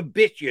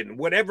exhibition,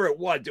 whatever it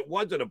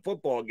wasn't a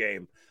football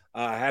game.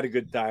 Had a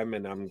good time,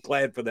 and I'm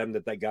glad for them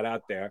that they got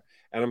out there,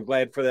 and I'm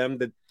glad for them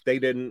that they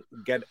didn't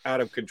get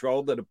out of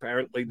control. That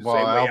apparently the same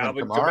way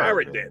Alvin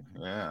Kamara did.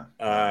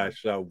 Yeah.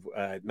 So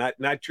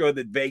not sure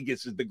that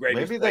Vegas is the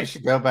greatest. Maybe they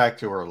should go back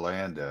to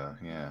Orlando.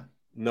 Yeah.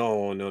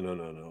 No.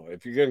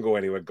 If you're gonna go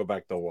anywhere, go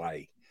back to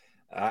Hawaii.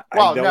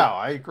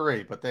 I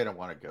agree, but they don't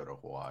want to go to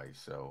Hawaii.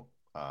 So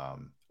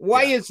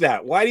why is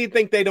that? Why do you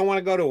think they don't want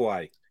to go to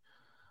Hawaii?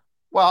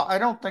 Well, I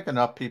don't think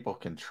enough people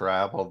can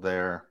travel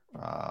there.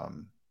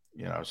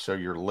 So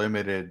you're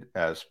limited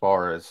as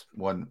far as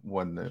when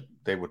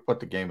they would put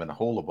the game in the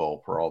Hula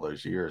Bowl for all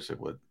those years, it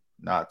would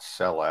not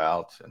sell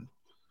out, and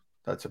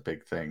that's a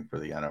big thing for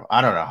the NFL.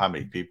 I don't know how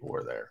many people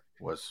were there.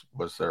 Was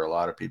there a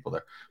lot of people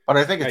there? But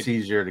I think it's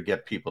easier to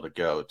get people to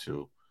go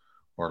to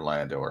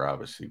Orlando or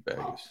obviously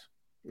Vegas.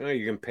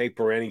 You can pay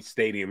for any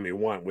stadium you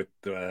want with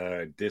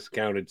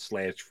discounted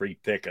 / free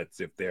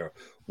tickets if they're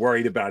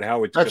worried about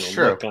how it's going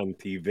to look on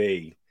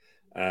TV.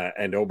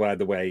 And oh, by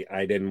the way,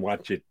 I didn't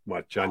watch it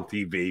much on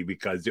TV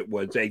because it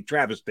was a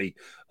travesty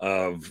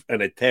of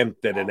an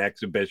attempt at an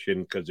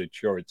exhibition because it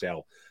sure as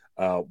hell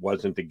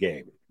wasn't a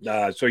game.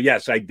 So,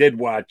 yes, I did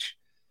watch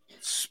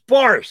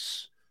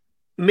sparse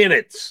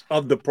minutes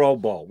of the Pro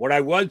Bowl. What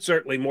I was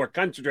certainly more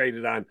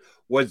concentrated on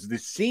was the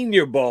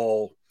Senior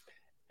Bowl.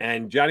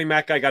 And Johnny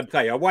Mack, I got to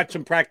tell you, I watched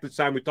some practice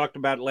time. We talked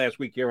about it last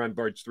week here on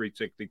Birds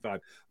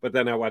 365, but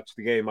then I watched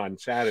the game on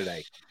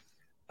Saturday.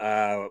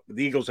 The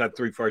Eagles have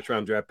 3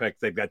 first-round draft picks.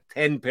 They've got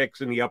 10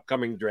 picks in the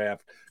upcoming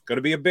draft. Going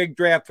to be a big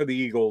draft for the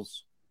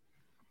Eagles.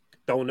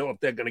 Don't know if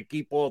they're going to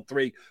keep all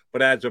 3,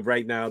 but as of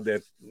right now,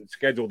 they're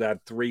scheduled to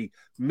have 3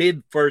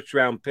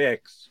 mid-first-round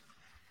picks.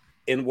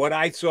 In what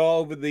I saw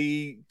over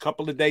the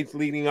couple of days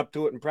leading up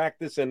to it in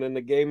practice and then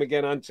the game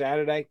again on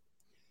Saturday,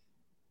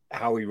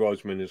 Howie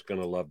Roseman is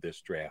going to love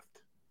this draft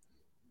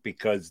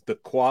because the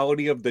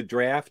quality of the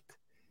draft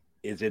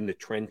is in the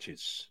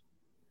trenches.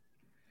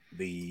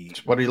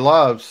 It's what he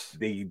loves.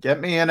 Get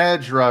me an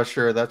edge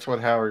rusher. That's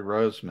what Howie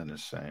Roseman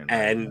is saying.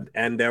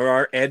 And there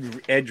are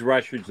edge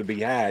rushers to be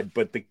had,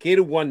 but the kid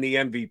who won the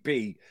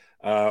MVP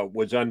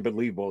was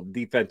unbelievable.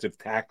 Defensive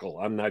tackle.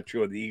 I'm not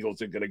sure the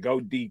Eagles are going to go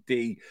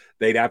DT.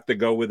 They'd have to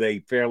go with a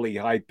fairly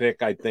high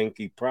pick. I think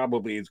he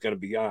probably is going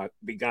to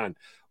be gone.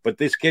 But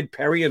this kid,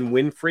 Perrion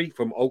Winfrey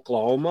from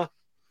Oklahoma,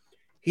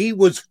 he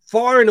was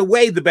far and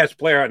away the best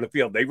player on the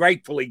field. They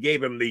rightfully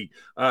gave him the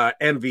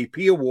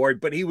MVP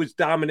award, but he was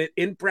dominant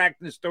in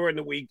practice during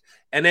the week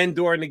and then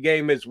during the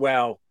game as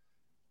well.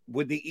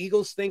 Would the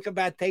Eagles think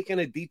about taking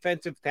a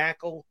defensive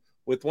tackle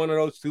with one of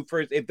those 2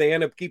 first? If they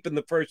end up keeping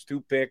the first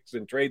 2 picks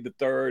and trade the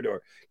third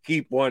or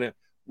keep one,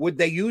 would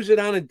they use it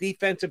on a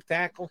defensive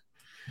tackle?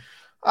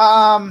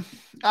 I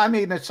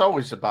mean, it's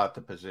always about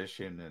the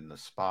position and the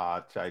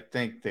spot. I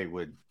think they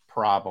would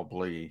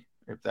probably,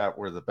 if that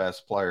were the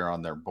best player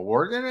on their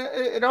board, and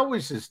it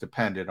always is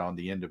dependent on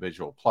the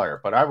individual player,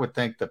 but I would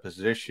think the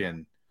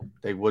position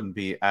they wouldn't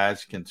be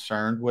as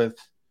concerned with.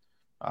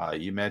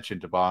 You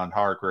mentioned Devon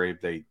Hargrave.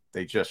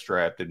 They just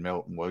drafted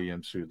Milton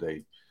Williams, who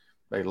they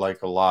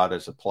like a lot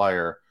as a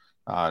player,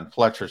 and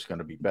Fletcher's going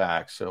to be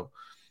back. So,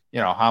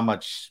 how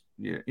much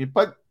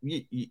but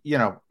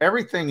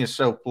everything is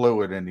so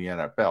fluid in the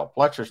NFL.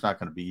 Fletcher's not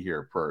going to be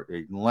here for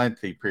a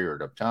lengthy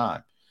period of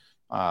time.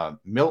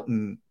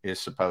 Milton is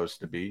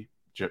supposed to be.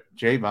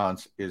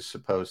 Javon's is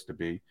supposed to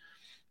be.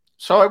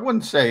 So I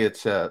wouldn't say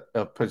it's a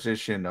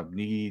position of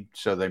need.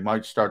 So they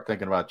might start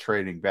thinking about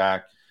trading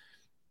back.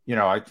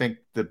 I think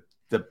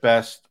the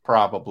best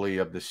probably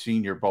of the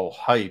Senior Bowl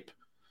hype,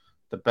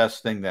 the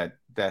best thing that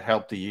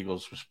helped the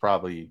Eagles was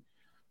probably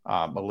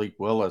Malik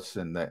Willis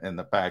and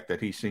the fact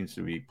that he seems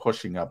to be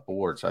pushing up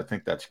boards. I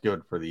think that's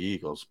good for the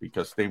Eagles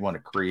because they want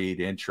to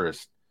create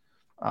interest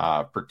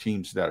for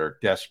teams that are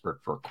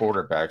desperate for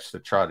quarterbacks to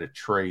try to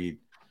trade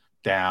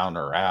down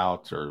or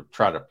out or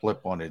try to flip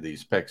one of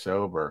these picks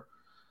over.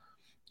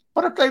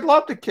 But if they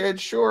love the kid,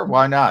 sure,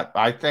 why not?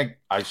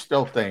 I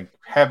still think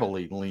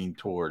heavily lean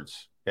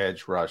towards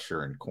edge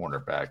rusher and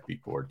cornerback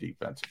before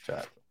defensive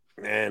tackle.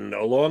 And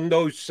along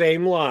those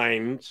same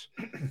lines,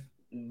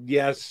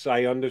 yes,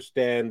 I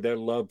understand their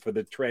love for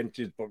the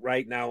trenches, but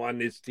right now on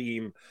this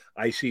team,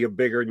 I see a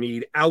bigger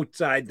need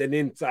outside than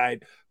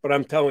inside. But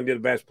I'm telling you, the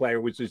best player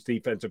was this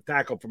defensive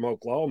tackle from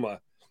Oklahoma.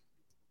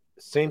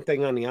 Same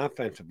thing on the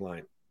offensive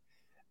line.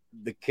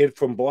 The kid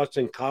from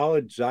Boston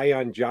College,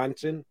 Zion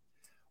Johnson,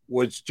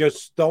 was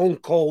just stone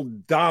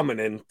cold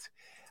dominant.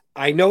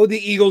 I know the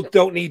Eagles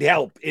don't need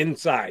help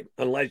inside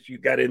unless you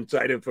got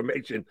inside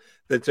information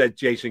that says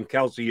Jason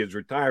Kelce is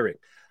retiring.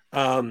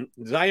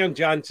 Zion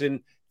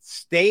Johnson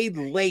stayed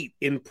late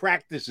in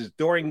practices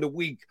during the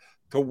week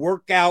to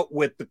work out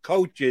with the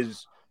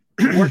coaches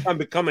to work on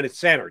becoming a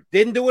center.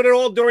 Didn't do it at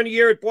all during the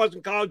year at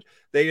Boston College.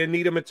 They didn't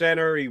need him at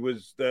center. He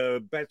was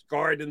the best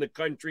guard in the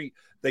country.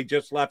 They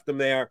just left him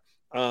there.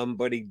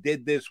 But he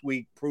did this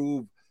week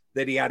prove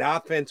that he had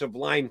offensive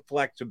line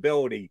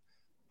flexibility.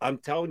 I'm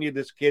telling you,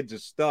 this kid's a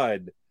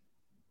stud.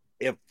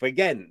 If,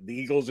 again, the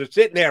Eagles are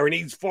sitting there and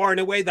he's far and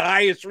away the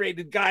highest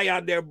rated guy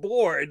on their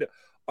board,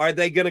 are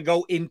they going to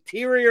go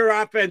interior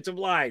offensive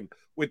line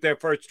with their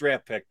first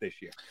draft pick this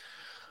year?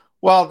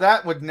 Well,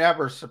 that would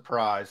never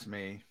surprise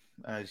me,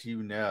 as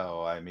you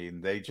know. I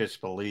mean, they just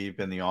believe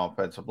in the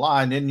offensive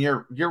line. And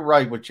you're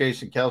right with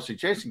Jason Kelce.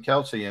 Jason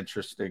Kelce,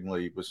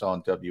 interestingly, was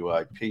on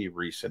WIP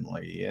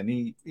recently, and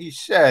he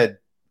said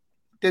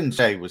didn't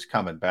say he was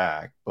coming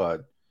back,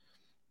 but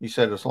he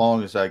said, as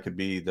long as I could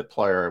be the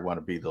player I want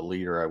to be, the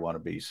leader I want to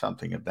be,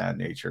 something of that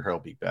nature, he'll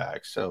be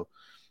back. So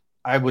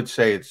I would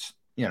say it's,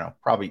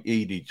 probably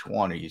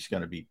 80-20 he's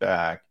going to be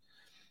back.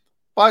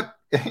 But,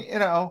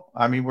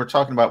 I mean, we're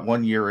talking about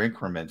 1 year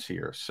increments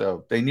here.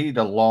 So they need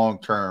a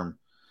long-term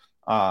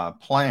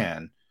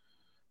plan.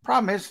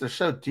 Problem is they're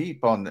so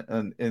deep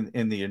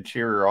in the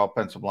interior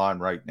offensive line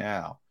right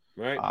now.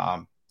 Right.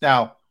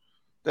 Now,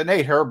 the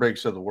Nate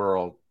Herbigs of the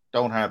world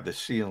don't have the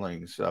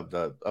ceilings of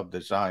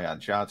the Zion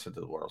Johnson of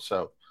the world.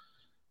 So,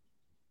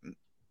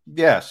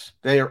 yes,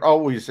 they are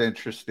always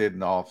interested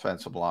in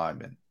offensive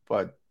linemen.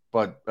 But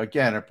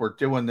again, if we're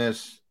doing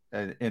this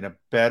in a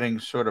betting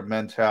sort of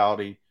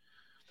mentality,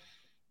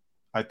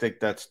 I think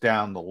that's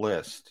down the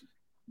list.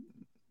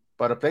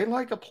 But if they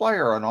like a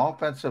player on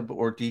offensive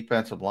or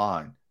defensive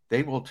line,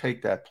 they will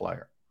take that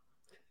player.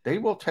 They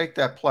will take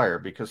that player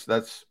because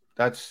that's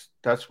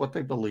what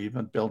they believe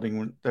in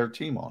building their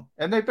team on.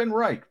 And they've been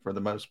right for the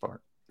most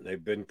part.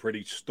 They've been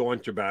pretty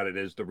staunch about it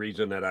is the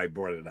reason that I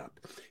brought it up.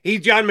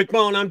 He's John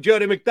McMullen. I'm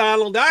Jody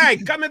McDonald. All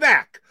right, coming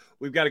back.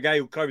 We've got a guy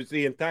who covers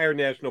the entire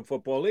National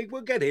Football League.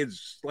 We'll get his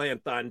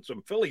slant on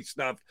some Philly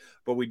stuff,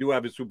 but we do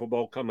have a Super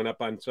Bowl coming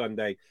up on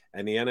Sunday,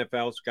 and the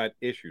NFL's got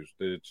issues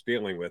that it's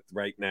dealing with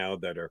right now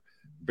that are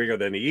bigger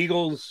than the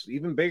Eagles,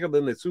 even bigger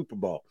than the Super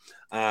Bowl.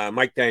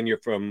 Mike Tanier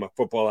from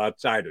Football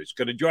Outsiders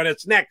going to join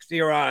us next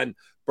here on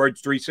Birds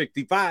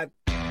 365.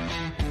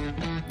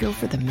 Go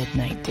for the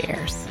midnight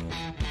dares.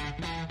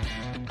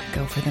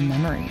 Go for the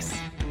memories.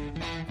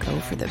 Go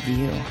for the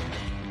view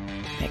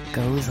that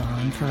goes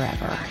on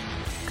forever.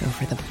 Go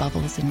for the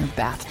bubbles in your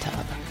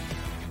bathtub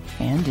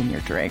and in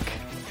your drink.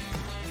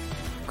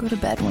 Go to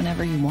bed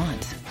whenever you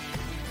want.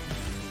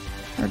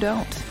 Or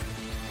don't.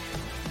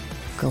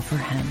 Go for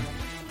him.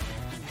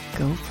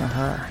 Go for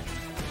her.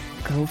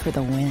 Go for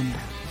the win.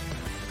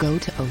 Go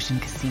to Ocean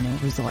Casino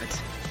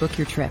Resort. Book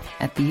your trip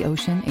at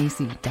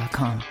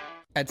theoceanac.com.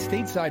 At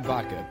Stateside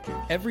Vodka,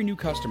 every new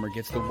customer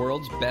gets the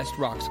world's best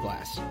rocks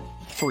glass.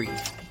 Free.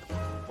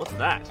 What's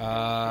that?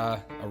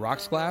 A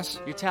rocks glass?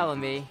 You're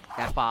telling me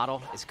that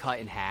bottle is cut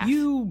in half?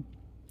 You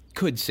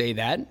could say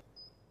that.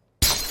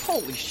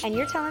 Holy shit. And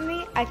you're telling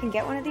me I can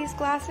get one of these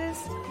glasses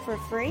for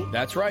free?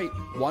 That's right.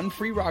 1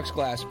 free rocks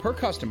glass per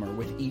customer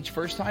with each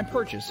first-time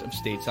purchase of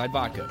Stateside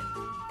Vodka.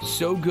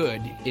 So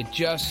good, it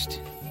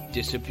just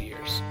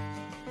disappears.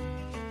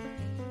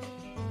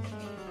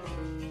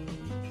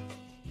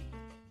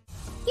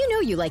 You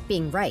know you like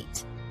being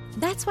right.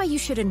 That's why you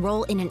should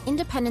enroll in an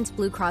Independence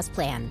Blue Cross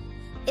plan.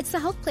 It's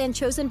the health plan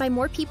chosen by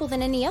more people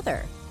than any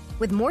other,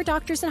 with more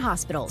doctors and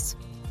hospitals,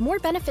 more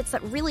benefits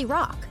that really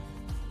rock,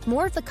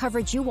 more of the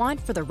coverage you want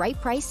for the right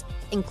price,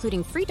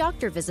 including free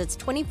doctor visits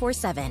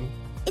 24/7.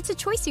 It's a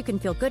choice you can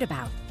feel good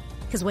about,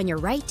 because when you're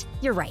right,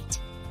 you're right.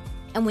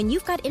 And when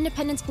you've got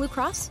Independence Blue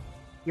Cross,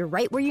 you're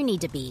right where you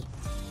need to be.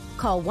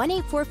 Call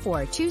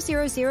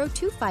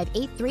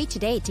 1-844-200-2583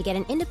 today to get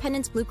an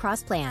Independence Blue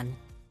Cross plan.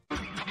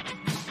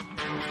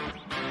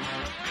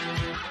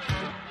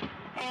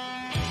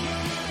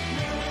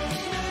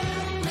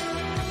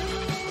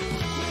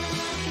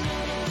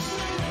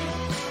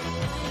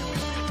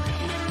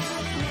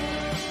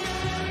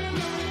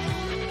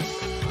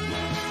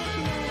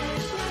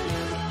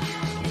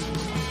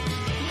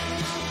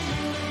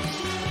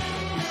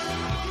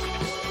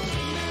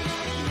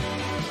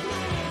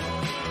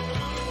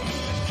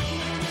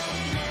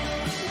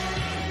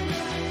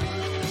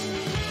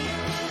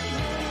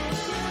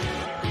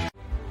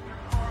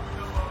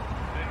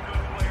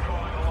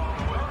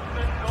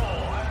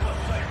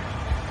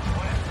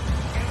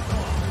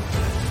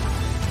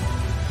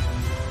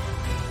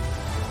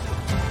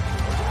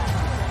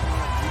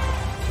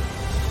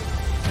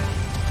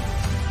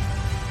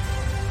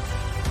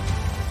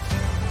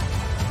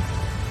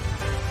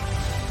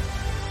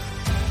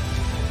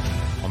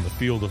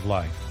 Field of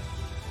life,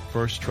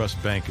 First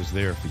Trust Bank is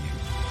there for you.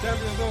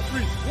 Champions on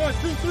 3. 1,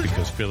 2, 3.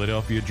 Because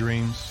Philadelphia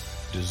dreams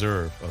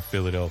deserve a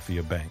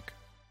Philadelphia bank.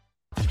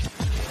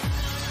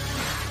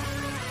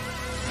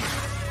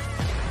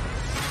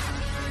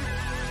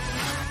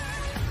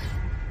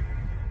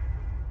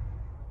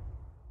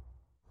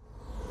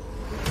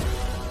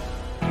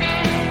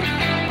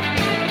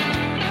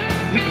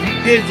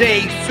 It is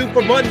a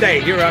Super Monday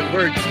here on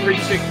Birds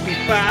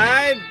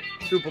 365.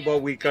 Super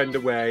Bowl week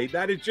underway.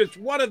 That is just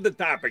one of the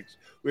topics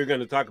we're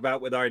going to talk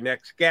about with our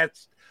next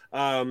guest.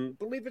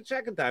 Believe it's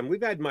second time.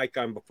 We've had Mike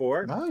on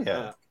before. Oh,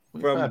 yeah.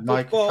 We've had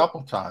Mike a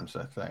couple times,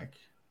 I think.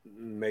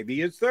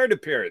 Maybe his third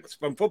appearance.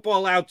 From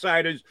Football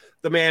Outsiders,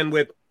 the man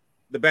with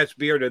the best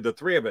beard of the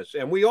three of us.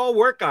 And we all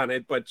work on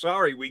it, but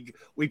sorry, we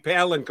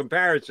pale in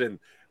comparison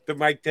to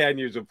Mike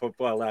Tanier's of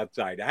Football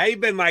Outsider. How you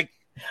been, Mike?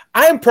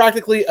 I am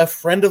practically a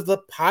friend of the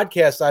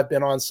podcast. I've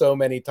been on so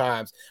many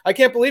times. I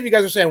can't believe you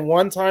guys are saying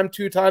 1 time,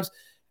 2 times.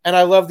 and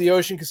I love the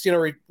Ocean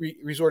Casino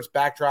Resorts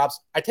backdrops.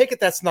 I take it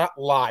that's not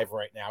live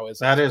right now, is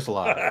it? That is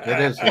live. It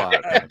is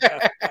live.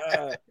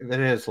 It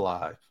is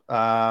live.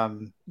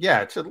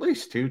 Yeah, it's at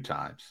least 2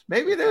 times.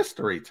 Maybe it is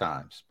 3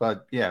 times.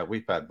 But yeah,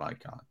 we've had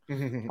Mike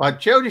on. But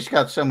Jody's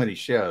got so many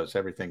shows,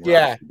 everything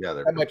runs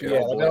together. That might be,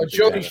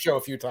 Jody's show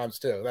a few times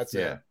too. That's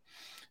it.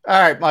 All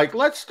right, Mike,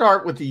 let's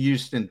start with the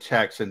Houston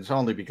Texans,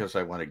 only because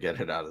I want to get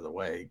it out of the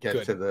way.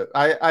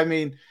 I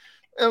mean,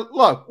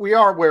 look, we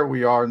are where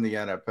we are in the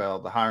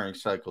NFL. The hiring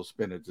cycle's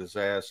been a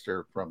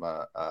disaster from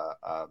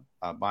a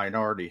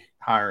minority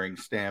hiring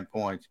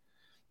standpoint.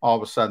 All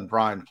of a sudden,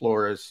 Brian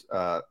Flores,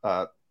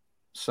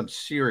 some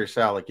serious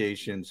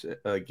allegations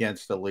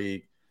against the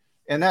league.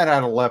 And then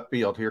out of left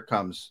field, here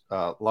comes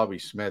Lovie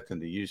Smith and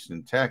the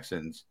Houston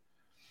Texans.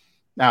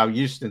 Now,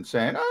 Houston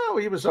saying, oh,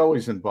 he was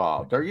always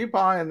involved. Are you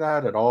buying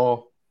that at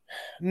all?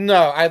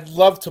 No, I'd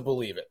love to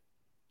believe it.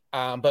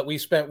 But we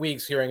spent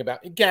weeks hearing about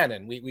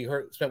Gannon.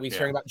 Spent weeks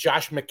hearing about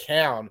Josh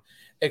McCown,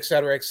 et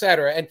cetera, et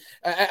cetera. And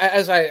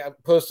as I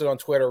posted on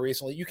Twitter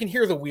recently, you can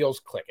hear the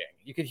wheels clicking.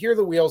 You can hear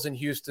the wheels in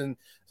Houston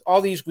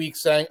all these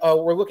weeks saying,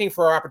 oh, we're looking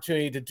for our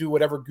opportunity to do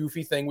whatever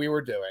goofy thing we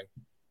were doing.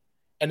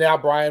 And now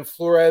Brian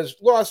Flores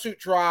lawsuit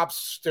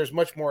drops. There's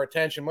much more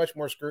attention, much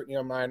more scrutiny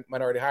on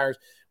minority hires.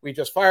 We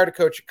just fired a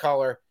coach of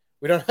color.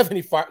 We don't have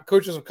any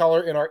coaches of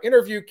color in our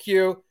interview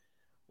queue.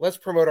 Let's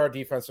promote our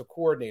defensive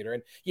coordinator.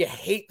 And you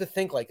hate to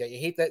think like that. You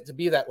hate that to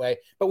be that way.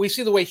 But we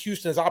see the way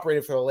Houston has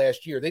operated for the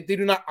last year. They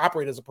do not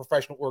operate as a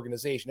professional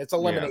organization. It's a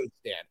lemonade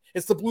stand.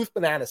 It's the Bluth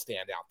banana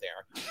stand out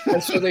there.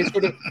 And so they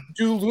sort of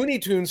do Looney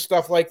Tunes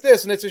stuff like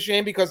this. And it's a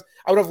shame because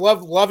I would have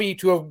loved Lovie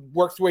to have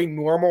worked through a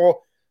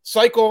normal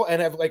cycle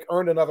and have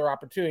earned another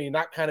opportunity,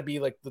 not kind of be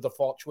the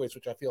default choice,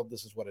 which I feel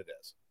this is what it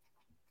is.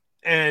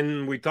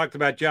 And we talked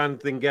about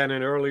Jonathan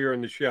Gannon earlier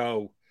in the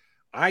show.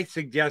 I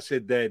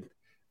suggested that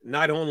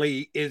not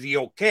only is he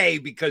okay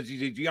because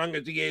he's as young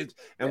as he is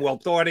and well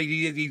thought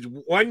he is, he's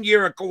 1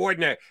 year a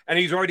coordinator and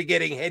he's already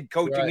getting head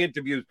coaching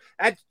interviews.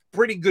 That's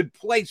pretty good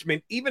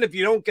placement, even if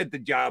you don't get the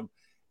job.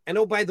 And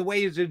oh, by the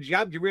way, is it a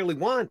job you really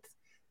want?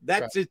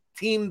 That's a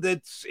team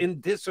that's in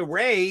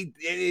disarray.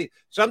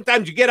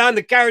 Sometimes you get on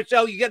the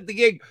carousel, you get the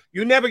gig,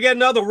 you never get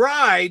another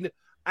ride.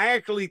 I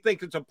actually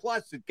think it's a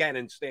plus that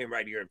Gannon's staying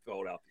right here in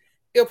Philadelphia.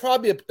 It'll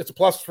probably it's a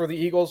plus for the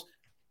Eagles,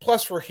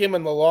 plus for him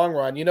in the long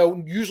run. You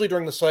know, usually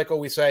during the cycle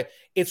we say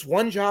it's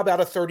one job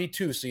out of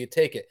 32, so you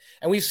take it.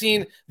 And we've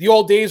seen the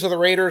old days of the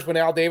Raiders when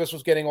Al Davis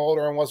was getting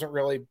older and wasn't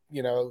really,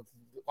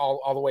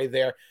 all the way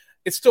there.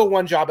 It's still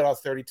one job out of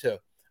 32.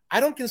 I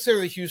don't consider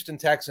the Houston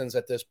Texans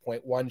at this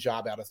point one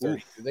job out of 32.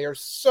 Oof. They are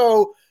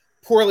so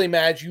poorly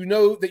managed. You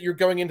know that you're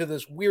going into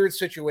this weird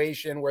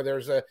situation where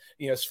there's a,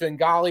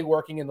 Svengali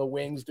working in the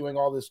wings doing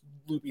all this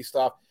loopy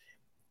stuff.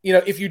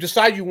 If you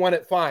decide you want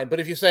it, fine. But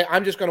if you say,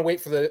 I'm just going to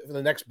wait for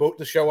the next boat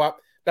to show up,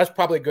 that's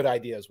probably a good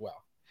idea as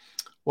well.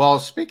 Well,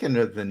 speaking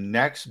of the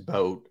next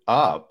boat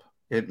up,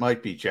 it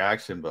might be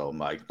Jacksonville,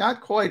 Mike.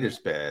 Not quite as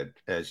bad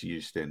as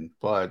Houston,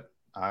 but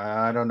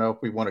I don't know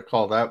if we want to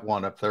call that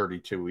one of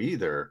 32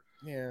 either.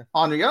 Yeah.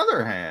 On the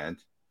other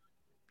hand,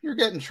 you're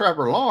getting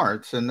Trevor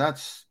Lawrence, and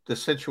that's the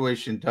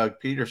situation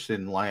Doug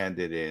Peterson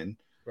landed in.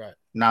 Right.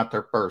 Not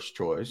their first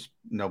choice,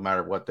 no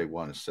matter what they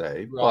want to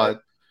say. Right.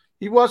 But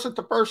he wasn't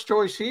the first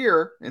choice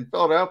here in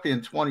Philadelphia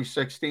in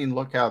 2016.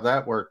 Look how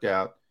that worked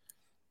out.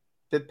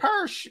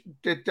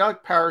 Did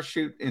Doug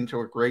parachute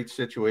into a great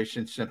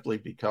situation simply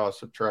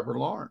because of Trevor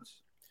Lawrence?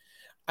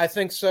 I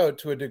think so,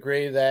 to a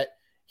degree that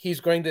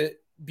he's going to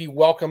be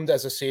welcomed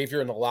as a savior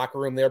in the locker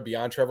room there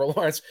beyond Trevor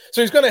Lawrence.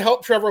 So he's going to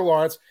help Trevor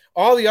Lawrence.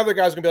 All the other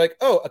guys are going to be like,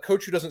 oh, a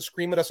coach who doesn't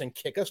scream at us and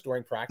kick us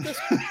during practice,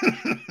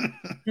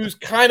 who's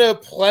kind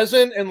of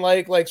pleasant and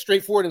like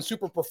straightforward and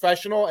super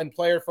professional and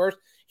player first.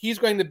 He's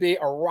going to be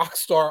a rock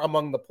star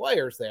among the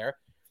players there.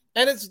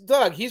 And it's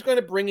Doug. He's going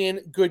to bring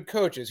in good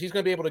coaches. He's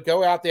going to be able to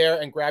go out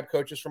there and grab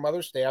coaches from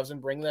other staffs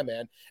and bring them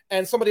in.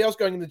 And somebody else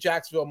going into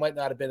Jacksonville might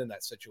not have been in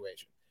that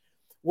situation.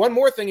 One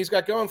more thing he's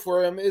got going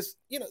for him is,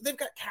 they've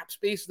got cap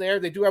space there.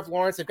 They do have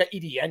Lawrence. They've got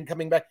EDN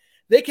coming back.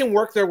 They can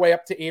work their way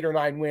up to 8 or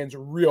 9 wins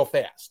real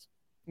fast.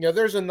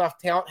 There's enough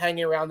talent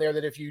hanging around there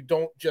that if you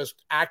don't just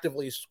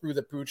actively screw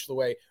the pooch the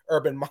way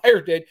Urban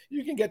Meyer did,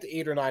 you can get to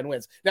 8 or 9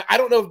 wins. Now, I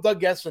don't know if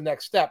Doug gets the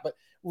next step, but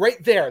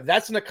right there,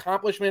 that's an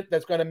accomplishment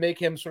that's going to make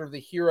him sort of the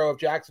hero of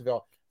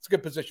Jacksonville. It's a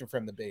good position for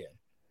him to be in.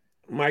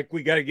 Mike,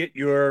 we got to get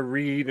your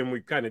read, and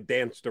we've kind of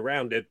danced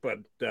around it, but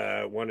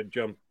want to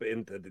jump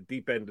into the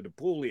deep end of the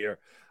pool here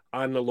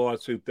on the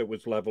lawsuit that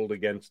was leveled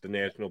against the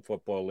National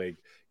Football League.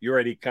 You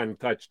already kind of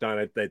touched on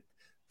it, that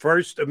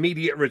first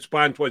immediate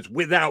response was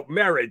without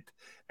merit,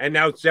 and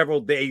now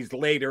several days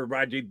later,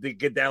 Roger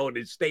Goodell in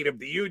his State of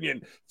the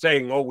Union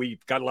saying, oh,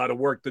 we've got a lot of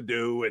work to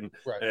do, and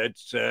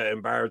it's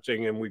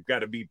embarrassing, and we've got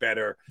to be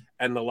better,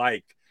 and the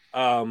like.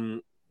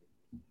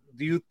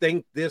 Do you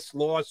think this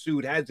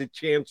lawsuit has a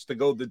chance to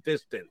go the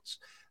distance?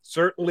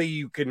 Certainly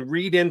you can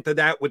read into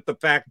that with the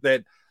fact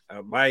that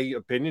my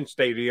opinion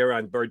stated here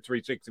on Bird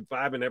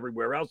 365 and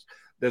everywhere else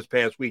this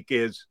past week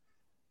is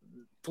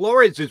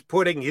Flores is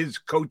putting his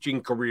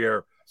coaching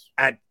career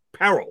at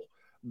peril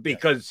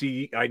because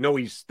I know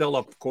he's still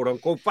a quote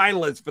unquote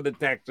finalist for the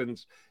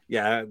Texans.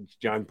 Yeah,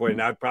 John pointed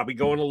out, probably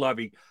going to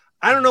Lovey.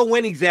 I don't know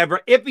when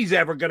if he's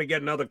ever going to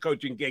get another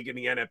coaching gig in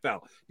the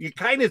NFL. You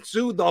kind of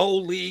sued the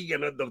whole league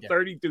and the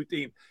 32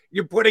 team.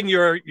 You're putting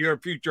your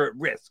future at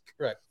risk,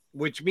 right?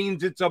 Which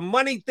means it's a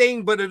money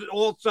thing, but it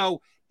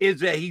also is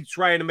that he's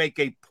trying to make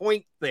a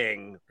point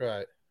thing.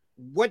 Right.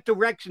 What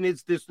direction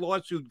is this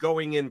lawsuit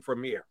going in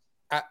from here?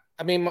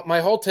 I mean,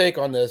 my whole take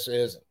on this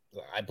is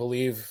I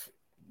believe,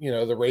 the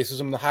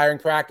racism, the hiring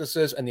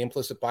practices, and the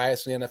implicit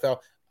bias in the NFL,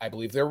 I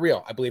believe they're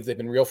real. I believe they've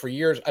been real for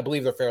years. I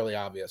believe they're fairly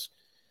obvious.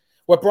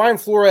 What Brian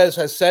Flores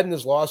has said in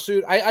his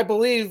lawsuit, I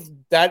believe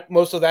that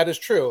most of that is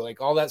true.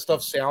 Like, all that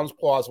stuff sounds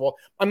plausible.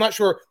 I'm not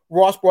sure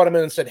Ross brought him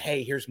in and said,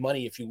 hey, here's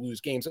money if you lose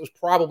games. It was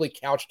probably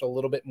couched a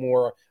little bit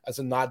more as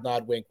a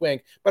nod, wink,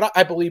 wink. But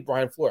I believe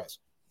Brian Flores.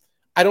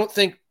 I don't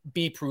think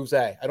B proves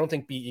A. I don't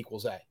think B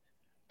equals A.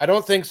 I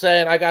don't think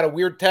saying I got a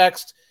weird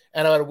text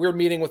and I had a weird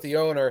meeting with the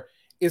owner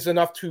is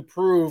enough to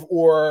prove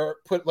or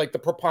put like the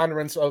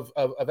preponderance of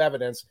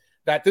evidence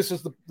that this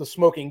is the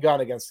smoking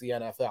gun against the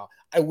NFL.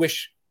 I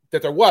wish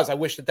that there was. I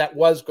wish that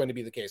was going to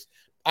be the case.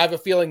 I have a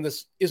feeling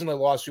this isn't a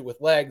lawsuit with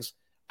legs.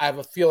 I have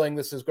a feeling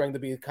this is going to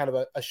be kind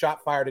of a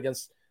shot fired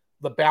against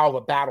the bow of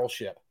a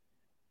battleship.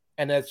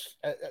 And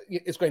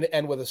it's going to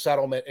end with a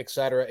settlement, et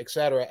cetera, et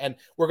cetera. And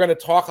we're going to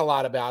talk a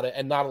lot about it,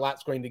 and not a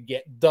lot's going to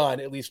get done,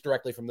 at least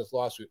directly from this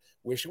lawsuit.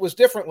 Wish it was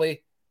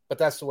differently, but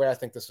that's the way I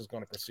think this is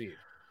going to proceed.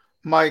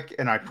 Mike,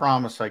 and I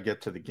promise I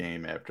get to the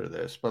game after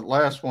this, but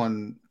last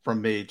one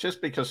from me,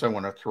 just because I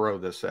want to throw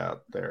this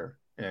out there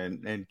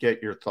and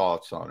get your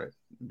thoughts on it,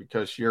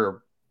 because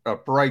you're a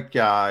bright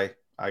guy.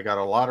 I got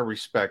a lot of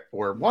respect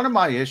for it. One of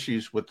my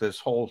issues with this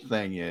whole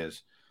thing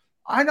is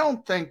I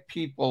don't think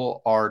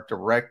people are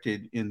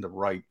directed in the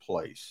right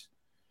place.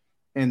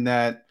 In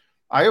that,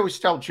 I always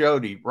tell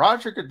Jody,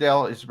 Roger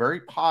Goodell is very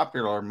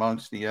popular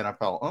amongst the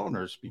NFL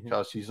owners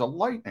because he's a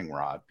lightning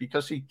rod,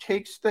 because he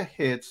takes the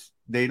hits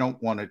they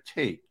don't want to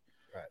take.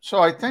 Right.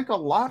 So I think a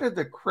lot of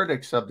the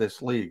critics of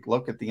this league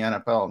look at the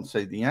NFL and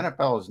say the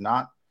NFL is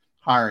not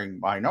hiring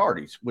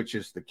minorities, which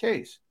is the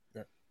case.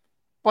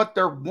 But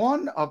they're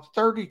one of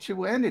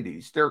 32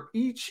 entities. They're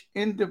each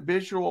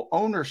individual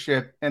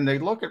ownership, and they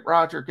look at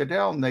Roger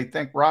Goodell and they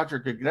think Roger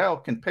Goodell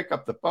can pick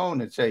up the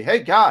phone and say,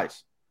 hey,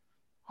 guys,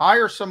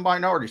 hire some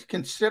minorities,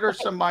 consider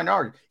some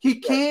minorities. He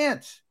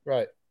can't.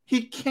 Right.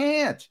 He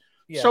can't.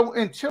 Yeah. So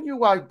until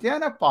you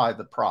identify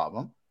the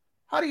problem,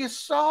 how do you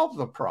solve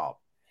the problem?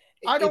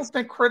 I don't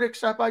think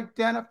critics have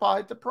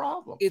identified the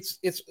problem.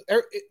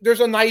 There's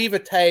a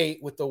naivete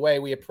with the way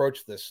we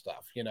approach this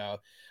stuff,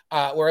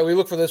 where we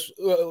look for this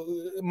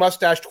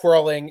mustache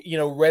twirling,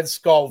 Red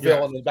Skull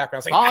villain in the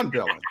background. Saying, Bond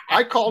villain.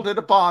 I called it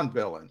a Bond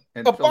villain.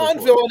 A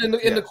Bond villain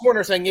in the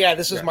corner saying, yeah,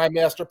 this is my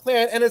master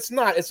plan. And it's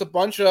not. It's a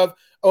bunch of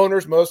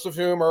owners, most of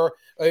whom are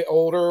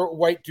older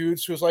white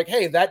dudes who's like,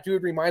 hey, that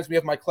dude reminds me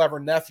of my clever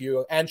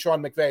nephew and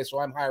Sean McVay, so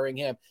I'm hiring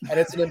him. And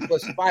it's an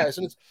implicit bias.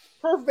 And it's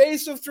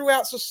pervasive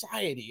throughout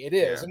society. It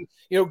is.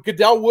 Yeah. And,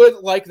 Goodell would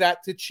like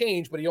that to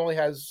change, but he only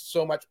has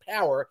so much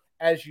power,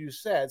 as you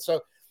said.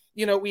 So,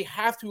 we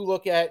have to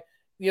look at,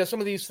 some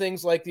of these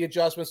things like the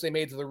adjustments they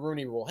made to the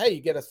Rooney Rule. Hey,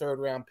 you get a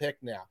third-round pick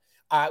now.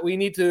 We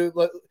need to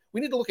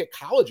look at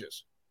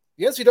colleges.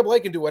 The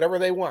NCAA can do whatever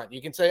they want.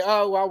 You can say,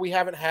 oh, well, we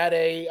haven't had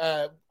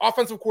a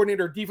offensive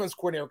coordinator, defense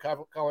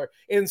coordinator color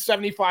in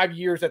 75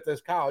 years at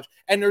this college,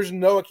 and there's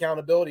no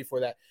accountability for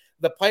that.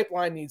 The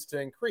pipeline needs to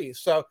increase.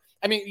 So,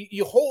 I mean,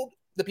 you hold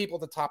the people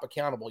at the top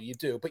accountable, you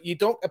do, but you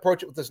don't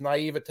approach it with this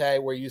naivete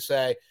where you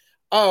say,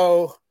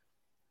 oh,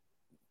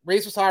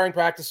 racist hiring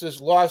practices,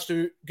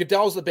 lawsuit,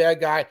 Goodell's the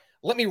bad guy.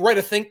 Let me write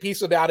a think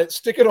piece about it,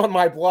 stick it on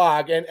my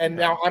blog, and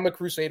now I'm a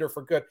crusader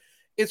for good.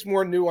 It's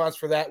more nuanced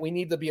for that. We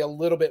need to be a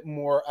little bit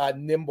more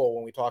nimble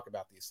when we talk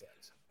about these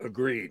things.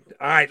 Agreed.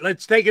 All right,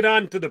 let's take it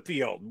on to the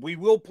field. We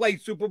will play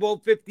Super Bowl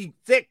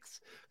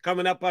 56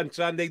 coming up on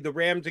Sunday, the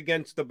Rams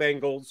against the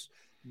Bengals.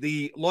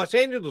 The Los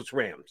Angeles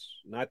Rams,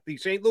 not the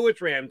St.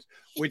 Louis Rams,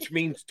 which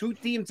means two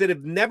teams that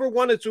have never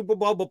won a Super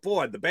Bowl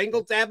before. The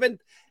Bengals haven't,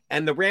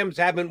 and the Rams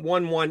haven't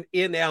won one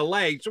in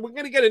L.A., so we're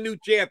going to get a new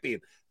champion.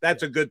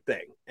 That's a good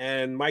thing.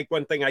 And, Mike,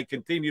 one thing I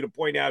continue to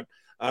point out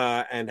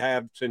and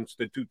have since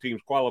the two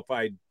teams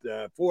qualified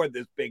for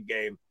this big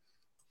game,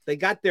 they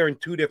got there in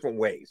two different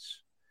ways.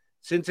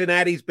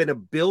 Cincinnati's been a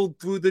build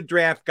through the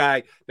draft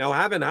guy. Now,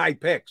 having high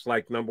picks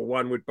like number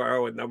 1 with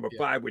Burrow and number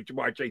 5 with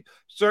Jamar Chase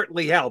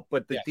certainly helped.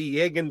 But the T.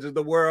 Higgins of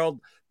the world,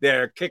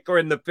 their kicker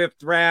in the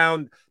 5th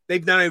round,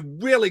 they've done a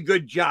really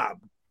good job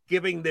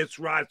giving this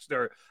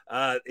roster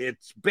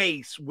its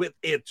base with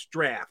its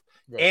draft.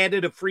 Right.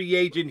 Added a free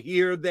agent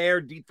here,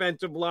 there,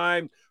 defensive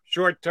line,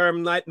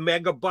 short-term,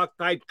 mega buck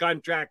type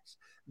contracts.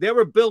 They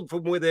were built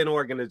from within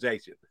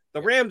organization.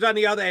 The Rams, on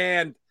the other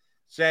hand,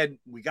 said,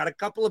 we got a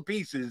couple of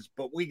pieces,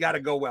 but we got to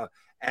go well.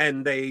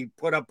 And they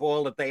put up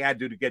all that they had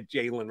to get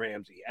Jalen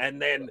Ramsey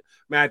and then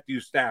Matthew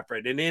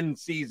Stafford and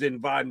in-season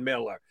Von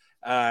Miller.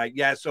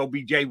 Yes,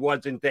 OBJ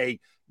wasn't a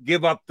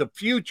give up the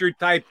future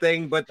type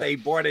thing, but they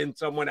brought in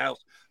someone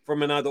else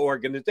from another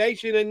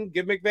organization, and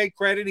give McVay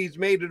credit, he's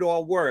made it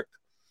all work.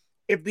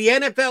 If the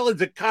NFL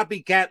is a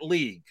copycat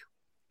league,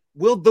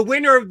 will the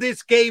winner of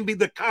this game be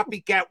the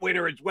copycat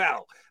winner as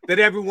well? That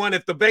everyone,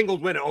 if the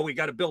Bengals win, we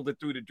got to build it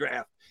through the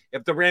draft.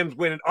 If the Rams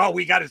win,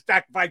 we got to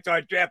sacrifice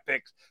our draft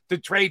picks to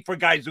trade for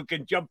guys who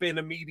can jump in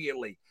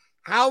immediately.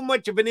 How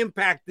much of an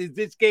impact is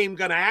this game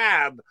going to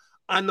have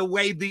on the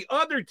way the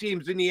other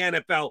teams in the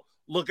NFL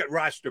look at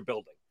roster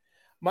building?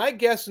 My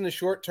guess in the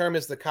short term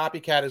is the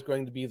copycat is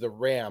going to be the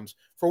Rams.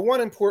 For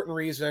one important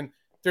reason,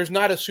 there's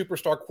not a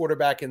superstar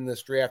quarterback in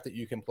this draft that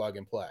you can plug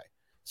and play.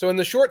 So in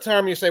the short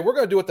term, you say, we're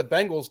going to do what the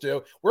Bengals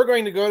do. We're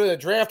going to go to the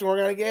draft and we're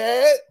going to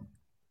get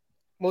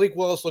Malik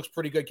Willis looks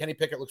pretty good. Kenny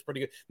Pickett looks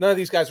pretty good. None of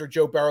these guys are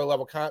Joe Burrow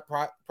level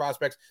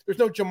prospects. There's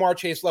no Jamar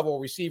Chase level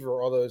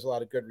receiver, although there's a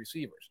lot of good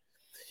receivers.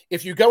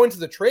 If you go into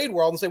the trade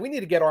world and say, we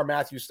need to get our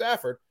Matthew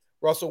Stafford,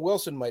 Russell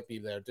Wilson might be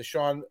there.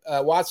 Deshaun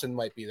Watson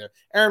might be there.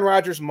 Aaron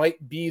Rodgers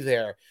might be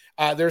there.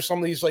 There's some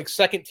of these like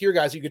second tier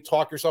guys you could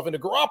talk yourself into.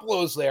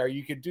 Garoppolo's there.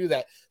 You could do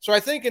that. So I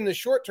think in the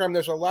short term,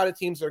 there's a lot of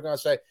teams that are going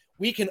to say,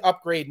 we can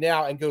upgrade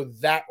now and go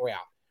that route.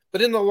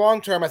 But in the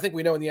long term, I think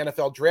we know in the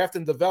NFL, draft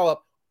and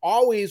develop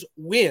always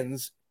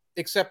wins,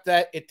 except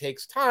that it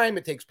takes time,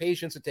 it takes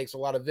patience, it takes a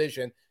lot of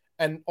vision,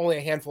 and only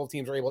a handful of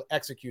teams are able to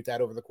execute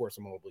that over the course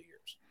of multiple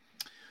years.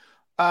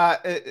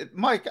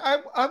 Mike,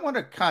 I want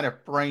to kind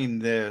of frame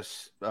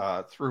this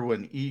through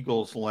an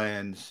Eagles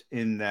lens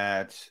in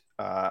that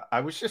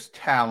I was just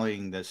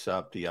tallying this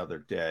up the other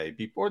day.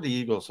 Before the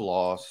Eagles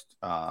lost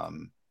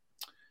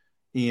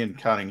Ian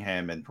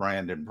Cunningham and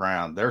Brandon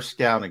Brown, their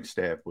scouting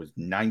staff was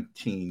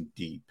 19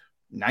 deep.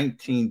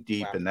 19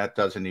 deep, wow. And that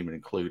doesn't even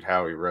include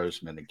Howie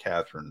Roseman and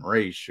Catherine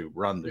Raish, who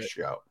run the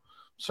show.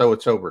 So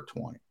it's over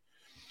 20.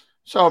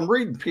 So I'm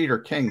reading Peter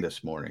King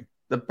this morning.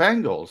 The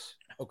Bengals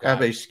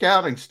have a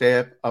scouting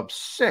staff of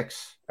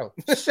 6. Oh.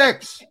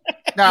 6.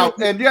 Now,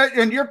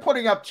 and you're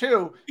putting up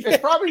 2. It's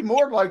probably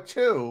more like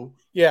 2.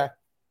 Yeah.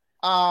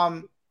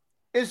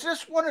 Is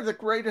this one of the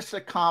greatest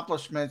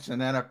accomplishments in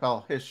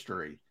NFL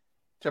history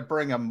to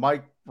bring a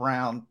Mike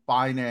Brown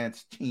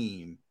finance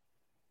team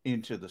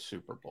into the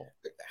Super Bowl?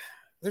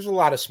 There's a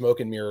lot of smoke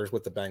and mirrors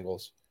with the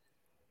Bengals.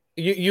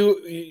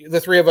 You the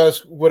three of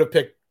us would have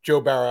picked Joe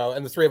Burrow,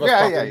 and the three of us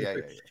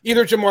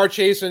either Jamar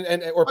Chase or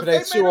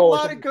Penei Sewell. They made a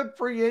lot of good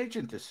free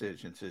agent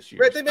decisions this year,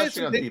 right?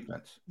 Especially on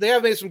defense. They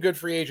have made some good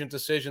free agent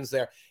decisions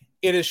there.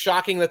 It is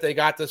shocking that they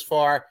got this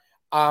far.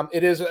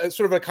 It is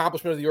sort of an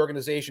accomplishment of the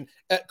organization.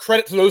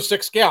 Credit to those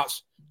 6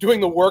 scouts doing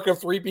the work of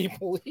 3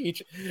 people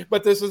each.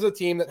 But this is a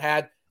team that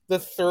had the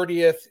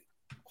 30th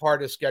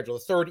hardest schedule,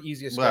 the 3rd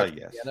easiest schedule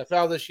in the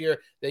NFL this year.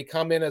 They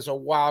come in as a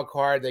wild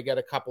card. They get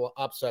a couple of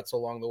upsets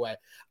along the way.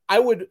 I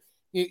would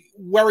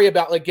worry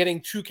about like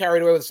getting too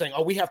carried away with saying,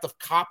 we have to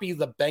copy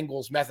the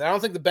Bengals method. I don't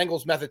think the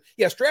Bengals method,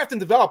 yes, draft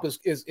and develop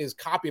is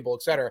copyable,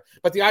 et cetera.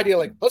 But the idea,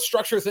 like, let's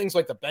structure things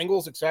like the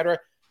Bengals, et cetera,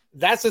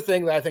 that's the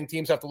thing that I think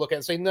teams have to look at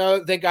and say,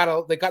 no, they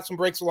got some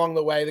breaks along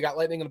the way. They got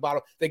lightning in the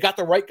bottle. They got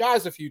the right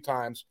guys a few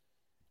times.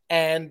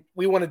 And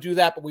we want to do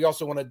that, but we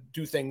also want to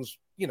do things,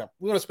 we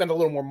want to spend a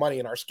little more money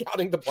in our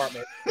scouting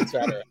department, et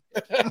cetera.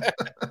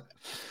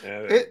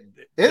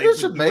 It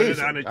is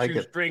amazing. On a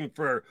shoestring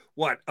for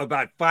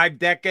about 5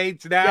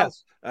 decades now.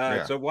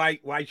 Yes. So why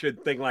should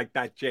a thing like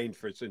that change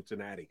for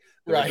Cincinnati?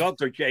 The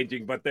results are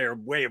changing, but their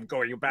way of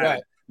going about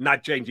it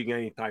not changing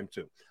anytime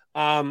soon.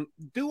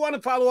 Do want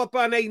to follow up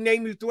on a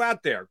name you threw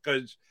out there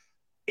because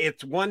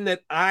it's one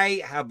that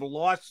I have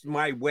lost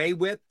my way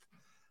with.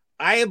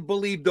 I have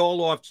believed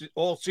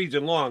all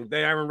season long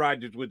that Aaron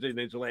Rodgers was in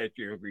his last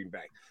year in Green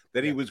Bay,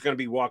 that he was going to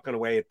be walking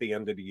away at the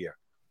end of the year.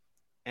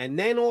 And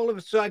then all of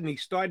a sudden he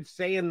started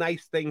saying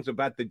nice things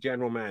about the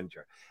general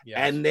manager. Yes.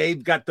 And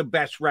they've got the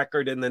best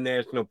record in the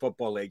National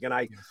Football League.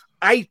 And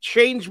I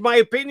changed my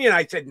opinion.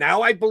 I said,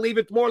 now I believe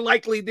it's more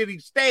likely that he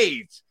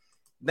stays.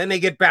 Then they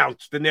get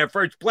bounced in their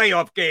first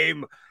playoff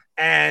game.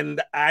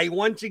 And I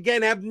once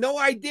again have no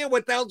idea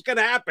what the hell's going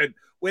to happen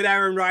with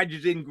Aaron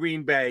Rodgers in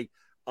Green Bay.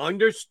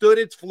 Understood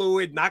it's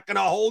fluid, not going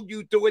to hold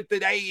you to it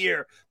today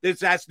here.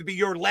 This has to be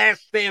your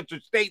last stance or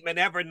statement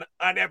ever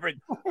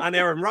on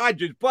Aaron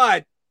Rodgers.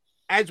 But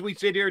as we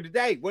sit here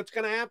today, what's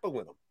going to happen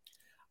with him?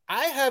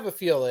 I have a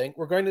feeling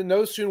we're going to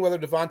know soon whether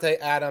Davante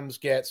Adams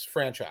gets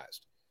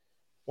franchised.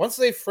 Once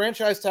they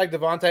franchise tag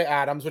Davante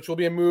Adams, which will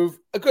be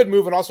a good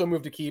move and also a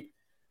move to keep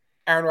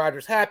Aaron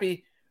Rodgers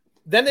happy,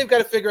 then they've got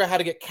to figure out how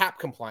to get cap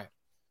compliant.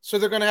 So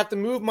they're going to have to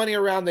move money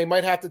around. They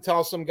might have to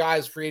tell some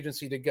guys free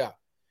agency to go.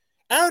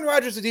 Aaron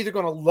Rodgers is either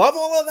going to love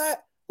all of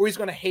that or he's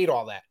going to hate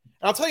all that.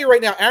 And I'll tell you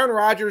right now, Aaron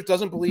Rodgers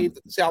doesn't believe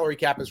that the salary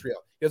cap is real.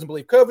 He doesn't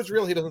believe COVID's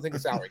real. He doesn't think the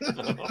salary cap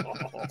is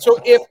real. So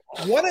if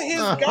one of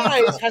his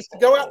guys has to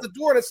go out the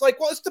door and it's like,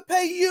 well, it's to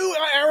pay you,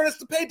 Aaron, it's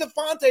to pay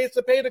Davante, it's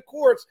to pay the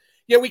courts.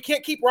 Yeah, we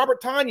can't keep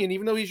Robert Tonyan,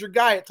 even though he's your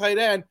guy at tight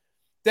end.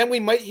 Then we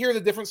might hear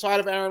the different side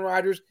of Aaron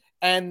Rodgers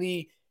and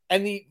the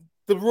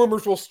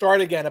rumors will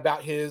start again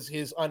about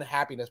his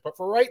unhappiness. But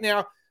for right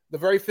now, the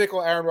very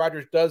fickle Aaron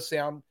Rodgers does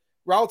sound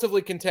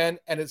relatively content,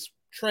 and it's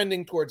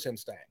trending towards him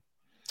staying.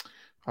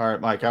 All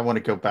right, Mike, I want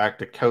to go back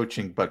to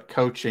coaching, but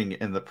coaching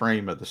in the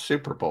frame of the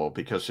Super Bowl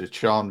because it's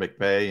Sean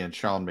McVay and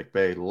Sean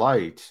McVay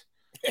light.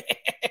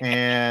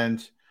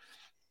 And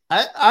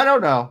I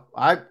don't know.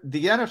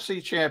 The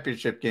NFC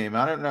Championship game,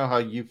 I don't know how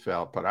you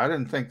felt, but I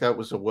didn't think that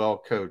was a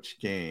well-coached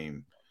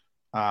game.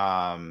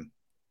 Last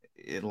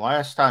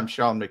time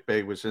Sean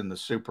McVay was in the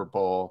Super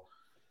Bowl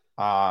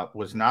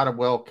was not a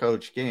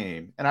well-coached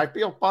game. And I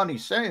feel funny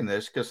saying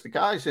this because the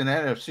guy's in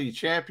NFC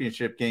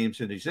Championship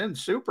games and he's in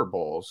Super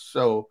Bowls.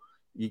 So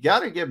you got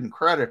to give him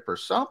credit for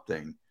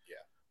something. Yeah.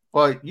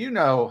 But you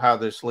know how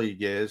this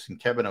league is, and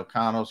Kevin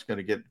O'Connell's going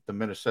to get the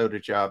Minnesota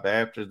job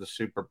after the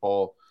Super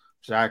Bowl.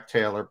 Zach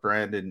Taylor,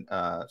 Brandon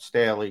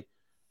Staley.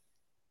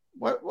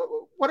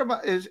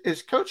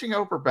 Is coaching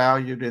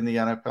overvalued in the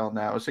NFL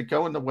now? Is it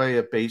going the way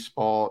of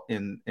baseball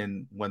in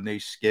when they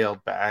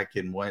scaled back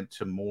and went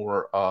to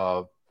more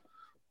of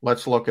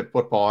let's look at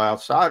Football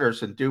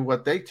Outsiders and do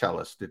what they tell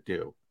us to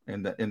do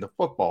in the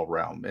football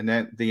realm, and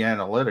then the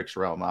analytics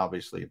realm,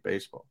 obviously, of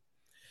baseball?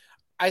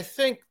 I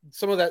think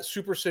some of that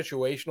super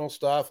situational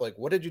stuff, like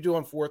what did you do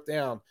on fourth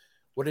down?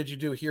 What did you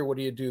do here? What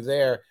do you do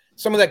there?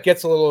 Some of that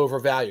gets a little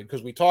overvalued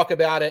because we talk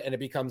about it and it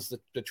becomes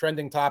the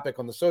trending topic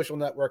on the social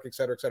network, et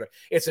cetera, et cetera.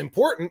 It's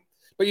important,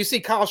 but you see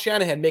Kyle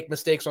Shanahan make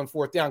mistakes on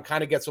fourth down,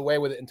 kind of gets away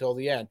with it until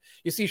the end.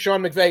 You see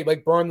Sean McVay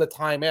like burn the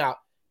timeout.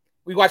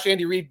 We watched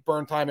Andy Reid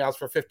burn timeouts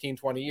for 15,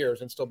 20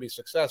 years and still be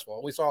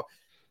successful. We saw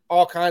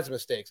all kinds of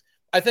mistakes.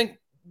 I think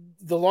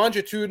the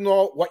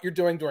longitudinal, what you're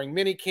doing during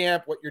mini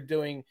camp, what you're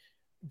doing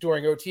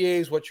during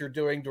OTAs, what you're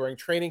doing during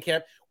training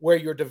camp, where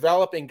you're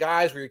developing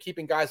guys, where you're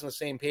keeping guys on the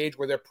same page,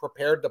 where they're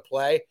prepared to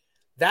play,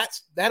 that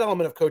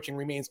element of coaching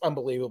remains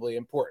unbelievably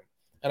important.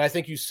 And I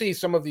think you see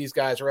some of these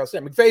guys are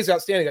outstanding. McVay's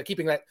outstanding at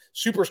keeping that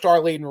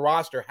superstar-laden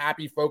roster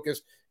happy,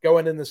 focused,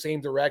 going in the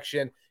same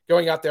direction,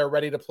 going out there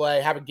ready to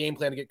play, have a game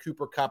plan to get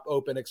Cooper Kupp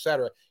open, et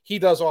cetera. He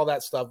does all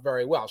that stuff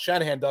very well.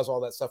 Shanahan does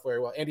all that stuff very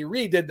well. Andy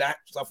Reid did that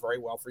stuff very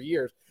well for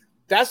years.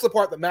 That's the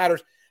part that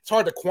matters. It's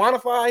hard to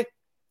quantify.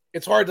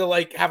 It's hard to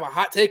like have a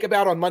hot take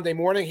about on Monday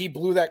morning. He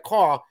blew that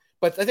call,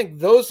 but I think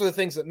those are the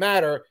things that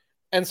matter.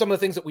 And some of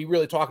the things that we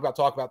really talk about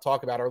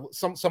are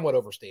somewhat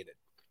overstated.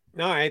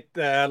 All right.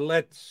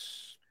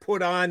 Let's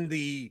put on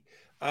the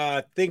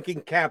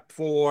thinking cap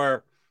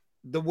for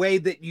the way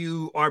that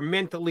you are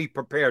mentally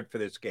prepared for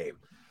this game.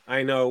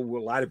 I know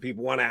a lot of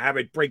people want to have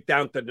it break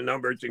down to the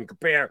numbers and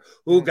compare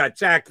who got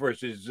sacked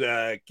versus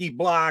key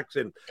blocks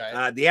and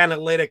the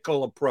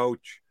analytical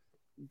approach.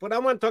 But I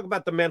want to talk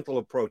about the mental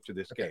approach of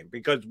this game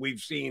because we've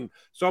seen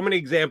so many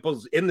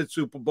examples in the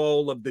Super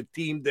Bowl of the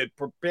team that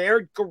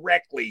prepared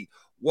correctly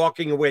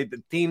walking away.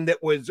 The team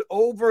that was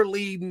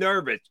overly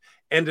nervous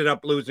ended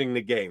up losing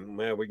the game.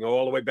 Well, we can go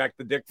all the way back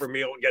to Dick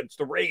Vermeil against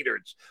the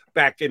Raiders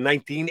back in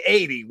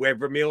 1980, where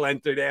Vermeil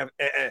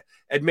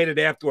admitted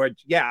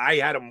afterwards, yeah, I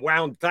had them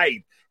wound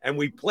tight. And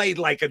we played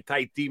like a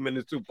tight team in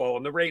the Super Bowl.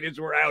 And the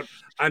Raiders were out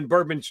on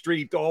Bourbon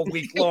Street all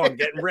week long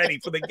getting ready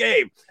for the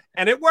game.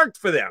 And it worked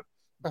for them.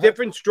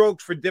 Different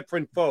strokes for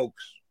different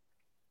folks.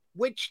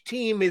 Which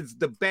team is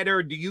the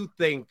better, do you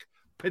think,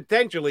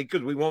 potentially,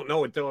 because we won't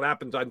know until it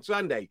happens on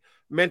Sunday,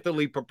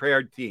 mentally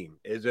prepared team?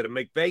 Is it a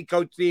McVay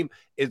coach team?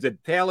 Is it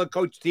a Taylor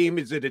coach team?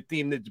 Is it a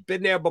team that's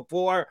been there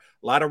before? A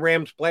lot of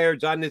Rams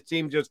players on this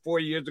team just 4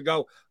 years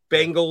ago.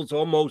 Bengals,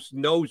 almost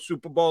no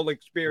Super Bowl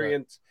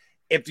experience.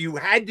 Right. If you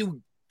had to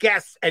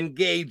guess and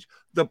gauge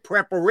the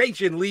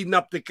preparation leading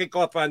up to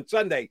kickoff on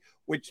Sunday,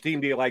 which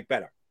team do you like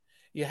better?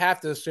 You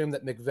have to assume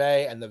that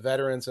McVay and the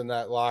veterans in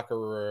that locker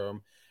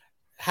room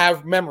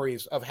have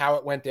memories of how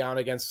it went down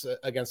against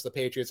the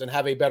Patriots and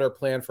have a better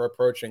plan for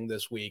approaching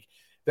this week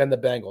than the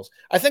Bengals.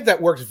 I think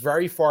that works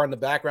very far in the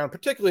background,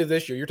 particularly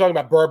this year. You're talking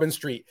about Bourbon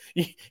Street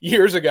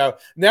years ago.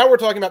 Now we're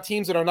talking about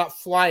teams that are not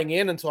flying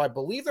in until I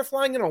believe they're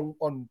flying in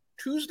on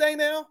Tuesday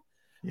now.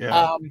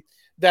 Yeah.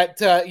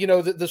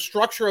 The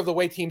structure of the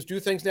way teams do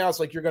things now, it's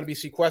like you're going to be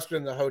sequestered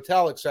in the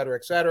hotel, et cetera,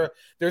 et cetera.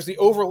 There's the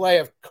overlay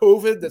of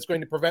COVID that's going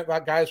to prevent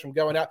guys from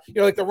going out.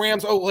 Like the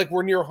Rams,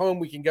 we're near home,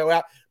 we can go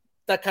out.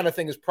 That kind of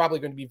thing is probably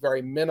going to be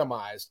very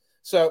minimized.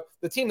 So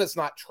the team that's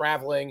not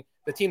traveling,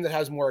 the team that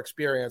has more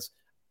experience,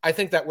 I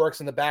think that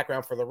works in the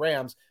background for the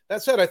Rams.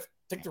 That said, I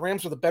think the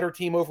Rams are the better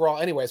team overall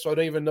anyway, so I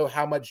don't even know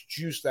how much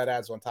juice that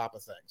adds on top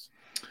of things.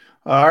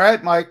 All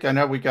right, Mike, I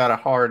know we got a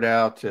hard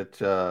out at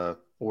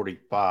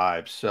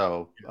 45.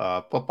 So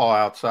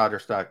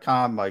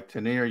footballoutsiders.com, Mike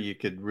Tanier. You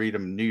could read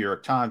them New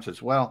York Times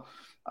as well.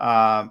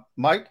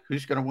 Mike,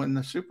 who's going to win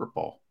the Super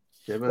Bowl?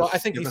 I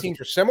think these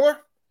teams are similar.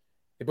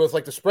 They both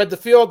like to spread the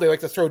field. They like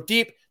to throw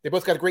deep. They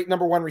both got a great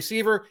number one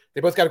receiver.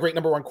 They both got a great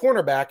number one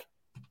cornerback,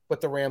 but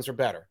the Rams are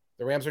better.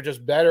 The Rams are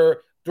just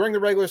better during the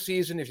regular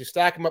season. If you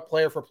stack them up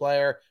player for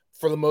player,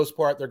 for the most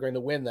part, they're going to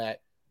win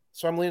that.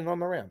 So I'm leaning on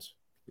the Rams.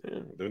 Yeah,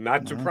 they're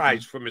not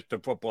surprised for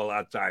Mr. Football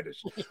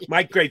Outsiders.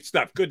 Mike, great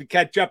stuff. Good to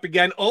catch up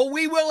again. Oh,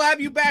 we will have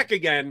you back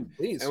again.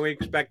 Please. And we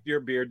expect your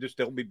beard to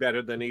still be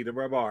better than either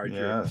of ours.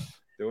 Yes.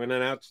 You're doing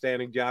an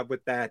outstanding job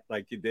with that,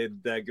 like you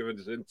did giving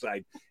us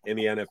insight in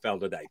the NFL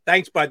today.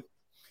 Thanks, bud.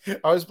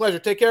 Always a pleasure.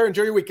 Take care.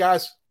 Enjoy your week,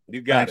 guys.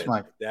 You got Thanks, it.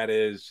 Mike. That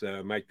is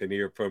Mike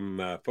Denier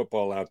from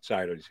Football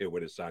Outsiders here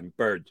with us on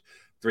Birds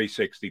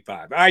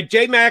 365. All right,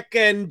 J-Mac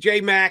and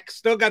J-Mac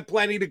still got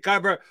plenty to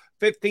cover.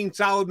 15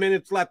 solid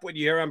minutes left with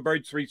you here on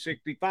Birds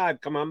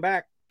 365. Come on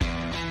back.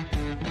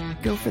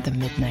 Go for the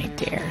midnight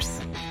dares.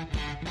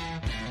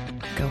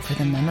 Go for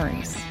the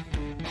memories.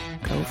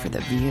 Go for the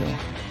view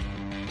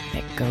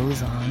that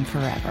goes on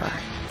forever.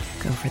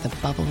 Go for the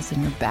bubbles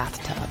in your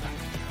bathtub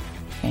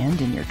and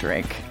in your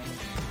drink.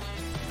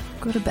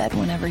 Go to bed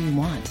whenever you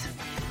want.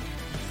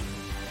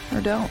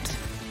 Or don't.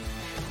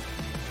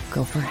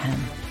 Go for him.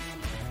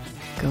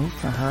 Go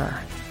for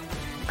her.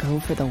 Go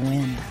for the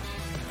win.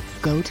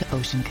 Go to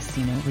Ocean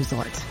Casino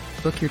Resort.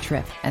 Book your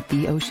trip at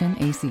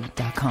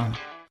theoceanac.com.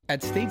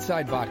 At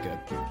Stateside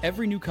Vodka,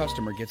 every new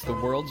customer gets the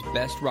world's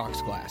best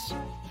rocks glass.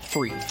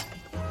 Free.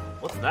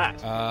 What's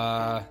that?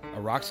 A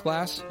rocks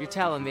glass? You're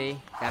telling me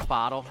that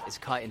bottle is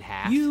cut in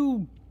half?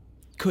 You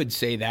could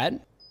say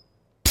that.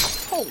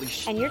 Holy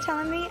shit. And you're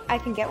telling me I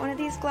can get one of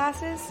these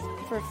glasses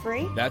for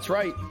free? That's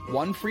right.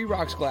 One free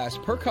rocks glass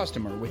per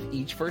customer with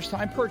each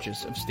first-time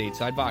purchase of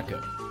Stateside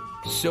Vodka.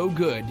 So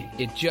good,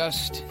 it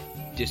just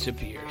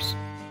disappears.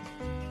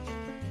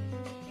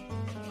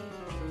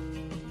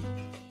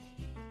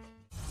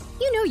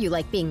 You know you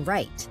like being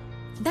right.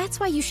 That's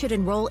why you should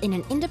enroll in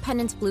an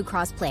Independence Blue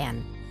Cross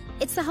plan.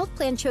 It's the health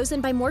plan chosen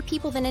by more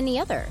people than any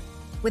other,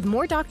 with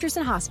more doctors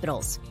and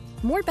hospitals,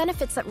 more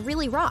benefits that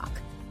really rock,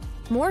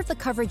 more of the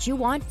coverage you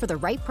want for the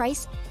right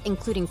price,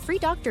 including free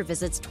doctor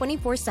visits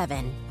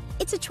 24/7.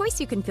 It's a choice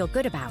you can feel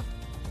good about,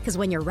 because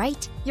when you're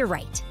right, you're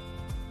right.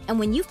 And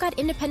when you've got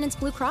Independence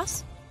Blue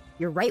Cross,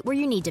 you're right where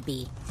you need to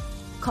be.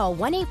 Call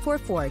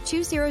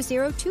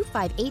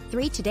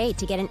 1-844-200-2583 today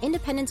to get an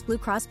Independence Blue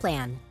Cross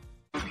plan.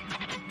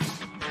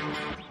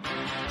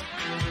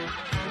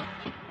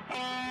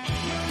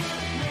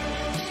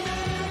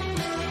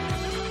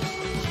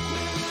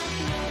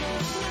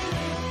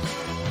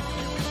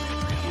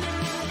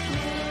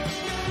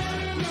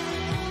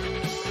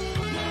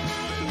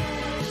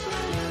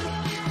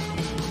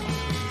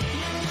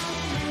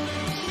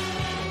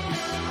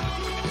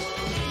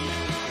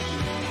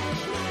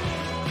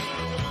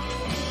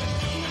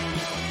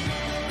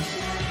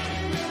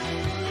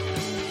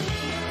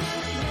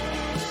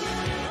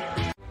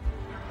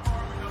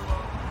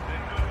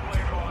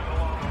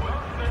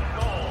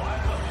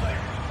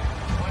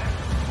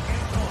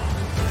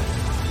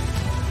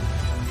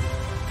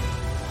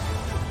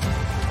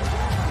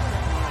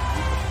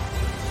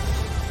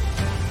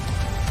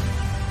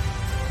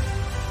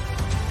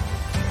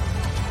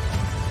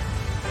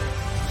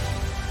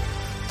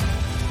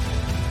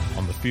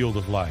 Field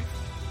of life,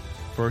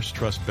 First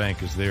Trust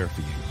Bank is there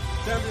for you.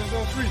 Champions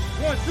on three.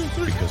 1, 2,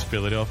 3. Because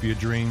Philadelphia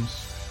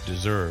dreams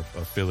deserve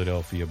a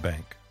Philadelphia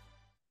bank.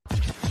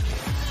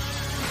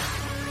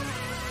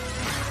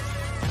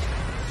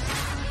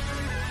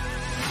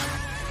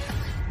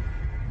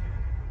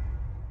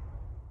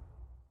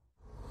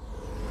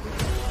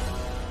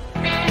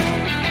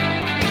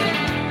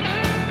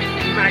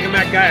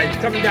 Mac guys,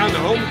 coming down the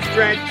home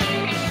stretch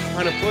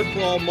on a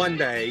football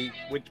Monday,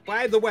 which,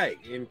 by the way,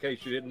 in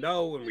case you didn't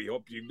know, and we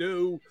hope you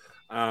do,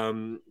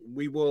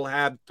 we will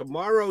have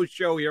tomorrow's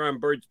show here on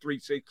Birds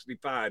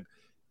 365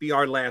 be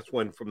our last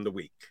one from the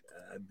week.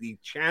 The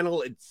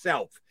channel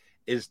itself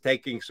is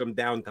taking some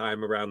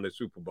downtime around the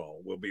Super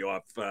Bowl. We'll be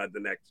off the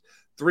next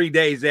 3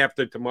 days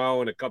after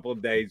tomorrow and a couple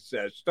of days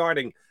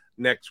starting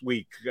next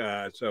week.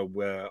 So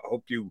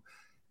hope you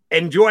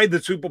enjoy the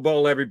Super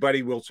Bowl,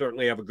 everybody. We'll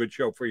certainly have a good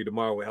show for you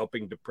tomorrow. We're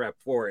helping to prep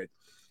for it.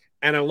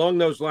 And along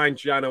those lines,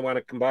 John, I want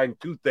to combine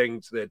two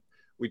things that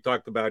we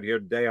talked about here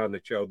today on the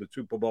show, the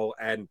Super Bowl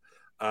and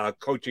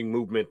coaching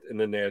movement in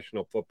the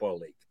National Football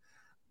League.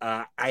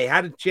 I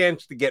had a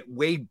chance to get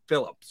Wade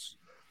Phillips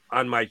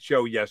on my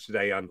show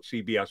yesterday on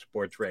CBS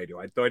Sports Radio.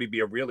 I thought he'd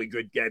be a really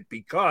good get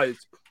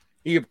because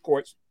he, of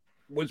course,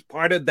 was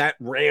part of that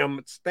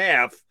Ram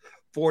staff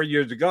 4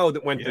 years ago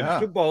that went to the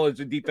Super Bowl as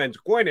a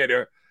defensive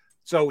coordinator.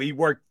 So he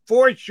worked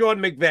for Sean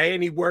McVay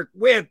and he worked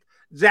with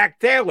Zach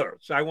Taylor.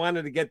 So I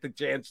wanted to get the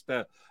chance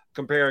to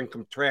compare and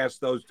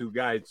contrast those two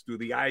guys through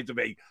the eyes of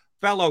a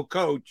fellow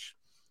coach.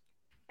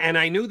 And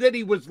I knew that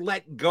he was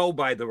let go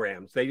by the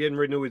Rams. They didn't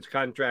renew his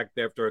contract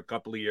after a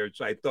couple of years.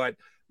 So I thought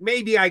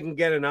maybe I can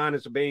get an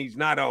honest opinion. He's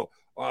not a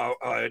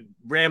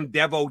Ram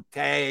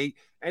devotee.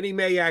 And he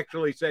may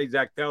actually say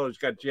Zach Taylor's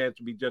got a chance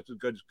to be just as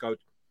good as coach.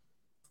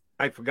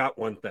 I forgot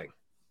one thing.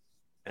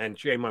 And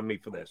shame on me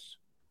for this.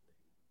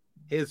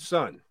 His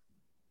son,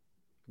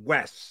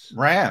 Wes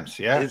Rams,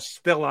 is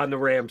still on the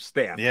Rams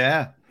staff.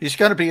 Yeah, he's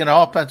going to be an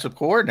offensive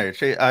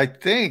coordinator. I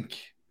think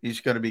he's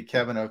going to be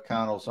Kevin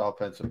O'Connell's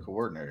offensive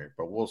coordinator,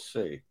 but we'll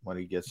see when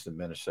he gets the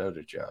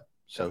Minnesota job.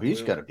 So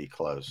he's going to be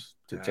close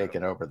to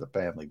taking over the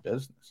family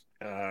business.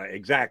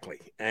 Exactly.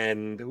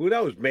 And who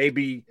knows,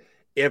 maybe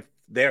if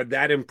they're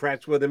that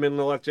impressed with him in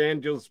Los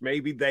Angeles,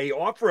 maybe they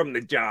offer him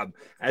the job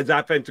as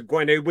offensive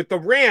coordinator with the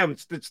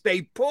Rams to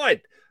stay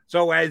put.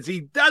 So as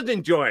he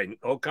doesn't join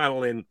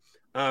O'Connell in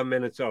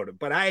Minnesota.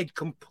 But I had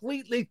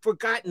completely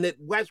forgotten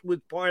that Wes was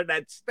part of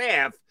that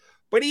staff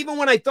But even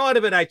when I thought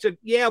of it, I said,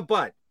 yeah,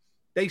 but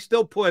they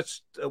still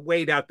pushed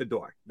Wade out the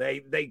door.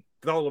 They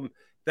told him,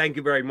 thank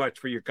you very much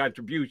for your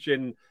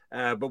contribution,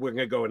 but we're going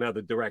to go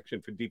another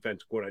direction for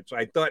defensive coordinator. So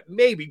I thought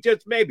maybe,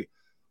 just maybe,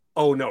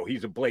 oh, no,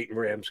 he's a blatant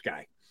Rams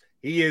guy.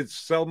 He is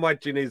so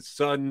much in his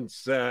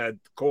son's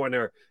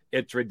corner,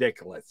 it's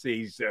ridiculous.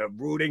 He's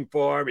rooting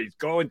for him. He's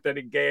going to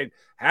the game,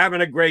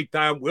 having a great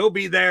time. We'll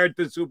be there at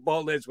the Super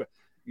Bowl this week.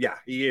 Yeah,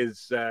 he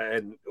is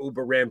an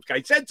uber Rams guy.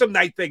 He said some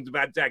nice things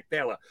about Zach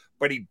Taylor,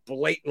 but he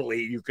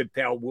blatantly, you could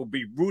tell, will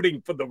be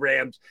rooting for the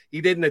Rams.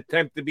 He didn't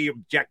attempt to be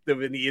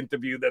objective in the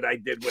interview that I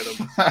did with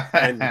him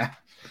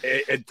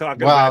and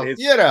talk about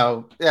his.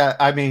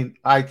 I mean,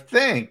 I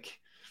think,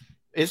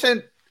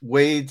 isn't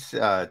Wade's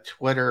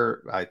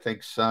Twitter, I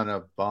think, son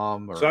of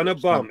bum? Or son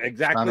of bum,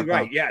 exactly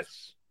right, bum.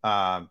 Yes.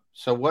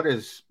 So what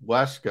is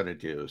Wes going to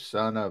do?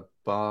 Son of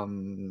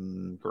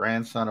bum,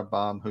 grandson of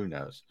bum, who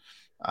knows?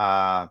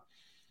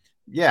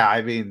 Yeah,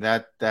 I mean,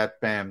 that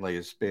family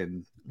has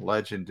been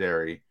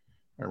legendary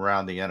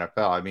around the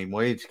NFL. I mean,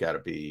 Wade's got to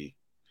be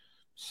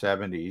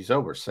 70. He's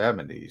over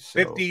 70. So.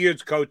 50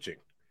 years coaching.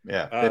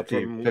 Yeah,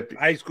 50.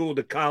 High school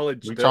to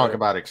college. We talk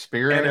about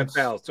experience.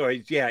 NFL. So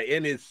he's,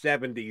 in his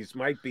 70s,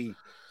 might be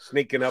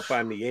sneaking up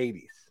on the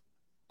 80s.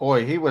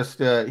 Boy, he was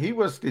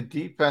the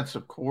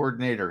defensive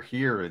coordinator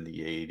here in the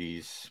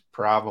 80s,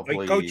 probably.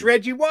 Like Coach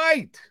Reggie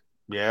White.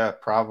 Yeah,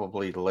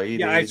 probably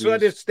late. Yeah, 80s. I saw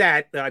this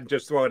stat. I'm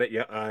just throwing it at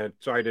you.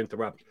 Sorry to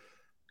interrupt.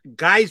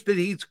 Guys that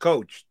he's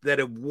coached that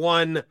have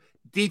won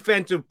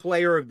Defensive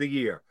Player of the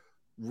Year: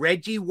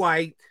 Reggie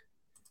White,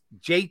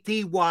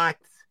 J.T. Watt,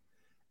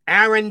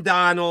 Aaron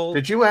Donald.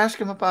 Did you ask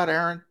him about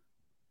Aaron?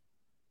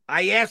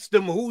 I asked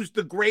him who's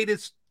the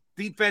greatest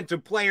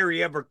defensive player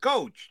he ever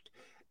coached.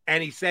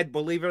 And he said,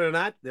 believe it or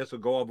not, this will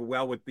go over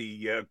well with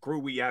the crew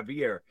we have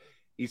here.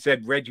 He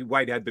said Reggie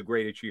White had the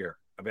greatest year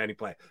of any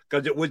player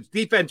because it was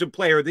Defensive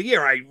Player of the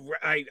Year.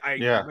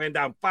 I ran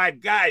down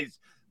 5 guys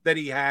that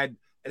he had,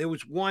 and it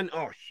was one.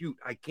 Oh shoot,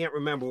 I can't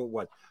remember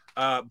what it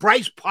was.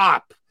 Bryce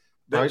Pop.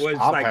 Bryce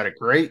Pop had a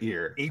great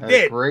year. He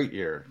did a great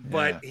year,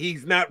 but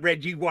he's not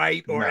Reggie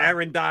White or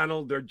Aaron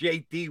Donald or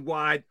J.T.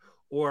 Watt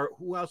or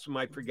who else am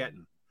I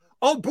forgetting?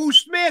 Oh,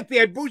 Bruce Smith. They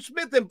had Bruce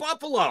Smith in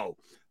Buffalo.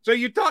 So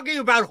you're talking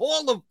about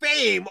Hall of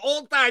Fame,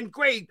 all-time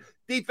great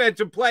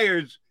defensive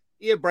players.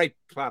 Yeah, Bryce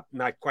Pop,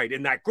 not quite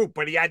in that group,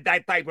 but he had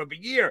that type of a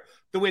year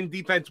to win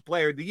Defensive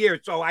Player of the Year.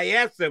 So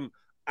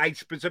I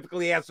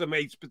specifically asked him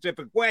a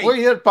specific way. Well,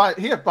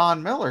 he had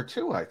Von Miller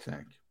too, I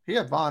think. He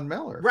had Von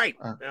Miller. Right,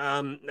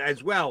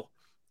 as well.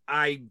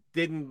 I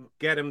didn't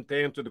get him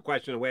to answer the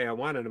question the way I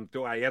wanted him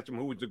to. I asked him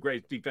who was the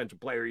greatest defensive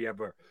player he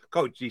ever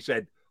coached. He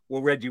said,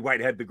 well, Reggie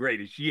White had the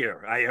greatest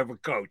year I ever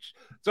coached.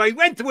 So he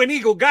went to an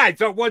Eagle guy,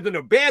 so it wasn't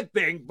a bad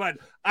thing, but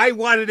I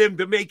wanted him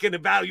to make an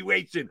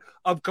evaluation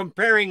of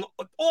comparing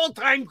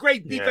all-time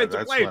great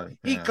defensive players.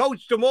 He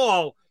coached them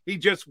all. He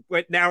just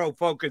went narrow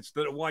focus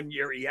to the one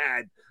year he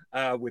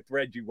had with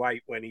Reggie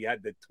White when he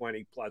had the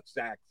 20-plus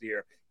sacks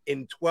here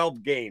in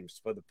 12 games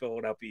for the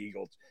Philadelphia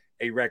Eagles,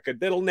 a record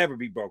that'll never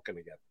be broken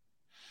again.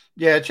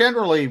 Yeah,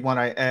 generally when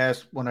I've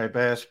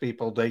asked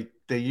people, they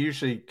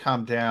usually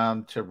come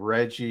down to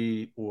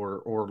Reggie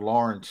or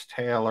Lawrence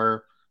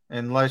Taylor,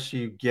 unless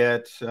you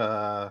get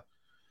a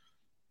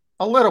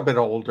little bit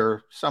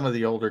older. Some of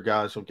the older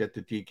guys will get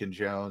to Deacon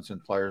Jones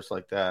and players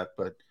like that.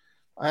 But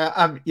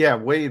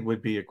Wade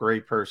would be a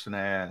great person to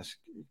ask.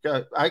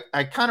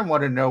 I kind of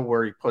want to know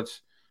where he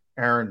puts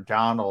Aaron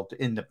Donald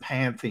in the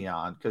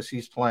pantheon because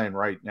he's playing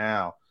right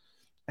now,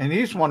 and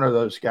he's one of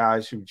those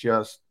guys who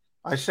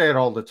I say it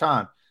all the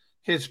time.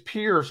 His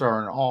peers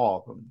are in awe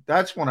of him.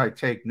 That's when I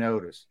take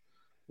notice.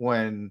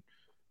 When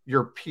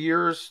your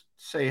peers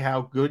say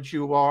how good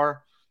you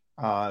are,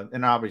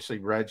 and obviously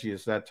Reggie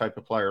is that type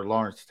of player,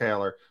 Lawrence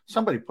Taylor.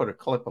 Somebody put a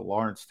clip of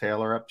Lawrence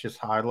Taylor up, just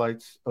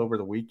highlights over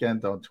the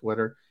weekend on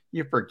Twitter.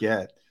 You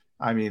forget.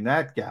 I mean,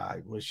 that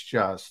guy was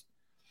just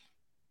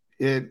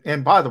it.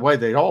 And by the way,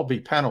 they'd all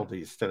be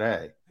penalties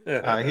today.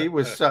 He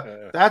was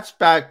that's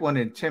back when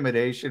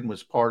intimidation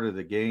was part of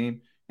the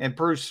game. And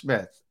Bruce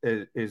Smith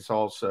is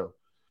also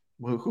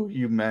who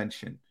you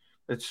mentioned.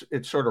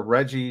 It's sort of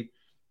Reggie,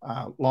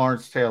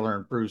 Lawrence Taylor,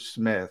 and Bruce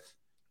Smith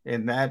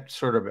in that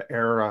sort of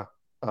era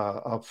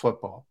of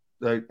football.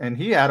 And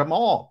he had them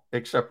all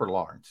except for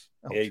Lawrence.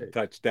 He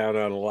touched down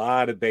on a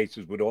lot of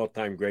bases with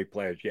all-time great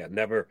players. Yeah,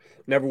 never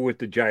with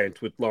the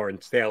Giants with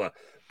Lawrence Taylor.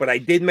 But I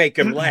did make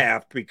him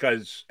laugh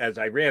because as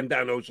I ran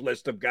down those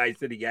list of guys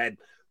that he had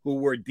who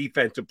were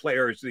defensive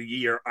players of the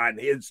year on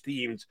his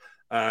teams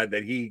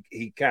that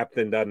he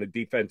captained on the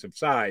defensive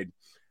side,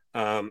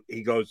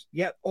 he goes,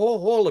 yeah, all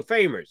Hall of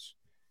Famers.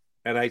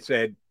 And I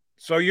said,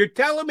 so you're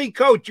telling me,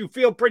 Coach, you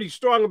feel pretty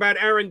strong about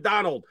Aaron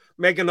Donald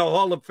making the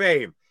Hall of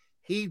Fame?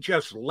 He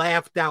just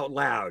laughed out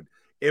loud.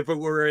 If it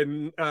were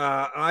an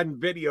on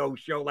video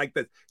show like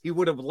this, he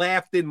would have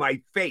laughed in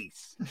my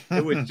face.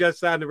 It was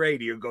just on the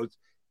radio. He goes,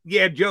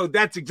 yeah, Joe,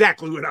 that's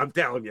exactly what I'm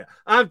telling you.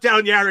 I'm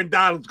telling you Aaron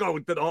Donald's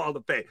going to the Hall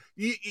of Fame.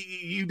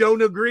 You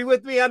don't agree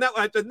with me on that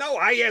one? I said, no,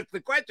 I asked the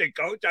question,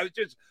 Coach. I was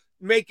just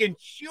making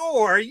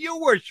sure you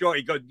were sure.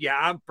 He goes, yeah,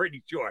 I'm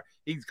pretty sure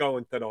he's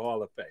going to the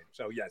Hall of Fame.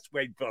 So, yes,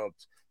 Wade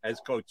Phillips has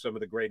coached some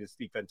of the greatest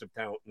defensive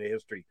talent in the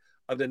history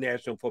of the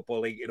National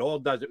Football League. It all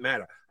doesn't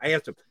matter. I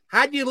asked him,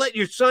 how do you let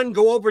your son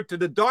go over to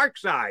the dark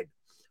side?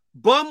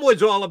 Bum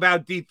was all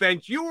about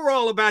defense. You were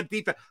all about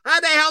defense. How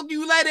the hell do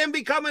you let him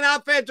become an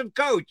offensive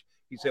coach?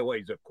 He said, well,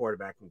 he's a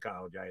quarterback in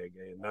college.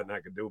 Nothing I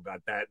can do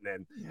about that.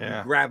 And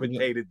then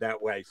gravitated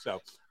that way.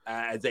 So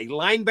as a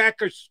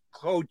linebacker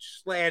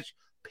coach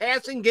 /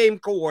 passing game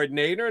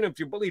coordinator, and if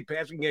you believe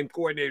passing game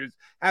coordinators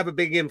have a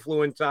big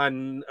influence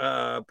on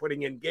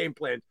putting in game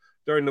plans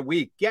during the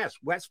week, yes,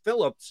 Wes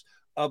Phillips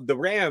of the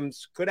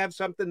Rams could have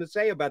something to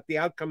say about the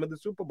outcome of the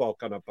Super Bowl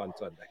coming up on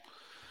Sunday.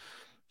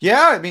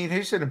 Yeah, I mean,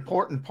 he's an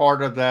important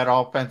part of that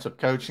offensive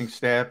coaching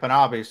staff. And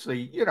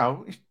obviously,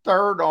 he's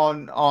third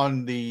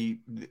on the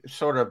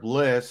sort of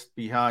list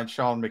behind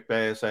Sean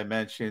McVay, as I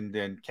mentioned,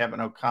 and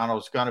Kevin O'Connell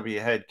is going to be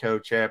a head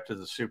coach after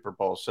the Super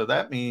Bowl. So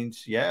that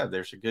means,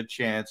 there's a good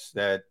chance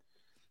that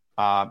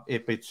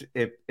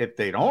if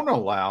they don't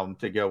allow him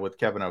to go with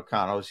Kevin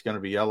O'Connell, he's going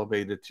to be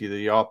elevated to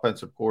the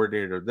offensive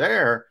coordinator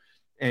there.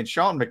 And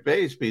Sean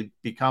McVay's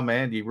become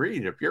Andy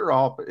Reid. If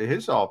you're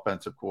his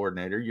offensive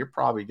coordinator, you're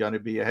probably going to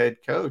be a head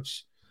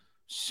coach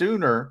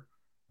sooner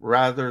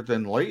rather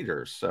than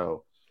later.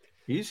 So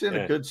he's in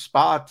a good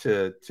spot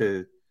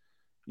to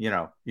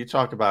you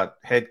talk about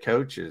head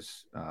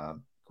coaches,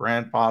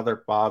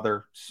 grandfather,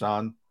 father,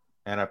 son,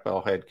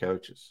 NFL head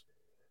coaches.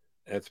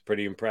 That's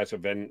pretty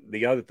impressive. And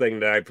the other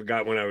thing that I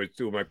forgot when I was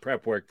doing my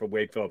prep work for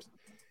Wade Phillips,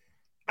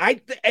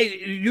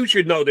 you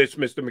should know this,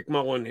 Mr.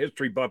 McMullen,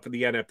 history buff of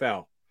the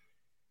NFL.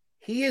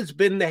 He has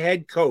been the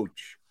head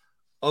coach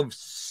of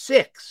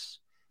 6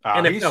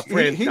 NFL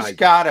franchises. He's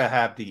got to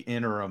have the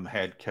interim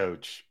head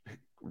coach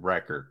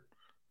record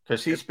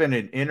because he's been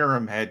an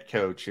interim head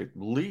coach at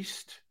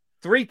least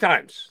 3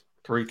 times.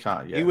 3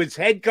 times, yeah. He was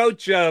head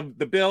coach of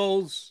the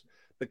Bills,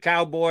 the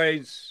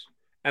Cowboys,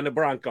 and the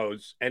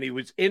Broncos, and he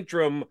was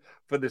interim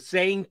for the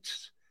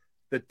Saints,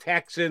 the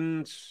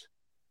Texans,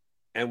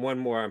 and one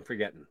more I'm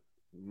forgetting.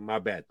 My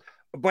bad.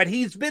 But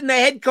he's been the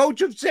head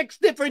coach of 6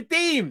 different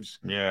teams.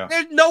 Yeah.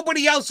 There's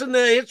nobody else in the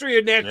history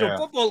of National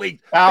Football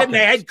League been the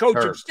head coach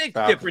of 6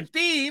 different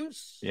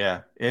teams.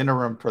 Yeah.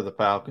 Interim for the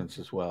Falcons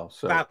as well.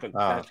 So Falcons,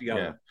 that's the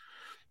other.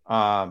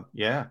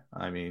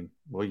 I mean,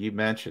 well, you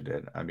mentioned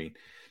it. I mean,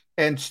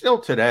 and still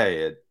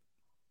today at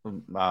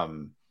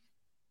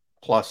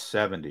plus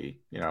 70,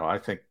 I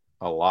think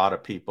a lot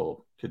of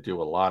people could do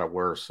a lot of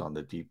worse on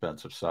the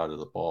defensive side of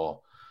the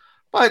ball.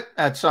 But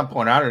at some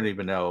point, I don't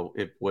even know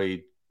if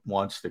Wade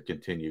wants to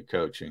continue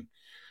coaching.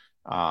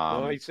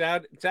 He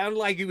sounded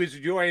like he was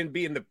enjoying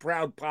being the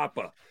proud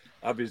papa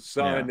of his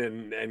son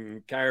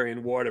and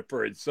carrying water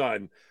for his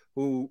son,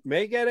 who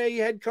may get a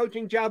head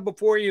coaching job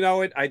before you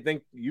know it. I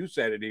think you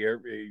said it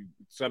here,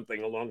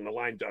 something along the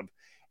lines of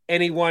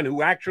anyone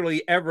who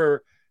actually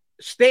ever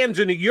stands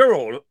in a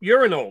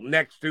urinal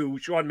next to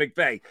Sean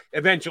McVay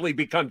eventually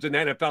becomes an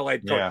NFL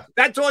head coach. Yeah.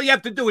 That's all you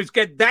have to do is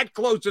get that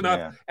close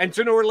enough, and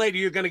sooner or later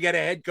you're going to get a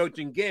head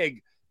coaching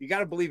gig. You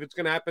got to believe it's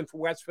going to happen for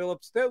Wes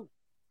Phillips too.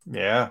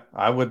 Yeah,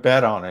 I would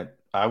bet on it.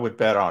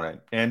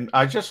 And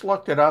I just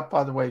looked it up,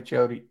 by the way,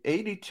 Jody.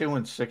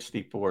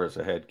 82-64 as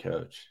a head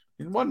coach.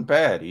 It wasn't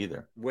bad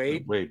either.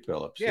 Wade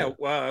Phillips. Yeah,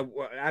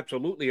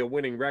 absolutely a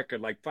winning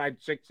record, like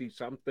 560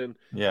 something.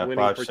 Yeah,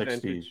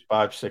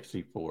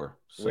 564.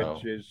 So.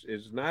 Which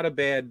is not a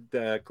bad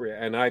career.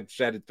 And I've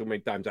said it too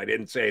many times. I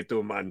didn't say it to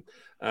him on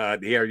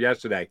the air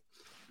yesterday.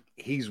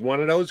 He's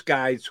one of those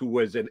guys who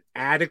was an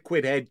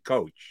adequate head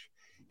coach.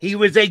 He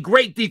was a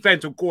great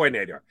defensive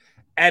coordinator.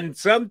 And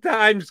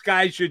sometimes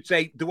guys should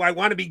say, do I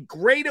want to be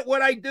great at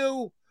what I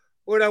do,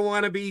 or do I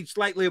want to be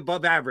slightly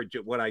above average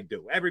at what I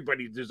do?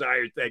 Everybody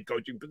desires the head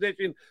coaching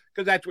position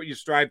because that's what you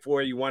strive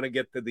for. You want to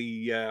get to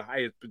the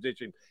highest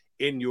position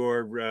in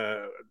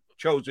your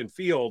chosen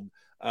field.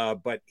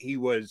 But he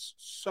was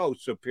so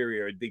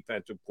superior a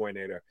defensive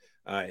coordinator.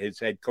 His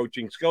head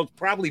coaching skills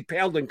probably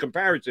paled in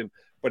comparison.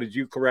 But as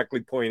you correctly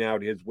point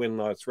out, his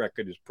win-loss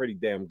record is pretty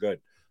damn good.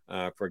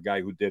 For a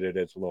guy who did it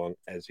as long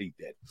as he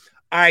did.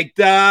 All right.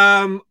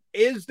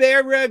 Is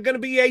there going to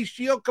be a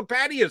Sheil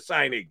Kapadia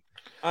signing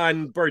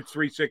on Birds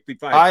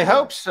 365? I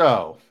hope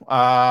so.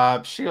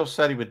 Sheil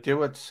said he would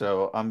do it,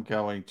 so I'm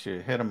going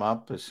to hit him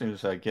up as soon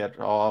as I get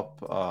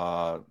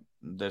off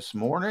this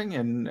morning,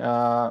 and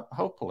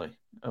hopefully.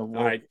 All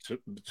right.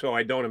 So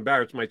I don't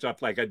embarrass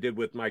myself like I did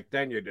with Mike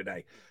Tenier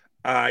today.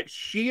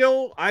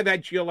 Sheil, I've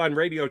had Sheil on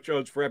radio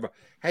shows forever.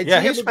 Has he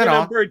ever been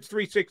on Birds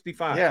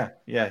 365?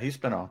 Yeah, he's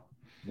been on.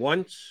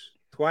 Once,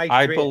 twice,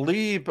 I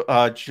believe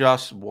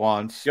just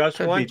once. Just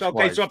once?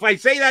 Okay, so if I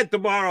say that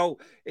tomorrow,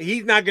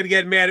 he's not going to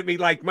get mad at me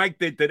like Mike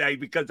did today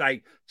because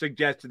I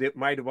suggested it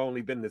might have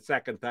only been the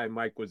second time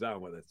Mike was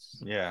on with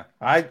us. Yeah,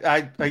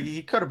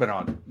 he could have been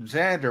on.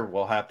 Xander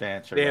will have to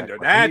answer Xander,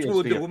 that's what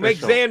we'll do. We'll make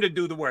Xander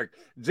do the work.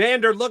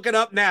 Xander, look it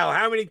up now.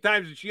 How many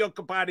times has Sheil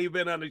Kapadia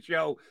been on the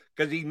show?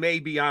 Because he may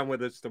be on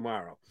with us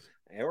tomorrow.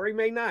 Or he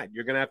may not.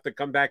 You're going to have to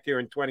come back here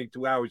in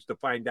 22 hours to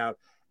find out.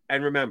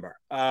 And remember,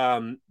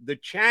 the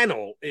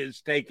channel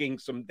is taking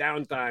some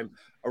downtime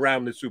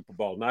around the Super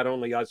Bowl. Not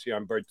only us here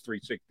on Birds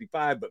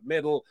 365, but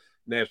Middle,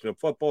 National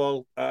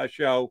Football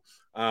Show.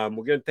 We're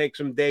going to take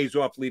some days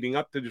off leading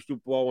up to the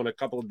Super Bowl and a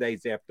couple of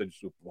days after the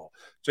Super Bowl.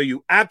 So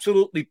you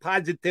absolutely,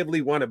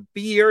 positively want to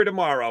be here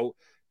tomorrow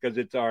because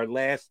it's our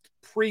last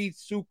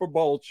pre-Super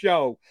Bowl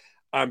show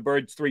on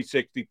Birds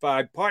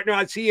 365. Partner,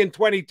 I'll see you in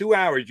 22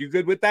 hours. You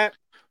good with that?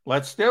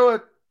 Let's do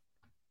it.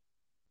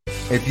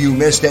 If you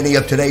missed any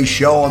of today's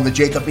show on the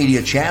Jacob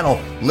Media channel,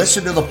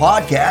 listen to the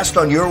podcast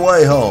on your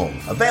way home.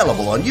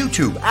 Available on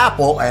YouTube,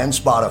 Apple, and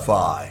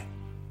Spotify.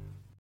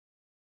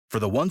 For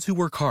the ones who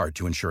work hard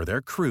to ensure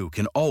their crew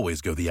can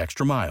always go the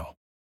extra mile,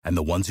 and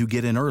the ones who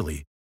get in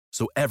early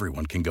so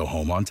everyone can go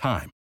home on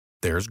time,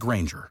 there's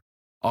Grainger,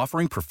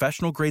 offering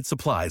professional-grade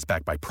supplies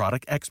backed by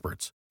product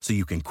experts so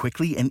you can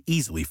quickly and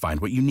easily find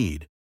what you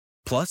need.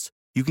 Plus,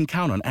 you can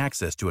count on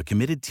access to a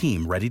committed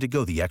team ready to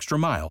go the extra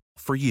mile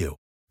for you.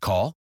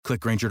 Call,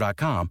 click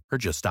Grainger.com, or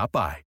just stop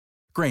by.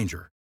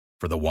 Grainger,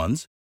 for the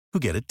ones who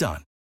get it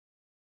done.